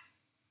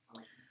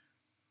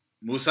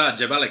 Musa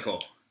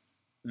Jabaleko.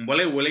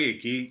 Mbole wole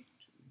ki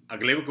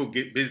aglebo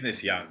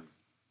business yang.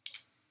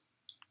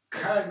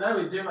 Now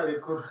we came at the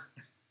core.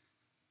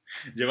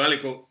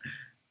 Jabaleko.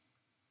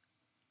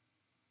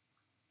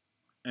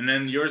 And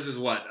then yours is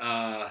what?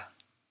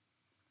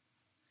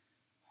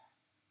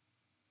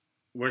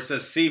 Where it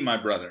says "See my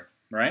brother,"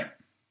 right?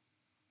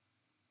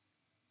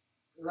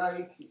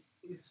 Like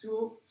it's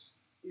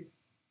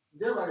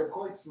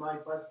Jebale it's my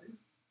first thing.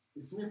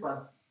 It's me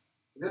first.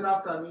 Then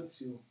after me it's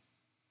you.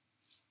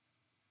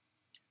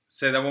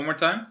 Say that one more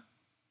time.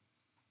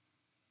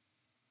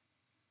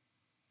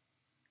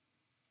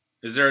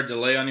 Is there a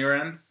delay on your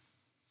end?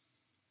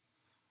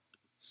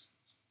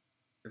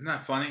 Isn't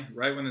that funny?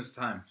 Right when it's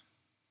time.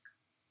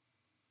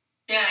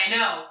 Yeah, I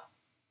know.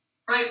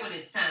 Right when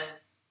it's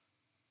time.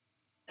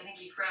 I think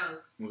he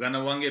froze.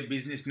 Mugana wange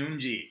business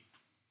nunji.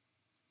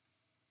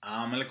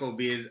 Amaleko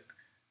bir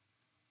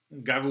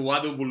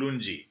gaguwado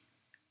bulunji.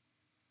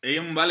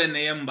 Eyam bale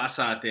neyam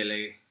basa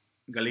tele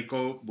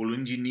galiko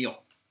bulunji nio.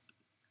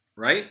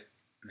 Right?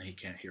 No, he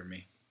can't hear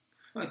me.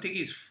 I think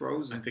he's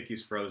frozen.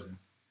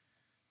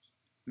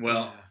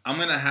 Well, yeah. I'm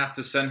going to have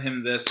to send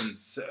him this, and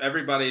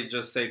everybody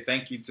just say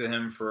thank you to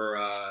him for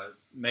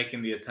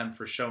making the attempt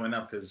for showing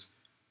up, because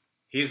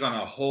he's on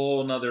a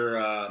whole nother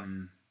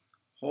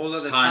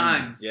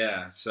time.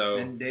 Yeah, so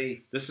and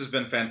this has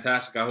been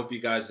fantastic. I hope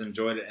you guys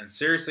enjoyed it. And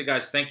seriously,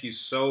 guys, thank you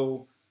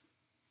so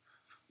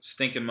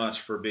stinking much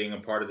for being a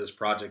part of this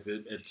project.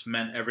 It's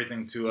meant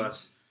everything to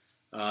us.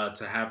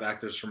 To have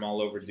actors from all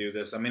over do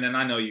this. I mean, and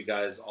I know you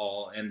guys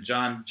all, and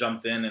John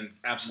jumped in and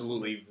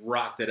absolutely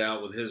rocked it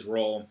out with his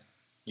role.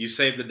 You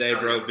saved the day,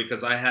 bro,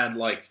 because I had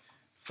like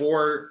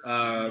four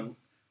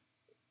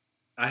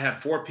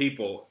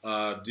people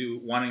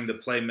wanting to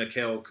play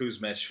Mikhail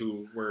Kuzmich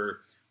who were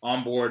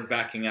on board,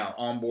 backing out,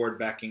 on board,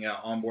 backing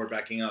out, on board,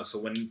 backing out. So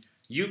when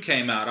you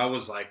came out, I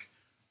was like,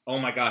 oh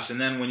my gosh. And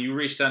then when you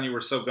reached out and you were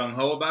so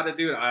gung-ho about it,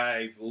 dude,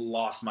 I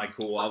lost my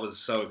cool. I was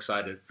so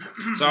excited.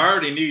 So I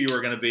already knew you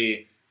were going to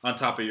be on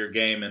top of your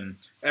game. And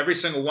every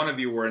single one of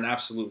you were an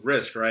absolute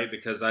risk, right?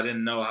 Because I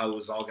didn't know how it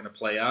was all going to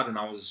play out. And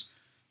I was,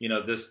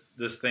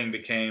 this thing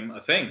became a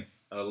thing,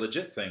 a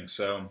legit thing.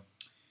 So,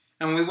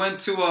 and we went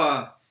to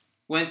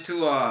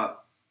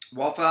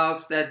Waffle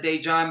House that day,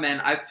 John,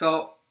 man. I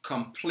felt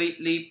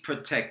completely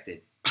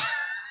protected.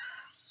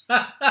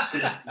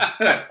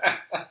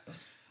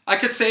 I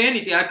could say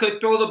anything. I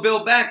could throw the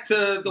bill back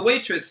to the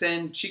waitress,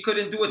 and she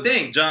couldn't do a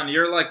thing. John,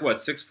 you're like what,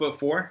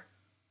 6'4"?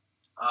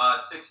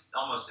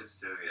 Almost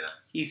 6'2", yeah.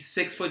 He's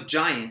 6 foot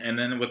giant, and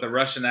then with a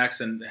Russian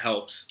accent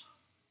helps.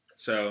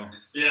 So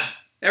yeah,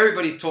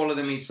 everybody's taller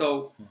than me,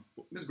 so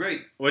it was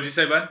great. What'd you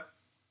say, bud?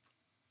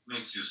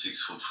 Makes you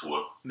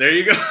 6'4". There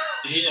you go.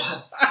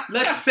 Yeah.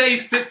 Let's say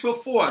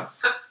 6'4".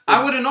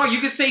 I wouldn't know. You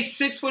could say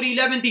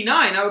 6'11"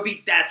 I would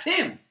be. That's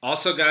him.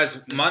 Also,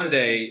 guys,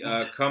 Monday,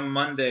 come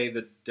Monday,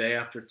 the day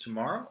after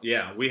tomorrow.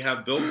 Yeah, we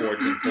have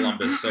billboards in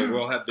Columbus, so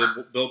we'll have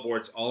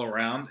billboards all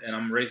around. And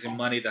I'm raising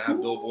money to have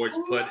billboards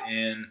put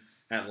in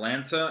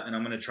Atlanta, and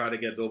I'm going to try to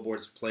get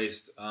billboards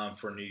placed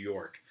for New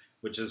York,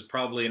 which is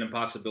probably an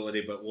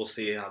impossibility, but we'll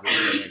see how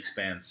this thing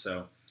expands.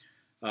 So,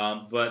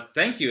 but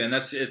thank you, and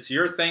it's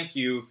your thank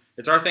you.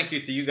 It's our thank you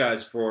to you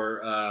guys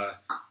for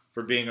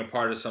being a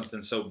part of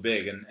something so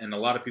big. And a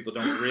lot of people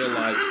don't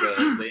realize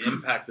the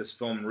impact this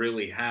film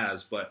really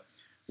has. But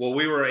what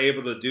we were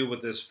able to do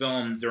with this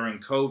film during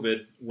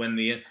COVID,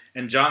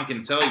 and John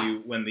can tell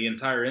you, when the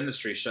entire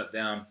industry shut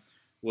down,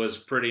 was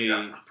pretty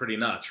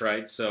nuts,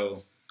 right?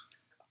 So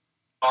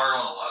hard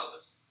on a lot of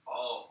us. A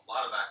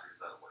lot of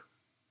actors out of work.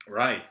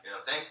 Right.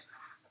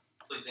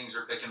 Thankfully things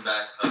are picking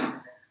back up.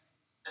 And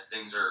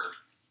things are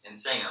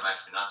insane. I'm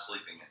actually not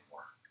sleeping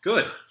anymore.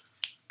 Good.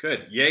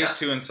 Yay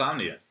to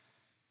insomnia.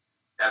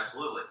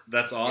 Absolutely.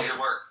 That's awesome. Yay to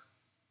work.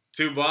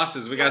 Two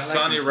bosses. We got I like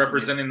Sonya him,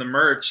 representing the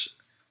merch.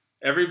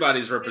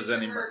 Everybody's Get your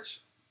representing merch.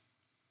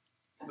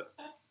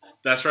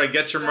 That's right.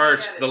 Get your Gotta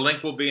merch. get it. The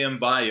link will be in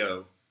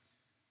bio.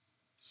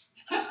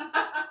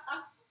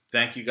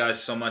 Thank you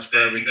guys so much for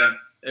everything.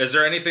 Is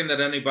there anything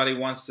that anybody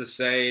wants to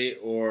say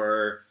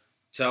or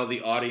tell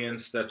the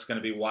audience that's going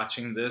to be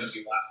watching this?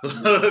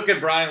 Look at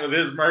Brian with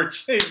his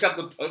merch. He's got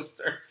the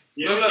poster.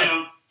 Yeah, Look.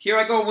 yeah. Here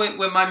I go with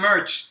my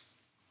merch.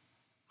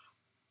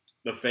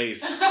 The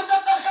face.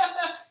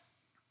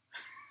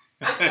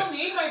 I still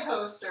need my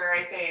poster,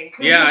 I think.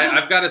 Yeah,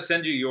 I've got to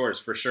send you yours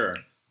for sure.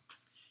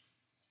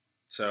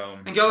 So.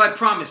 And girl, I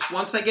promise,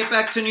 once I get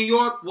back to New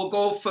York, we'll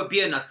go for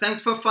Viennas.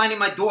 Thanks for finding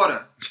my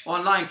daughter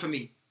online for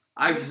me.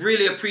 I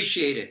really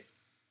appreciate it.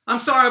 I'm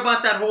sorry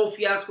about that whole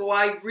fiasco.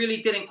 I really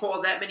didn't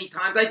call that many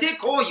times. I did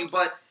call you,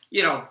 but,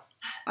 you know,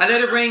 I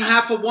let it ring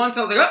half for once.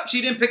 I was like, oh,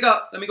 she didn't pick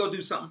up. Let me go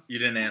do something. You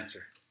didn't answer.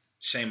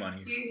 Shame on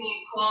you. You didn't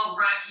call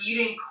Rocky. You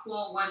didn't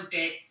call one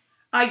bit.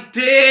 I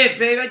did,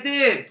 babe. I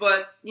did.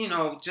 But, you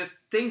know,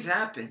 just things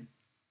happen.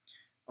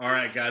 All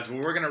right, guys.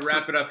 Well, we're going to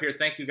wrap it up here.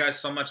 Thank you guys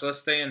so much. Let's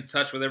stay in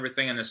touch with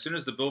everything. And as soon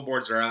as the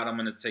billboards are out, I'm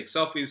going to take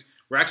selfies.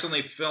 We're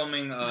actually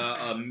filming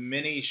a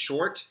mini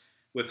short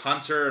with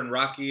Hunter and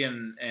Rocky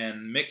and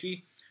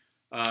Mickey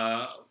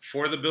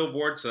for the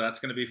billboard. So that's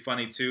going to be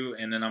funny, too.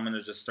 And then I'm going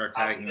to just start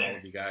tagging all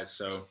of you guys.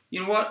 So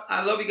You know what?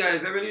 I love you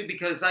guys. I really do,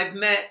 because I've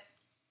met,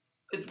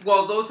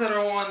 well, those that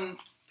are on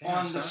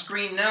the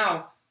screen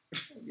now.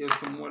 Give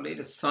some more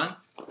later, son.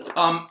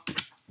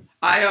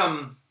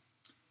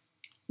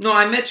 No,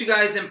 I met you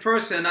guys in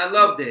person. I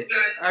loved it.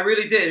 I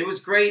really did. It was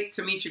great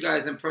to meet you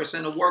guys in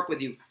person, to work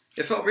with you.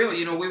 It felt real.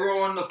 You know, we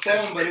were on the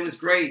phone, but it was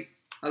great.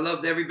 I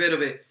loved every bit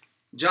of it.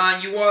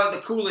 John, you are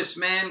the coolest,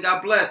 man.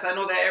 God bless. I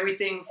know that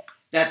everything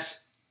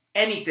that's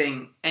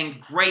anything and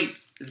great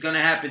is going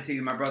to happen to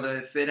you, my brother.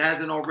 If it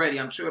hasn't already,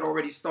 I'm sure it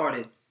already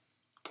started.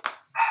 Brother,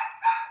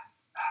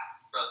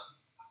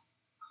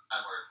 I'm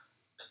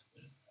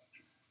worried.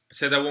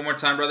 say that one more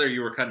time, brother.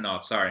 You were cutting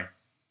off. Sorry.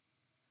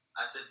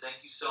 I said thank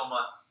you so much.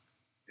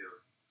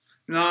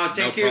 No,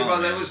 thank you, problem,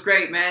 brother. man. It was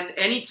great, man.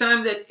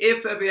 Anytime that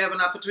if ever you have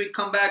an opportunity to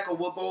come back or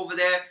we'll go over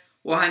there,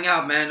 we'll hang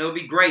out, man. It'll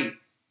be great.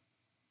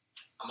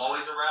 I'm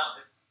always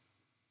around.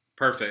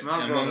 Perfect.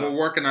 My And when brother. we're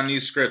working on new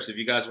scripts, if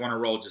you guys want to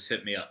roll, just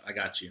hit me up. I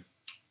got you.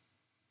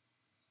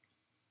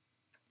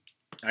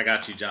 I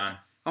got you, John.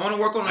 I want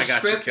to work on a I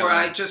got you, script where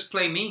Kellen. I just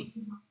play me.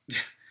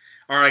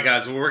 All right,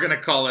 guys. Well, we're going to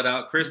call it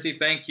out. Christy,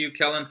 thank you.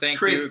 Kellen, thank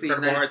Christy, you.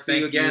 Incredible nice Heart, to see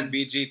you thank you. again.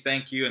 BG,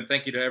 thank you. And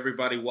thank you to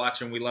everybody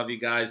watching. We love you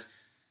guys.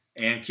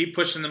 And keep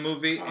pushing the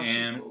movie,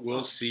 and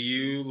we'll see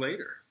you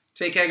later.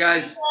 Take care,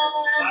 guys.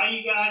 Bye,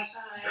 you guys.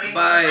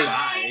 Bye.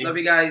 Bye. Love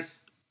you guys.